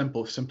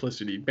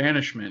simplicity,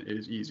 Banishment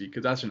is easy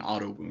because that's an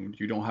auto wound.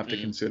 You don't have to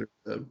consider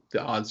the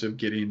odds of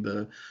getting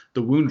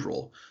the wound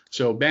roll.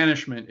 So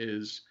Banishment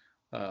is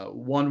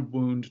 1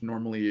 wound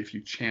normally. If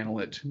you channel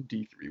it,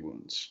 D3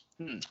 wounds.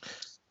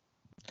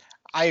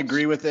 I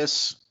agree with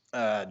this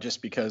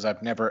just because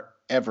I've never,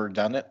 ever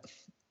done it.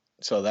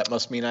 So that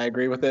must mean I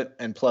agree with it.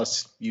 And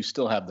plus, you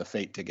still have the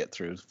fate to get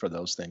through for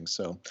those things.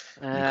 So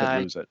you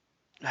could lose it.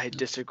 I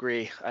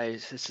disagree.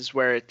 This is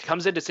where it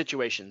comes into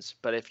situations.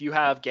 But if you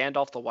have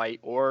Gandalf the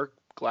White or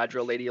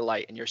Galadriel Lady of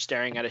Light and you're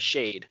staring at a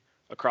shade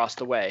across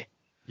the way.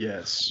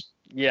 Yes.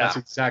 Yeah. That's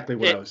exactly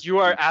what I was You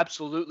are thinking.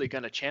 absolutely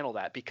going to channel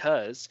that,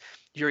 because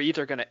you're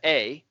either going to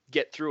A,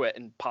 get through it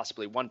and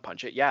possibly one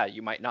punch it. Yeah,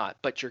 you might not,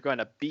 but you're going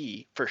to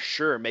B, for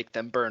sure make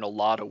them burn a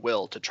lot of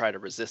will to try to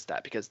resist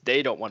that, because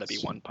they don't want to be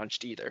one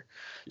punched either.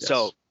 Yes.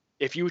 So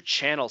if you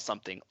channel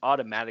something,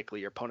 automatically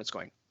your opponent's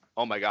going,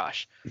 oh my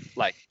gosh,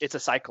 like it's a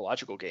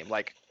psychological game.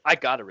 Like, I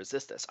got to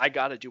resist this. I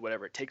got to do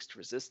whatever it takes to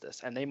resist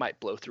this. And they might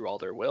blow through all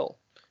their will,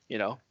 you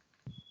know?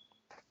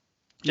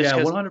 Just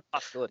Yeah, 'cause 100.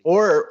 possibility.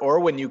 Or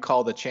when you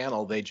call the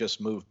channel, they just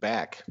move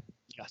back.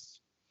 Yes.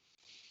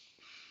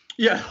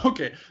 Yeah,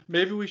 okay.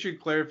 Maybe we should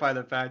clarify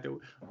the fact that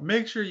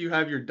make sure you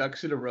have your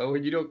ducks in a row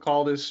and you don't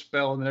call this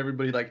spell and then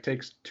everybody like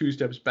takes 2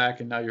 steps back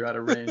and now you're out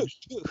of range.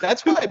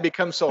 That's why it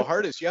becomes so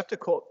hard. Is you have to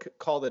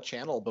call the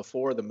channel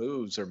before the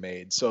moves are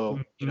made.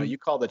 So you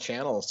call the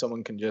channel,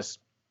 someone can just.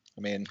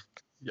 I mean,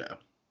 yeah.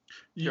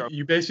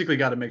 You basically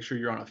got to make sure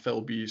you're on a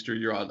fell beast or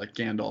you're on like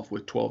Gandalf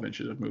with 12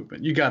 inches of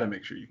movement. You got to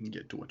make sure you can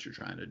get to what you're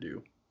trying to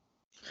do.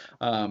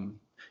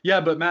 Yeah,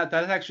 but Matt,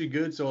 that's actually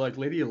good. So like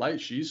Lady of Light,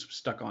 she's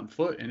stuck on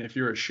foot, and if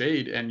you're a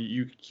shade and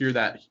you hear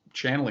that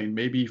channeling,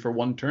 maybe for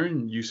one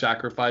turn you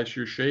sacrifice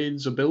your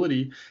shade's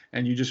ability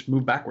and you just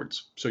move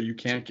backwards, so you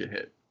can't get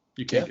hit.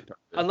 You can't get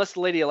targeted. Unless the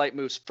Lady of Light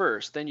moves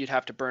first, then you'd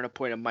have to burn a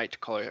point of might to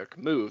call her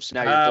moves.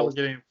 Now you're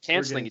both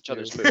canceling each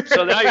other's moves.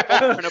 So now you're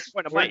both burning a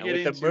point of might.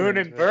 With the moon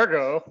in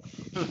Virgo.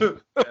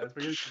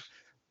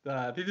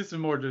 I think this is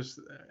more just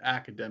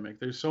academic.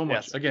 There's so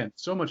much, again,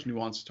 so much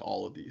nuance to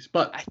all of these.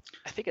 But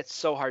I think it's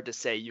so hard to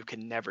say you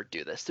can never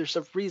do this. There's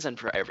a reason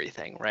for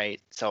everything,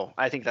 right? So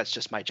I think that's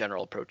just my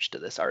general approach to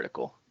this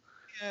article.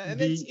 Yeah,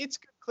 and it's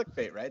good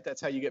clickbait, right?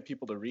 That's how you get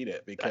people to read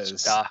it,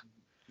 because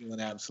an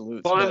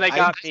absolute. Well, then they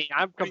got me.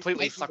 I'm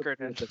completely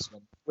suckered in this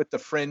one with the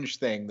fringe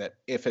thing. That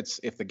if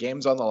the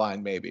game's on the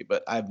line, maybe.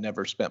 But I've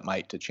never spent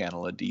might to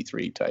channel a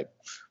D3 type.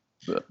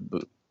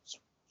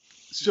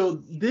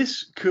 So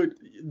this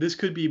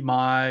could be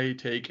my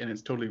take, and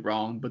it's totally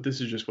wrong, but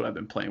this is just what I've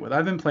been playing with.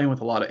 I've been playing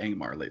with a lot of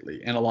Angmar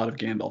lately and a lot of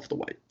Gandalf the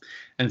White.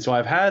 And so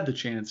I've had the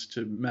chance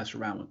to mess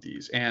around with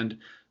these. And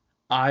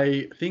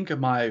I think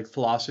my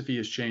philosophy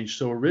has changed.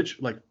 So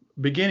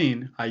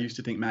beginning, I used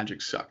to think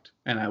magic sucked,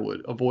 and I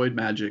would avoid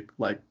magic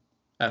like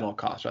at all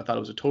costs. I thought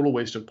it was a total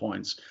waste of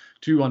points,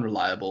 too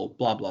unreliable,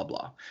 blah, blah,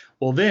 blah.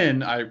 Well,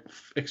 then I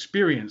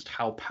experienced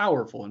how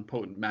powerful and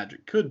potent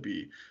magic could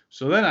be.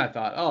 So then I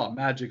thought, oh,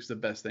 magic's the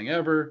best thing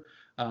ever.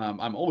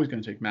 I'm always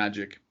going to take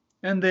magic.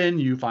 And then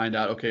you find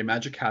out, okay,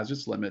 magic has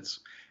its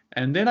limits.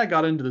 And then I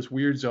got into this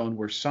weird zone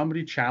where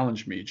somebody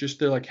challenged me.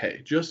 They're like,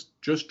 hey, just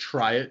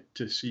try it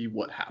to see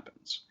what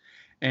happens.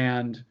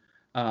 And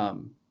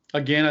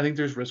again, I think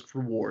there's risk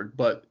reward,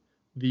 but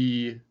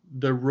the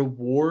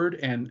reward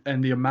and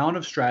the amount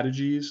of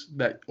strategies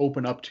that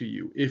open up to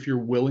you if you're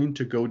willing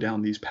to go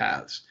down these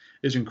paths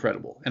is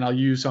incredible. And I'll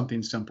use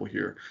something simple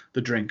here, the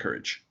Drain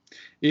Courage.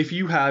 If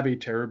you have a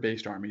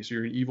terror-based army, so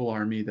you're an evil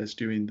army that's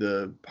doing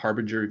the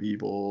Harbinger of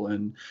Evil,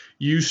 and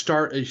you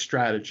start a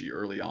strategy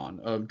early on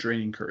of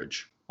draining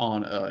courage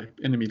on an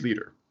enemy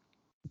leader,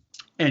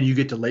 and you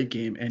get to late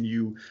game and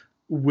you,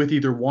 with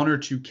either 1 or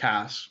 2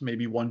 casts,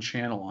 maybe 1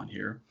 channel on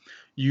here,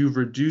 you've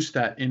reduced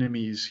that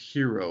enemy's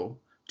hero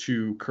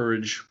to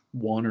courage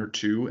 1 or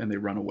 2 and they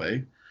run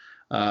away.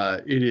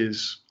 It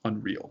is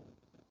unreal.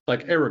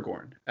 Like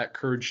Aragorn at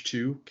courage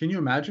 2. Can you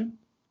imagine?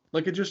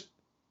 Like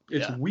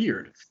it's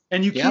weird.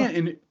 And you can't,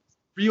 in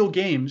real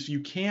games,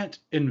 you can't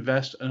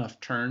invest enough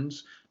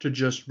turns to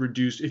just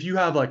reduce. If you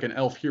have like an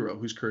elf hero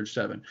who's courage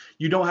 7,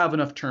 you don't have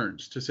enough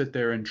turns to sit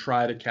there and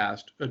try to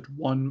cast a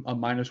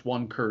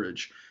 -1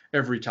 courage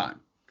every time,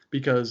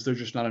 because there's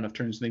just not enough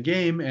turns in the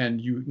game, and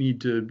you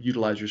need to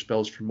utilize your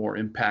spells for more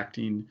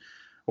impacting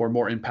or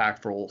more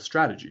impactful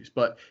strategies.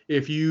 But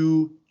if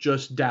you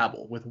just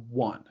dabble with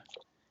 1,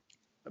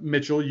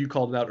 Mitchell, you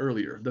called it out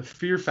earlier, the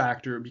fear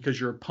factor, because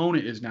your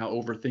opponent is now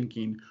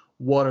overthinking,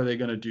 what are they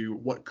going to do?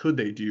 What could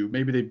they do?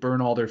 Maybe they burn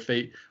all their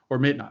fate, or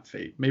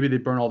maybe they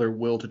burn all their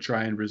will to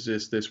try and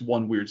resist this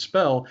one weird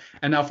spell.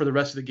 And now for the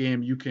rest of the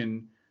game, you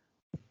can,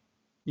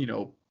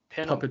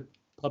 puppet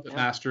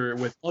master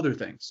with other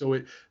things. So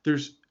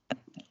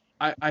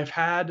I've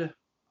had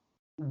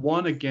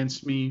 1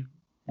 against me,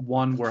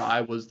 1 where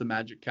I was the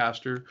magic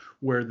caster,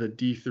 where the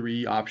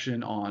D3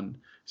 option on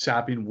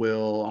sapping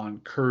will, on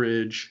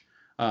courage,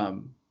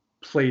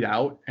 played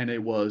out, and it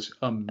was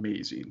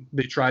amazing.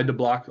 They tried to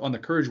block on the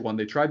courage one.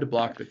 They tried to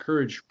block the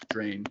courage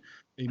drain.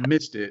 They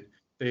missed it.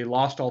 They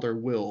lost all their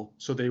will,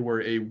 so they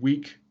were a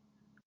weak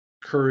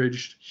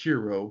courage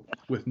hero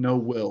with no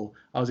will.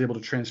 I was able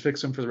to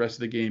transfix them for the rest of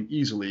the game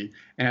easily,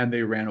 and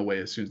they ran away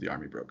as soon as the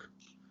army broke.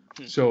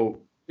 So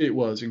it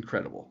was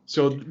incredible.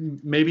 So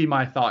maybe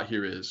my thought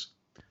here is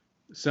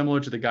similar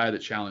to the guy that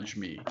challenged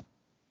me.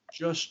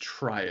 Just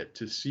try it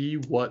to see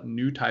what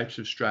new types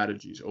of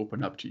strategies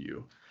open up to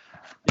you.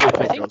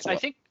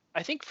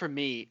 I think for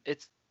me,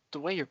 it's the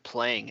way you're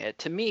playing it.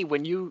 To me,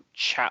 when you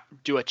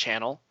do a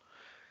channel,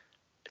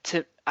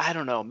 I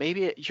don't know,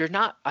 maybe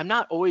I'm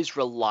not always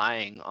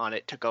relying on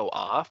it to go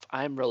off.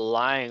 I'm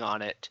relying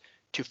on it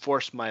to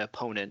force my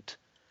opponent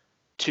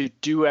to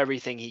do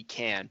everything he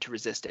can to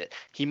resist it.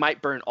 He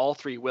might burn all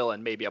 3 will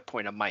and maybe a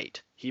point of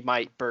might. He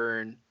might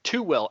burn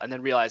 2 will and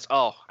then realize,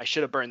 oh, I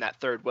should have burned that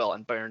 3rd will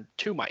and burned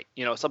 2 might,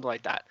 something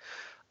like that.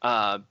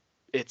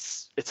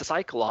 It's a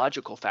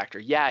psychological factor.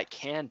 Yeah, it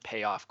can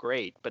pay off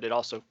great, but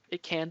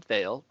it can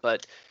fail.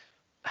 But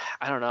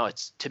I don't know.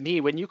 It's, to me,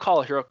 when you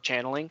call a heroic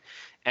channeling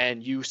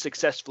and you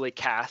successfully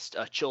cast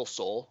a chill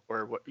soul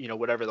or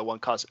whatever the one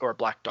costs, or a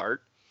black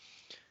dart,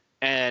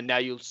 and now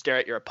you stare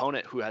at your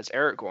opponent who has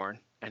Aragorn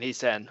and he's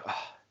saying,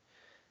 oh,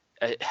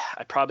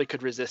 I probably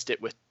could resist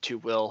it with 2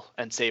 will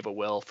and save a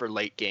will for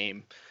late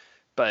game.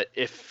 But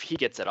if he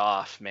gets it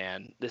off,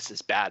 man, this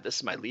is bad. This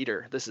is my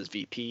leader. This is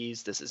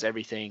VPs. This is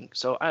everything.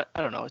 So I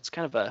don't know. It's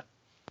kind of a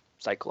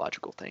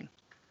psychological thing.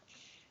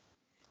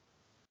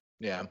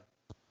 Yeah.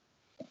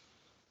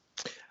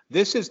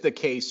 This is the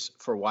case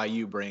for why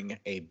you bring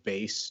a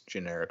base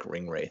generic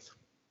Ring Wraith.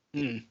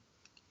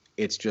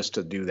 It's just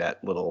to do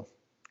that little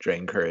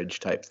drain courage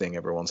type thing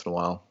every once in a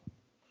while.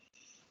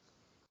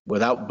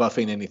 Without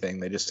buffing anything.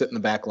 They just sit in the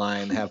back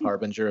line, have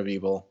Harbinger of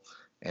Evil,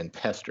 and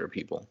pester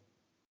people.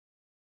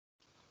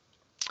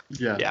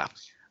 Yeah.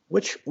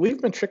 Which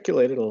we've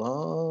matriculated a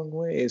long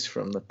ways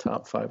from the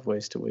top 5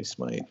 ways to waste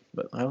might,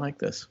 but I like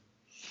this.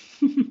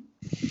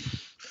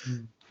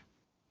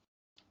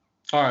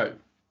 All right.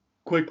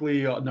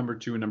 Quickly, number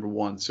 2 and number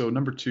 1. So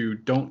number 2,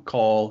 don't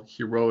call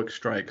heroic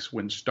strikes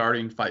when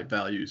starting fight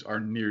values are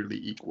nearly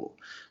equal.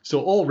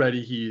 So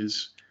already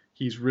he's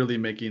really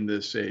making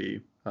this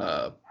a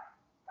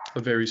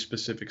very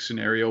specific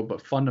scenario,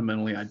 but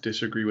fundamentally I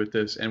disagree with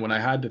this. And when I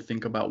had to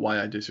think about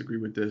why I disagree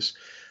with this,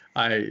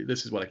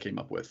 this is what I came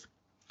up with.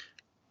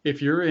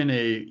 If you're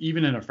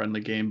even in a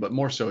friendly game, but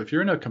more so if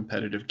you're in a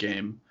competitive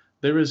game,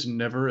 there is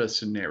never a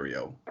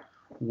scenario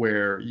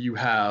where you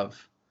have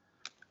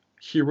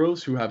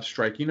heroes who have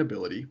striking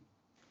ability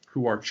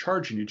who are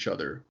charging each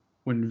other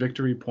when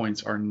victory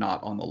points are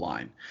not on the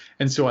line.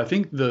 And so I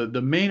think the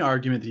main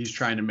argument that he's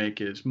trying to make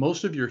is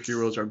most of your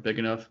heroes are big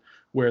enough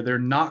where they're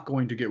not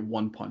going to get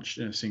one punched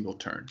in a single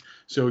turn.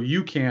 So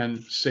you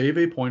can save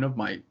a point of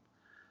might,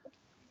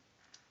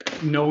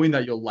 knowing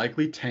that you'll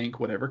likely tank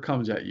whatever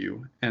comes at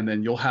you, and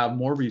then you'll have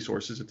more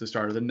resources at the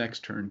start of the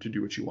next turn to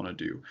do what you want to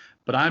do.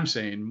 But I'm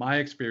saying my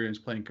experience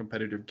playing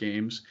competitive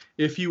games,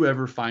 if you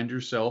ever find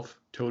yourself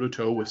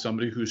toe-to-toe with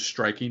somebody who's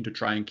striking to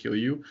try and kill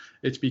you,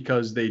 it's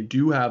because they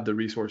do have the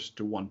resources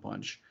to one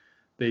punch.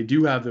 They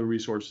do have the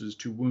resources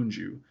to wound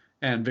you,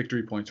 and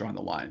victory points are on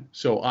the line.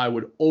 So I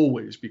would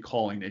always be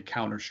calling a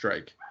counter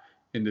strike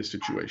in this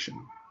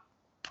situation.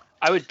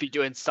 I would be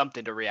doing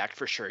something to react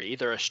for sure,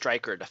 either a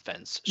strike or a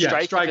defense.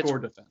 Strike or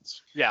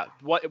defense. Yeah,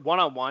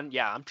 one-on-one,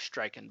 yeah, I'm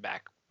striking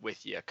back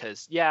with you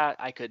because, yeah,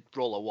 I could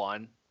roll a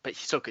 1, but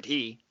so could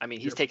he. I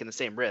mean, he's taking the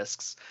same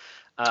risks.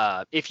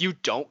 If you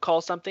don't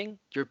call something,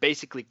 you're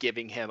basically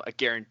giving him a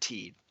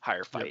guaranteed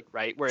higher fight,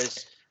 right?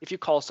 Whereas if you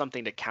call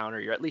something to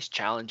counter, you're at least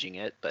challenging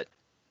it, but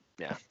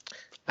yeah.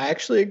 I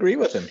actually agree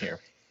with him here.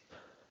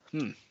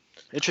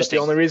 Interesting.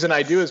 But the only reason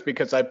I do is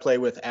because I play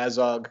with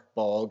Azog,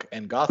 Balg,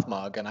 and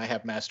Gothmog, and I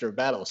have Master of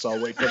Battle, so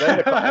I'll wait for them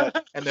to call it,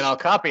 and then I'll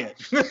copy it.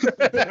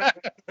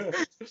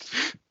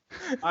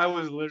 I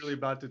was literally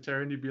about to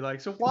tear, and you'd be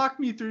like, so walk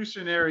me through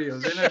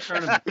scenarios in a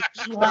tournament.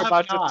 You I'm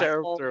about to not.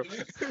 tear him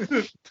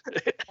through.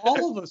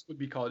 All of us would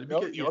be called. No,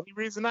 the only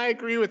reason I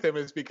agree with him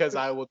is because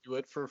I will do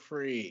it for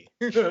free.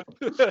 I'm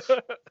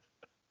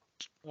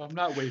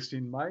not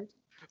wasting might.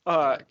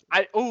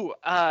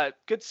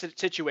 Good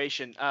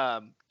situation.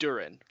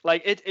 Durin.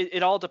 Like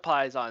it all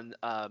depends on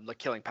the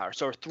killing power.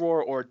 So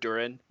Thror or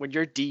Durin, when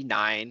you're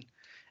D9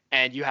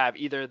 and you have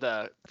either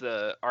the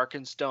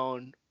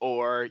Arkenstone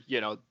or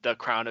the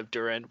Crown of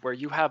Durin, where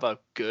you have a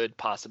good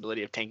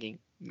possibility of tanking,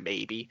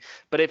 maybe.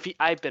 But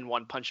I've been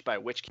one punched by a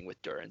Witch King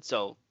with Durin,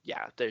 so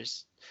yeah,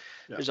 there's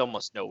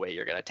almost no way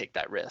you're gonna take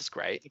that risk,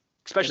 right?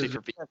 Especially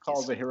for VPs.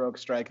 Calls a heroic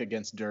strike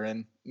against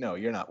Durin. No,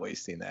 you're not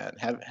wasting that.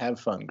 Have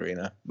fun,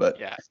 Greena. But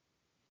yeah,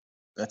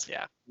 that's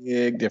a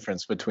big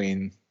difference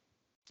between.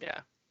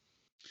 Yeah.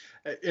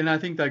 And I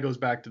think that goes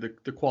back to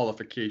the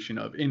qualification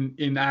of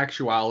in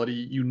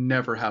actuality, you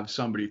never have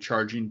somebody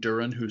charging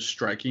Durin who's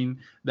striking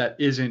that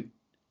isn't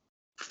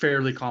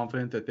fairly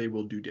confident that they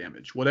will do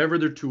damage. Whatever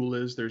their tool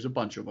is, there's a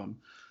bunch of them.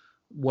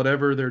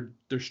 Whatever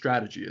their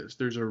strategy is,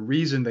 there's a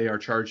reason they are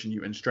charging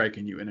you and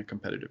striking you in a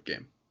competitive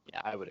game.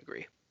 Yeah, I would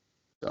agree.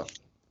 So,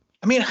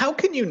 I mean, how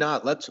can you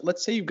not?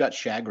 Let's say you've got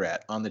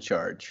Shagrat on the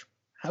charge.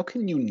 How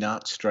can you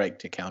not strike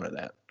to counter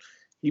that?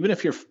 Even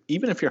if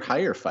you're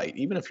higher fight,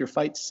 even if you're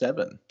fight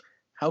 7,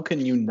 how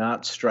can you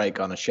not strike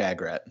on a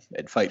Shagrat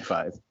at fight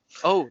 5?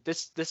 Oh,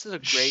 this is a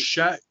great.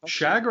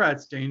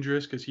 Shagrat's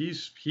dangerous because he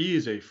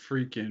is a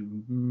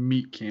freaking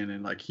meat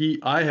cannon. Like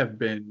I have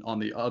been on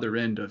the other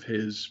end of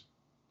his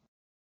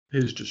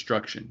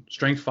destruction.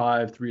 Strength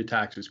 5, 3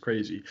 attacks is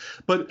crazy.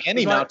 And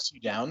he knocks you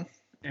down.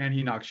 And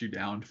he knocks you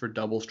down for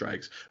double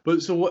strikes.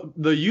 But so what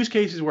the use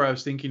cases where I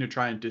was thinking to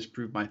try and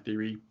disprove my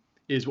theory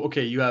is,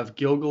 okay, you have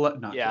Gilgalad.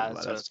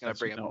 Gilgalad, so it's going to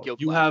bring up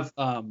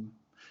Gilgalad.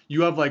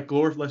 You have like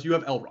Glorfless. You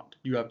have Elrond.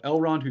 You have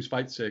Elrond who's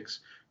fight 6.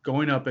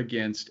 going up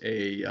against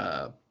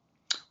a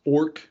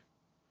orc,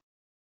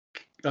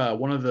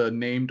 one of the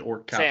named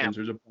orc captains.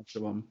 There's a bunch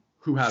of them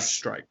who have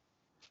strike.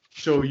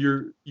 So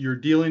you're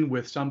dealing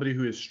with somebody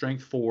who is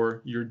strength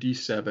 4, you're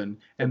D7,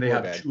 and they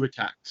have 2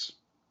 attacks.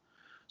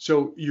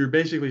 So you're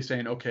basically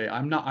saying, okay,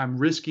 I'm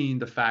risking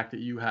the fact that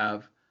you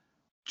have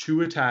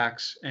 2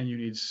 attacks and you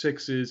need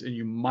 6s, and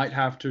you might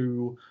have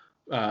to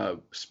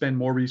spend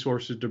more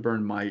resources to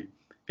burn might.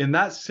 In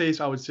that case,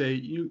 I would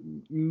say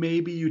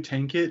maybe you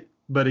tank it,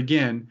 but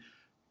again,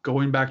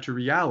 going back to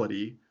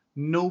reality,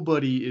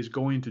 nobody is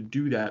going to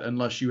do that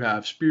unless you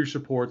have spear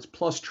supports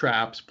plus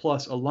traps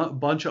plus a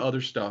bunch of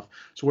other stuff.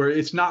 So where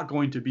it's not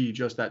going to be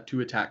just that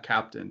 2 attack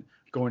captain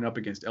going up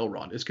against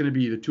Elrond. It's going to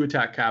be the 2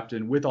 attack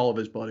captain with all of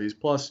his buddies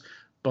plus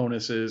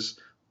bonuses,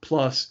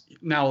 plus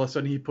now all of a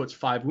sudden he puts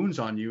 5 wounds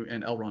on you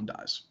and Elrond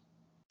dies,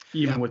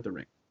 even with the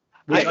ring.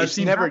 It's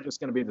never just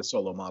going to be the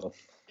solo model.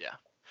 Yeah.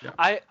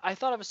 I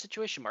thought of a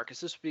situation, Marcus.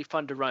 This would be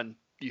fun to run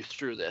you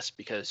through this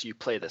because you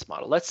play this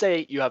model. Let's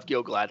say you have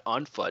Gilgalad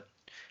on foot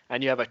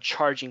and you have a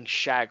charging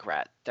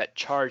Shagrat that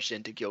charged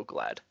into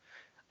Gilgalad,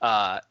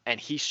 and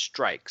he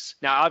strikes.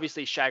 Now,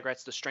 obviously,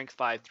 Shagrat's the strength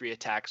 5, 3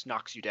 attacks,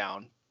 knocks you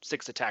down,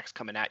 6 attacks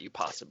coming at you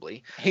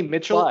possibly. Hey,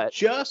 Mitchell,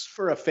 just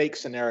for a fake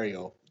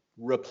scenario,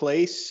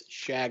 replace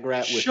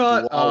Shagrat with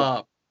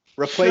Dwalin.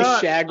 Replace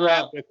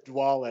Shagrat with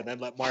Dwalin and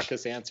let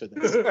Marcus answer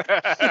this.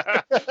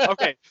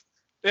 Okay.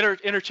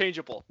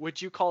 Interchangeable.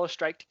 Would you call a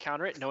strike to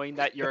counter it, knowing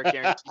that you're a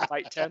guaranteed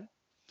fight 10?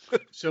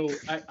 So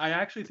I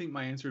actually think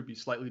my answer would be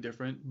slightly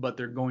different, but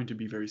they're going to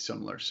be very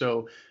similar.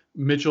 So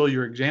Mitchell,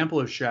 your example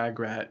of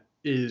Shagrat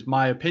is,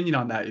 my opinion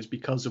on that is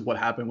because of what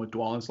happened with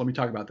Dwalin. So let me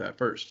talk about that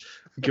first.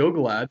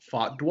 Gilgalad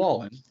fought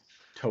Dwalin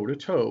toe to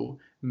toe.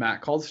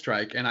 Matt called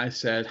strike, and I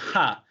said,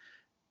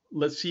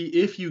 let's see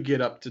if you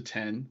get up to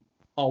 10.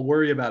 I'll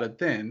worry about it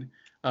then.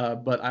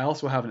 But I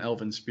also have an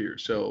elven spear,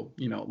 so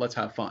let's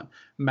have fun.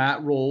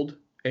 Matt rolled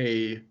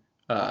a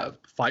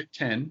fight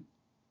 10,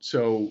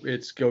 so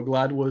it's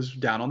Gilgalad was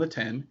down on the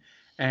 10,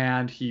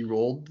 and he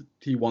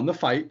won the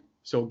fight.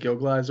 So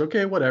Gilgalad's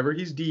okay, whatever.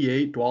 He's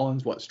D8.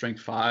 Dwalin's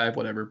strength 5,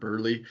 whatever,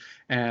 burly.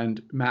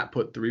 And Matt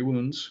put 3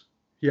 wounds.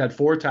 He had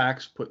 4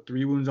 attacks, put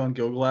 3 wounds on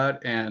Gilgalad,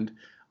 and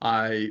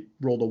I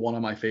rolled a 1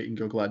 on my fate, and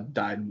Gilgalad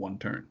died in 1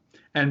 turn.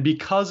 And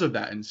because of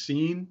that, and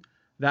seeing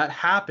that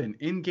happen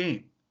in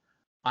game,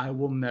 I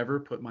will never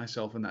put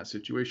myself in that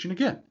situation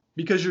again,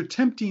 because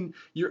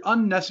you're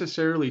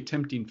unnecessarily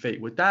tempting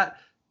fate. With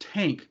that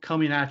tank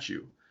coming at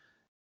you,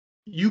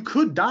 you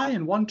could die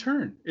in 1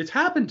 turn. It's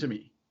happened to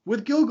me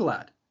with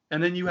Gilgalad.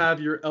 And then you have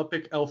your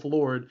epic elf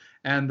lord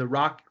and the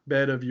rock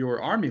bed of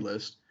your army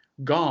list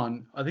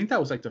gone. I think that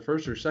was like the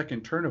first or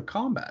second turn of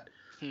combat.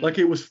 Like,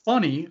 it was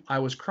funny. I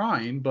was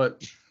crying,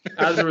 but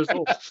as a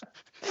result,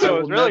 so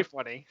it was really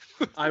funny.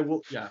 I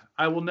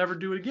will never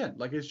do it again.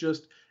 Like, it's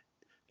just,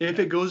 if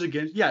it goes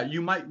against,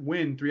 you might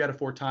win 3 out of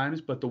 4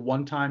 times, but the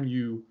one time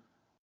you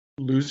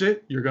lose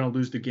it, you're going to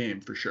lose the game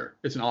for sure.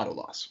 It's an auto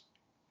loss.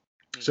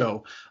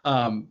 So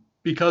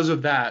because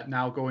of that,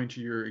 now going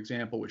to your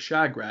example with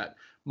Shagrat,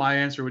 my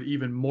answer would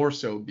even more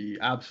so be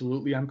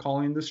absolutely I'm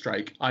calling the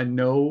strike. I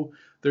know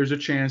there's a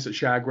chance that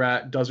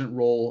Shagrat doesn't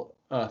roll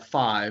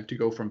 5 to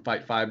go from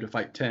fight 5 to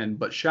fight 10,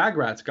 but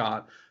Shagrat's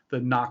got the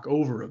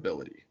knockover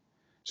ability.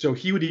 So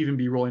he would even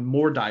be rolling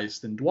more dice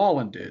than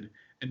Dwalin did,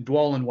 and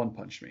Dwalin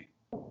 1-punched me.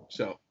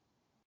 So,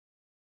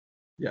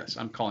 yes,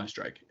 I'm calling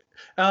strike.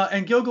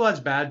 And Gilgalad's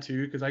bad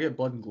too, because I get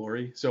blood and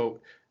glory. So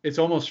it's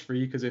almost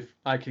free, because if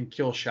I can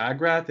kill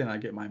Shagrat, then I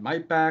get my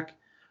might back.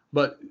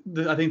 But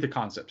I think the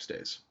concept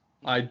stays.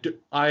 I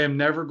am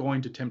never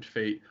going to tempt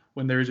fate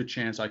when there is a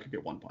chance I could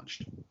get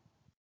 1-punched.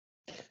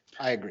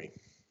 I agree.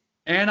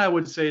 And I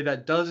would say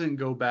that doesn't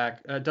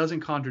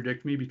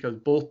contradict me, because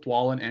both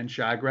Dwalin and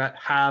Shagrat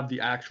have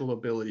the actual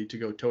ability to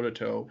go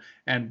toe-to-toe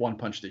and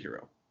 1-punch the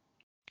hero.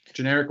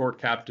 Generic orc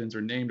captains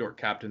or named orc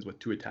captains with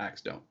 2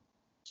 attacks don't.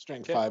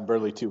 Strength 5,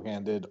 burly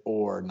 2-handed,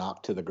 or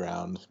knocked to the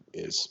ground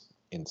is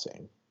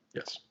insane.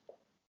 Yes.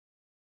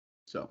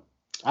 So.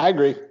 I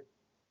agree.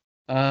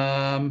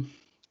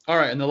 All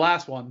right, and the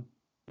last one,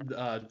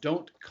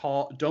 don't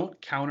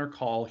counter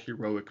call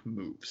heroic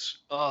moves.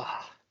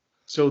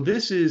 So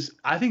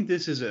I think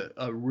this is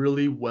a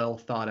really well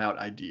thought out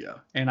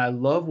idea, and I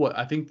love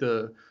I think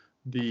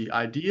the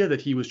idea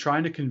that he was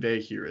trying to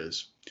convey here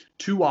is,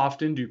 too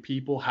often do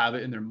people have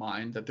it in their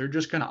mind that they're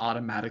just going to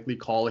automatically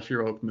call a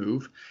heroic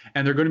move,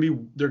 and they're going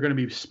to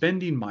be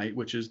spending might,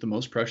 which is the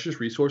most precious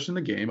resource in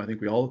the game. I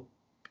think we all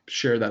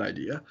share that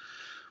idea.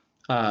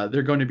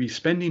 They're going to be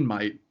spending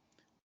might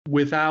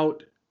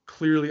without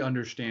clearly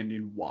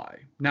understanding why.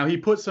 Now, he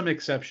put some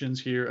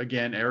exceptions here.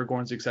 Again,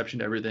 Aragorn's exception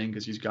to everything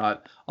because he's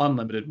got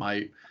unlimited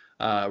might.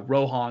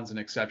 Rohan's an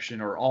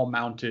exception, or all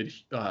mounted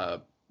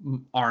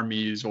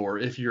armies, or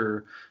if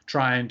you're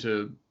trying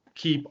to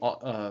keep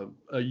a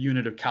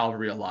unit of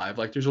cavalry alive.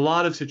 Like, there's a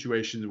lot of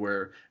situations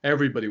where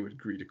everybody would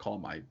agree to call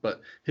might,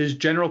 but his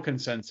general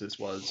consensus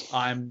was,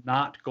 I'm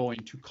not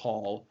going to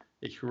call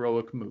a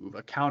heroic move,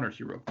 a counter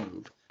heroic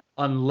move,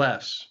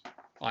 unless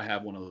I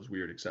have one of those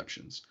weird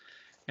exceptions.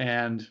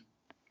 And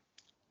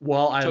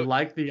Well, I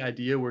like the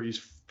idea where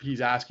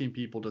he's asking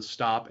people to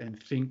stop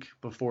and think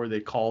before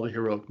they call the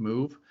heroic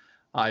move.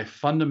 I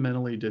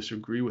fundamentally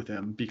disagree with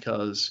him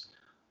because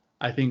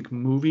I think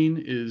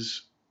moving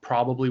is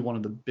probably one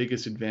of the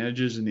biggest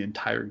advantages in the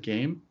entire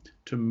game.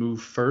 To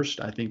move first,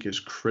 I think, is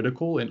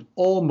critical in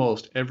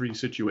almost every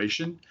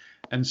situation.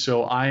 And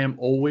so I am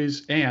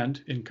always,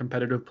 and in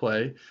competitive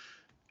play,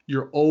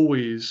 you're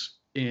always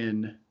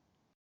in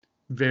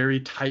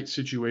very tight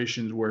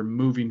situations where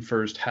moving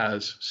first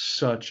has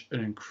such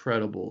an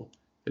incredible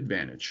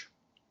advantage.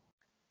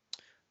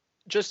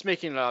 Just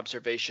making an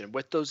observation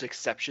with those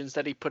exceptions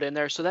that he put in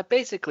there. So that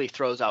basically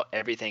throws out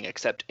everything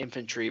except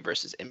infantry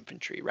versus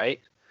infantry,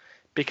 right?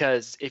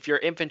 Because if you're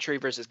infantry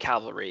versus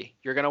cavalry,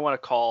 you're going to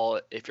want to call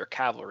it if you're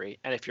cavalry.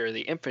 And if you're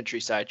the infantry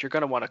side, you're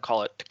going to want to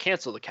call it to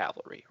cancel the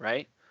cavalry,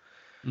 right?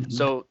 Mm-hmm.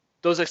 So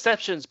those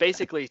exceptions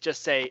basically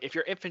just say if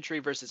you're infantry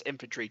versus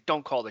infantry,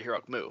 don't call the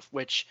heroic move,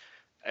 which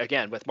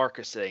again, with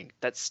Marcus saying,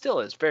 that still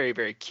is very,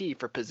 very key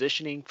for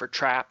positioning, for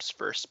traps,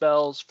 for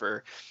spells,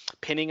 for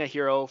pinning a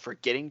hero, for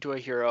getting to a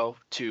hero,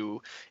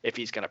 to if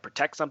he's going to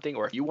protect something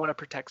or if you want to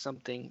protect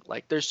something.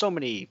 Like there's so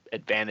many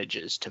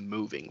advantages to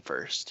moving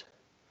first.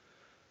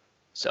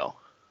 So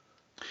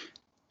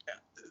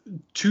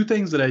two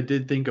things that I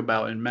did think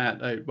about, and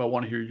Matt, I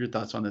want to hear your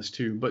thoughts on this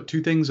too, but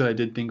two things that I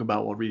did think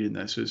about while reading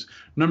this is,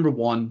 number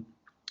one,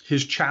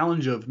 his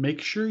challenge of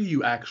make sure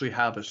you actually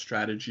have a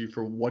strategy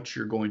for what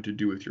you're going to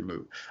do with your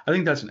move. I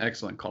think that's an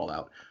excellent call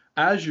out.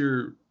 As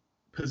you're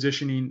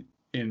positioning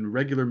in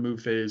regular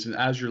move phase and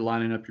as you're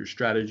lining up your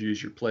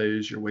strategies, your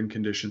plays, your win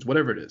conditions,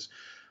 whatever it is,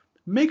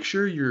 make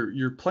sure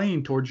you're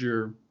playing towards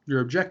your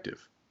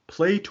objective.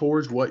 Play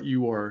towards what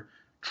you are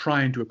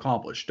trying to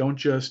accomplish. Don't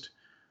just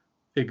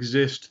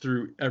exist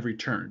through every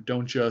turn.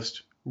 Don't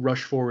just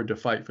rush forward to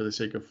fight for the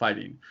sake of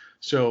fighting.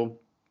 So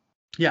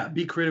yeah,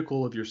 be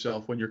critical of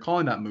yourself when you're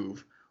calling that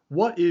move.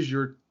 What is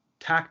your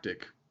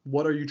tactic?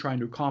 What are you trying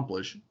to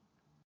accomplish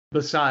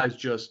besides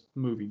just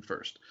moving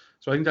first?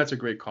 So I think that's a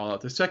great call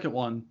out. The second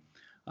one,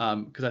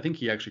 because I think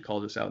he actually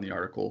called this out in the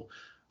article,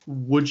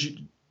 would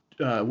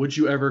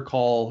you ever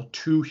call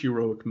two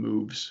heroic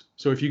moves?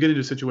 So if you get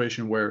into a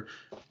situation where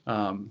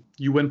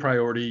you win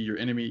priority,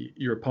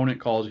 your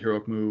opponent calls a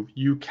heroic move,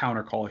 you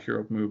counter call a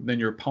heroic move, then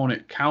your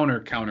opponent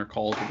counter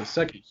calls with a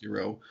second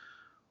hero,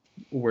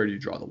 where do you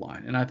draw the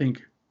line? And I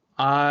think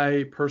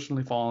I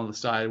personally fall on the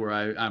side where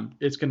I'm.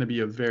 It's going to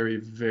be a very,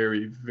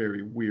 very,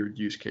 very weird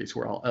use case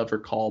where I'll ever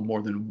call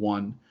more than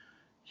one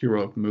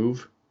heroic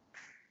move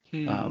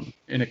in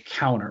a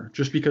counter,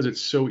 just because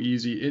it's so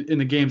easy. In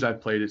the games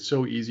I've played, it's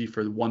so easy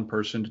for one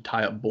person to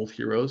tie up both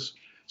heroes.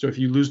 So if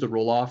you lose the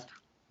roll off,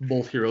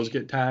 both heroes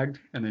get tagged,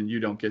 and then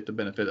you don't get the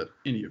benefit of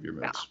any of your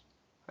moves.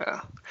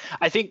 Yeah.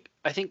 I think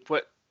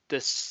what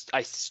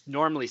I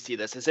normally see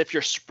this is if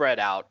you're spread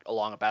out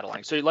along a battle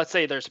line. So let's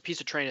say there's a piece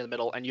of train in the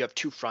middle and you have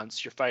two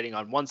fronts. You're fighting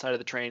on one side of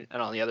the train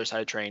and on the other side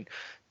of the train.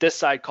 This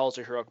side calls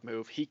a heroic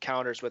move. He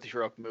counters with a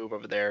heroic move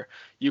over there.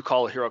 You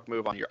call a heroic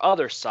move on your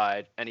other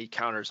side and he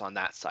counters on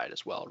that side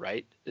as well,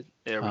 right? Are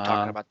we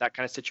talking about that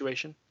kind of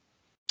situation?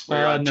 Where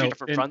you're on two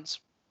different fronts?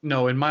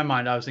 No, in my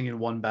mind, I was thinking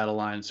one battle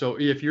line. So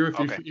if you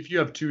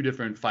have two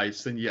different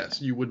fights, then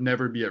yes, you would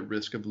never be at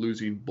risk of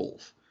losing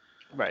both.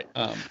 Right.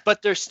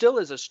 But there still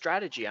is a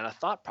strategy and a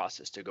thought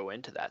process to go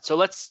into that. So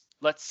let's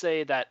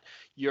say that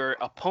your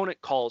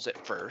opponent calls it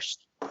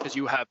first because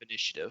you have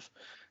initiative.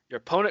 Your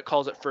opponent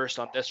calls it first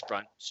on this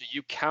front, so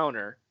you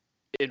counter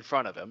in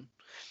front of him,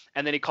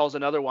 and then he calls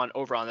another one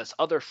over on this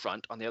other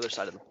front on the other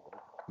side of the board.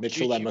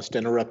 Mitchell, I must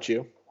interrupt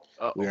you.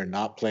 Uh-oh. We are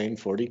not playing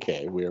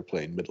 40K. We are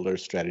playing Middle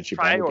Earth strategy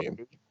battle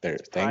game. There.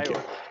 Thank you.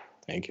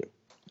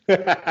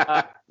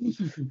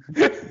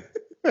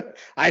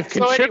 I've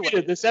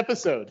contributed this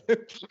episode.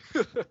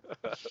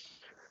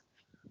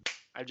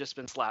 I've just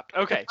been slapped.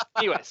 Okay.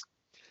 Anyways,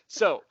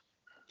 so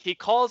he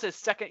calls his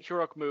second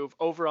heroic move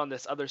over on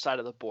this other side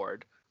of the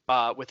board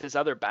with his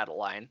other battle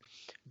line.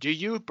 Do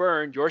you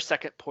burn your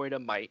second point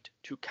of might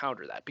to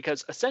counter that?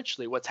 Because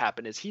essentially what's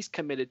happened is he's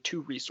committed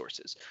 2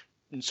 resources.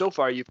 And so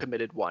far you've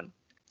committed 1.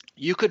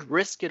 You could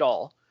risk it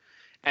all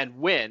and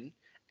win,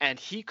 and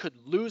he could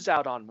lose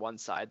out on one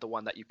side, the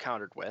one that you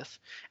countered with,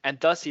 and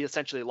thus he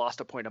essentially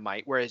lost a point of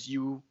might, whereas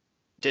you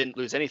didn't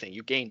lose anything.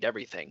 You gained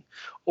everything.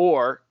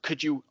 Or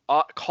could you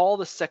call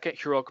the second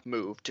heroic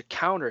move to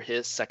counter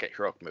his second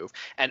heroic move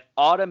and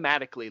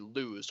automatically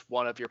lose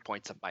one of your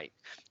points of might?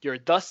 You're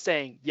thus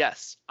saying,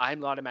 yes,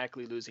 I'm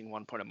automatically losing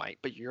 1 point of might,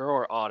 but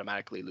you're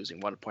automatically losing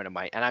 1 point of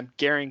might, and I'm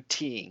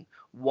guaranteeing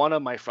one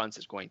of my fronts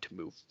is going to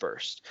move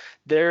first.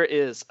 There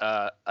is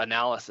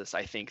analysis,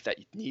 I think, that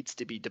needs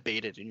to be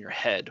debated in your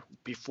head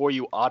before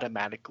you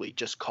automatically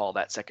just call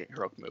that second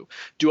heroic move.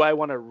 Do I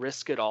want to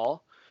risk it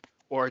all?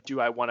 Or do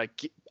I want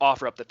to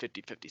offer up the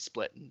 50-50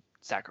 split and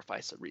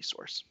sacrifice a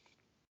resource?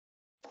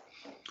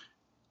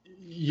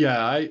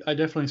 Yeah, I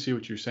definitely see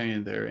what you're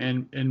saying there.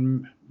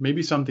 And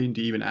maybe something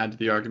to even add to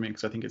the argument,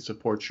 because I think it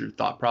supports your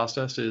thought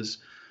process, is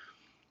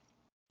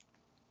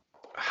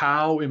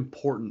how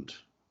important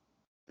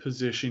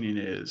positioning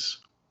is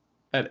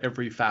at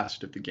every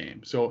facet of the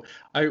game. So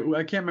I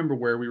can't remember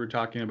where we were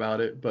talking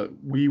about it, but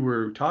we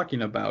were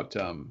talking about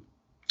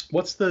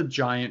what's the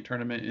giant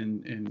tournament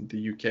in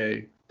the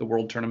UK, the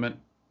World Tournament?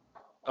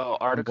 Oh,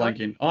 I'm Articon?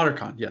 blanking.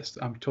 Ottercon, yes,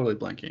 I'm totally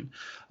blanking.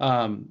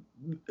 Um,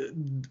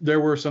 there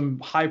were some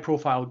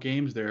high-profile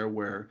games there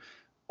where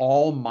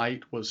all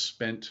might was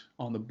spent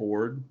on the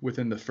board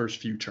within the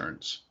first few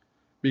turns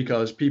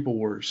because people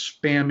were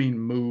spamming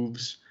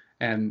moves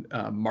and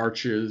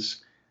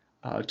marches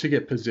to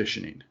get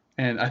positioning.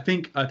 And I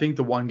think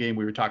the one game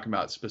we were talking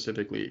about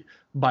specifically,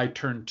 by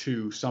turn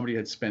 2, somebody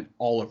had spent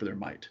all of their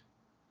might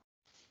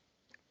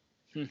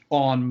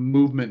on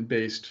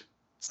movement-based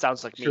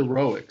Sounds like me.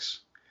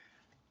 heroics,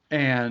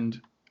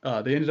 and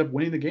they ended up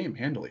winning the game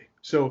handily.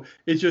 So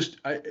it's just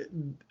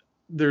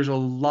there's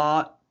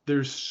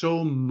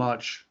so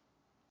much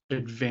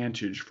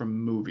advantage from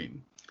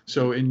moving.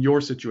 So in your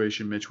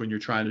situation, Mitch, when you're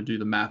trying to do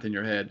the math in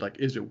your head, like,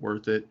 is it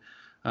worth it?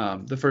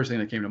 The first thing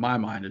that came to my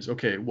mind is,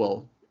 okay,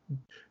 well,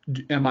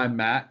 am I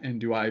Matt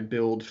and do I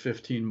build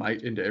 15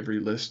 might into every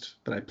list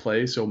that I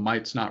play? So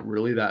might's not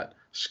really that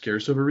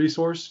scarce of a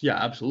resource. Yeah,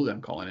 absolutely,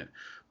 I'm calling it.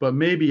 But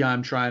maybe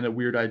I'm trying a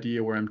weird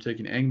idea where I'm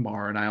taking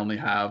Angmar and I only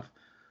have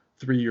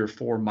 3 or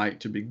 4 might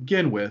to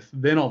begin with.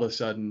 Then all of a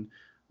sudden,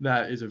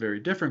 that is a very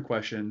different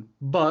question.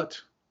 But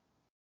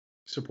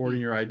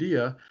supporting your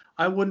idea,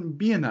 I wouldn't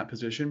be in that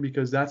position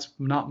because that's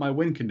not my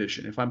win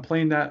condition. If I'm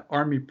playing that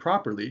army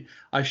properly,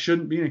 I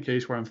shouldn't be in a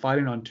case where I'm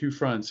fighting on 2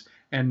 fronts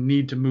and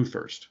need to move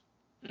first.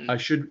 I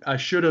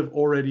should have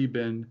already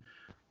been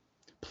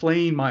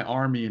playing my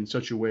army in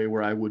such a way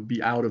where I would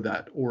be out of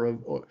that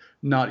or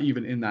not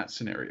even in that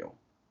scenario.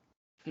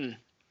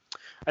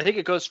 I think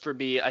it goes for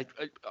me. I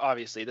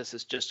obviously this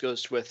is just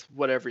goes with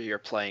whatever you're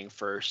playing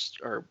first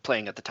or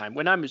playing at the time.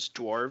 When I'm just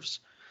dwarves,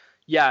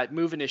 yeah,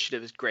 move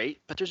initiative is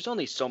great, but there's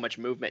only so much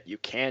movement you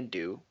can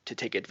do to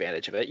take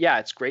advantage of it. Yeah,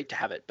 it's great to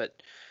have it,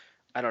 but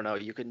I don't know,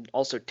 you can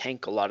also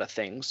tank a lot of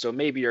things. So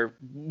maybe you're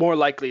more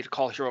likely to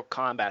call heroic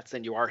combats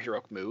than you are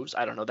heroic moves.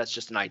 I don't know. That's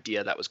just an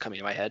idea that was coming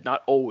to my head.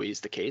 Not always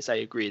the case. I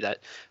agree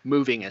that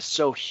moving is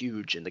so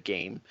huge in the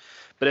game.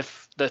 But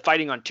if the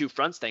fighting on 2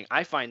 fronts thing,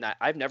 I find that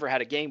I've never had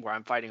a game where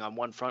I'm fighting on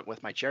 1 front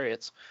with my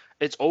chariots.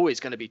 It's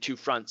always going to be 2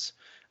 fronts.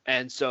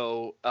 And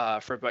so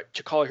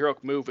to call a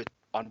heroic move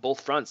on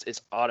both fronts is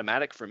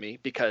automatic for me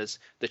because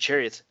the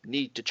chariots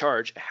need to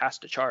charge. It has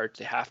to charge.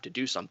 They have to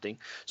do something.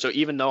 So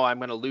even though I'm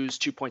going to lose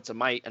 2 points of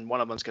might and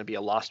one of them's going to be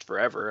a lost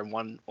forever,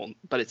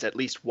 but it's at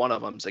least one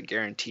of them's a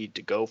guaranteed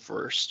to go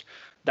first.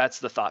 That's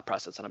the thought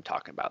process that I'm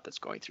talking about that's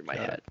going through my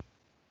head.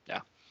 Yeah.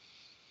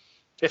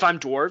 If I'm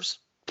dwarves,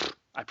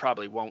 I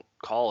probably won't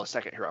call a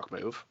second heroic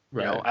move.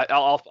 Right. You know,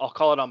 I'll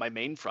call it on my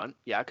main front,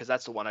 yeah, because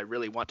that's the one I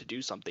really want to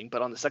do something.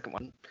 But on the second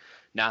one,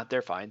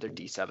 they're fine. They're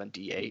D7,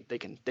 D8. They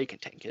can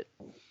tank it.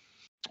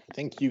 I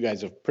think you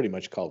guys have pretty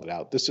much called it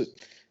out. This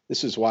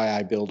is why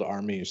I build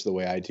armies the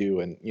way I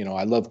do, and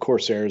I love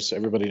Corsairs.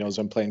 Everybody knows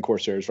I'm playing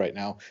Corsairs right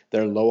now.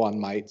 They're low on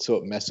might, so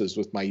it messes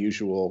with my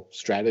usual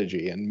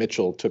strategy. And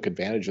Mitchell took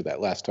advantage of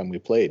that last time we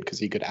played because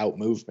he could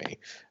outmove me.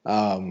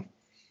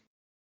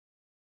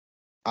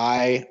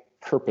 I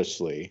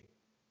purposely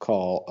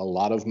call a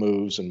lot of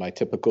moves in my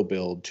typical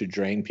build to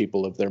drain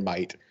people of their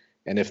might.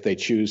 And if they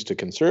choose to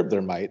conserve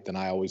their might, then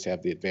I always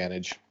have the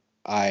advantage.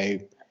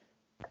 I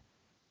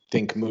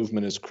think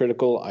movement is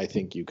critical. I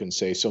think you can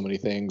say so many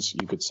things.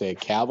 You could say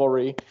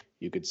cavalry.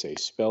 You could say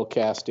spell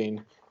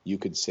casting. You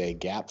could say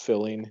gap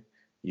filling.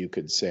 You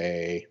could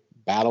say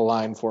battle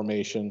line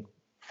formation.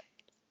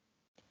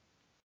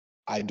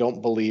 I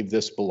don't believe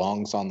this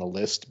belongs on the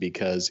list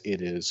because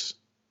it is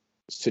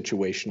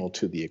situational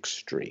to the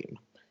extreme.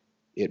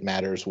 It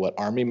matters what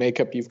army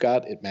makeup you've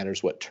got. It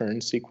matters what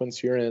turn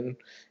sequence you're in.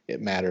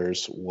 It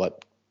matters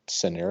what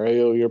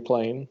scenario you're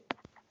playing.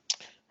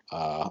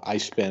 I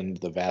spend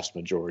the vast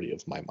majority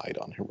of my might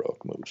on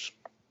heroic moves.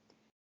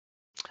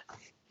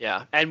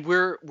 Yeah, and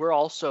we're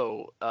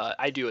also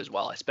I do as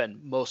well. I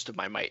spend most of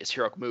my might as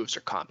heroic moves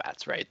or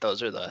combats, right?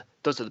 Those are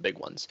the big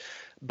ones.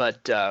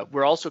 But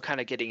we're also kind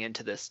of getting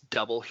into this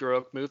double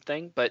heroic move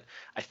thing. But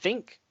I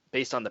think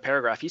based on the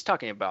paragraph, he's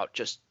talking about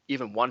just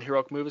even one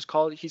heroic move is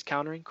called he's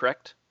countering,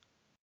 correct?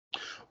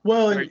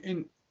 Well,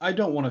 and I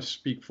don't want to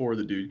speak for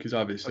the dude because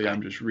obviously Okay.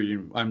 I'm just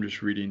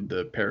reading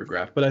the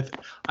paragraph. But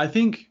I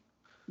think,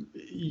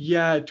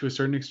 yeah, to a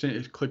certain extent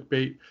it's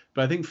clickbait.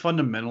 But I think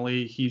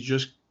fundamentally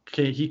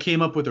he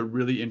came up with a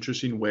really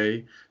interesting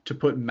way to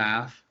put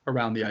math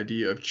around the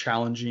idea of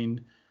challenging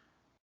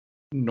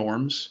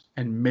norms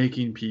and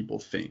making people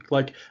think.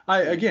 Like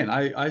I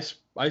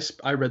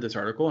read this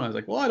article and I was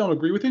like, well, I don't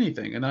agree with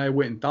anything. And then I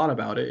went and thought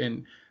about it,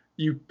 and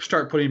you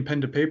start putting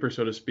pen to paper,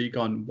 so to speak,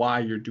 on why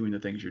you're doing the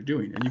things you're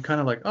doing. And you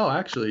kind of like, oh,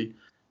 actually,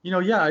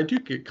 yeah, I do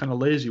get kind of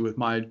lazy with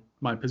my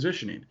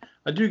positioning.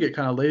 I do get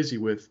kind of lazy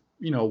with,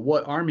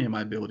 what army am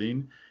I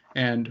building?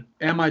 And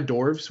am I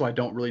dwarves, so I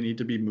don't really need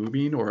to be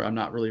moving, or I'm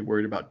not really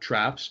worried about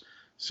traps.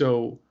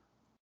 So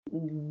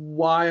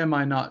why am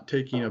I not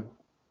taking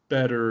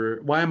better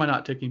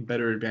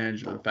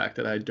advantage of the fact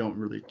that I don't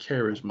really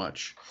care as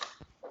much?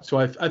 So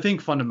I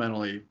think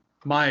fundamentally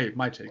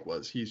my take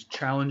was he's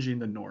challenging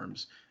the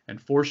norms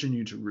and forcing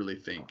you to really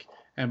think.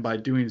 And by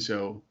doing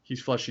so,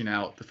 he's fleshing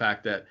out the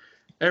fact that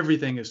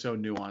everything is so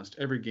nuanced.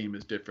 Every game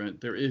is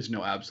different. There is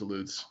no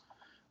absolutes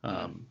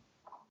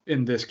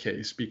in this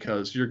case,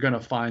 because you're going to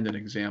find an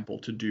example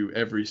to do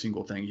every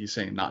single thing he's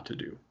saying not to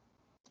do.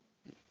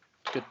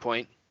 Good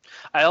point.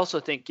 I also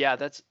think, yeah,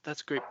 that's a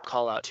great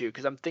call out too,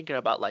 because I'm thinking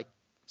about like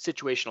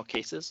situational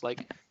cases.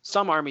 Like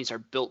some armies are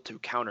built to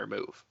counter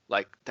move.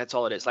 Like that's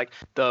all it is. Like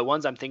the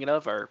ones I'm thinking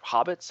of are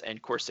hobbits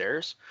and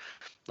corsairs.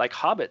 Like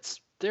hobbits,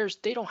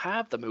 they don't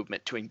have the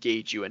movement to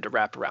engage you and to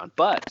wrap around,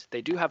 but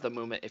they do have the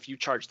movement if you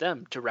charge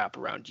them to wrap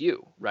around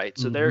you, right?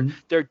 So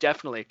they're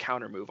definitely a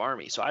counter move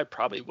army. So I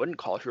probably wouldn't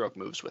call heroic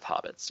moves with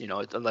hobbits,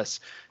 unless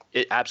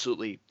it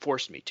absolutely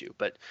forced me to.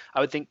 But I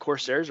would think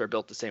corsairs are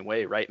built the same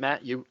way, right,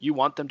 Matt? You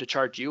want them to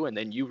charge you, and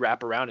then you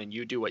wrap around and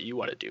you do what you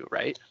want to do,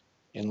 right?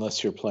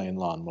 Unless you're playing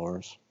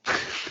lawnmowers.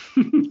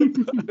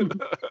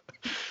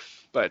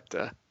 But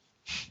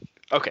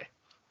okay,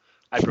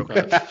 I broke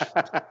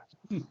it.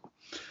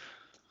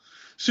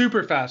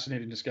 Super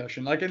fascinating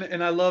discussion.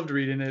 And I loved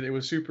reading it. It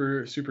was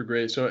super, super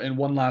great. So, and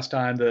one last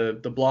time,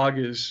 the blog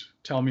is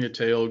Tell Me a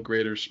Tale,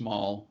 Great or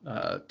Small,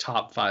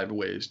 top 5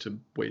 ways to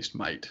waste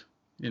might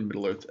in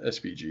Middle-earth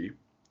SVG.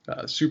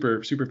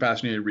 Super, super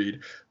fascinating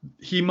read.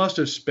 He must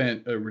have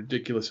spent a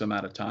ridiculous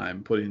amount of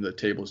time putting the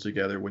tables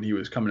together when he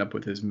was coming up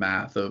with his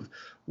math of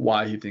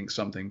why he thinks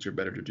some things are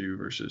better to do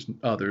versus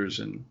others.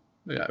 And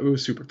yeah, it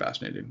was super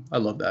fascinating. I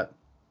love that.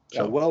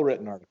 So,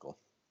 well-written article.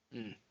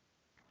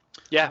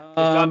 Yeah,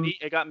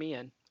 it got me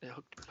in.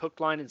 Hook,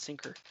 line, and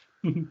sinker.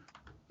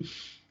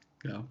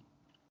 Yeah.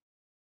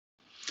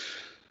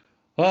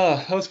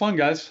 That was fun,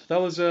 guys.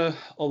 That was a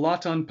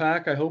lot to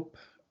unpack. I hope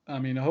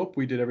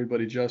we did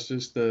everybody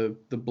justice. The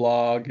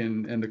blog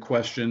and the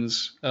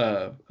questions.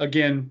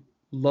 Again,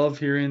 love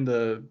hearing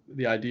the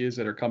ideas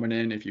that are coming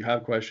in. If you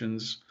have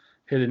questions,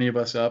 hit any of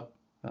us up.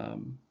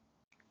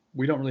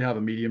 We don't really have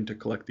a medium to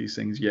collect these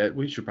things yet.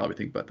 We should probably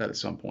think about that at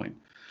some point.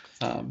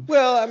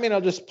 Well,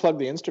 I'll just plug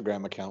the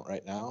Instagram account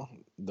right now,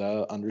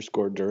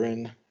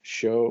 _Durin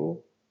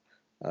show.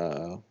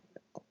 Shoot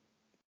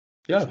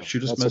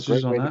us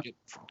messages on that.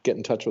 Get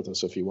in touch with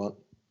us if you want.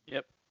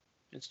 Yep,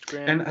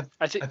 Instagram. And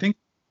I think.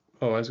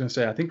 Oh, I was gonna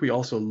say, I think we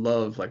also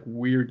love like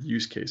weird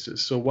use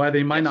cases. So why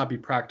they might not be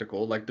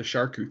practical, like the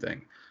Charku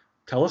thing.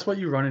 Tell us what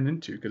you're running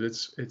into,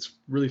 because it's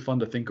really fun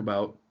to think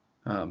about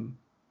and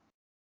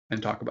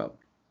talk about.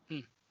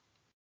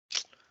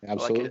 Absolutely. I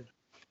like it.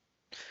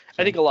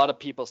 I think a lot of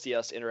people see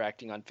us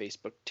interacting on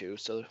Facebook too,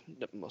 so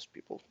most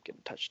people get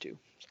in touch too.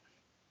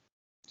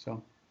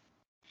 So,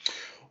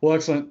 well,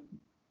 excellent.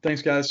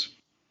 Thanks, guys.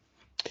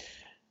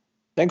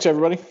 Thanks,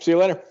 everybody. See you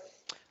later.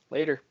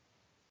 Later.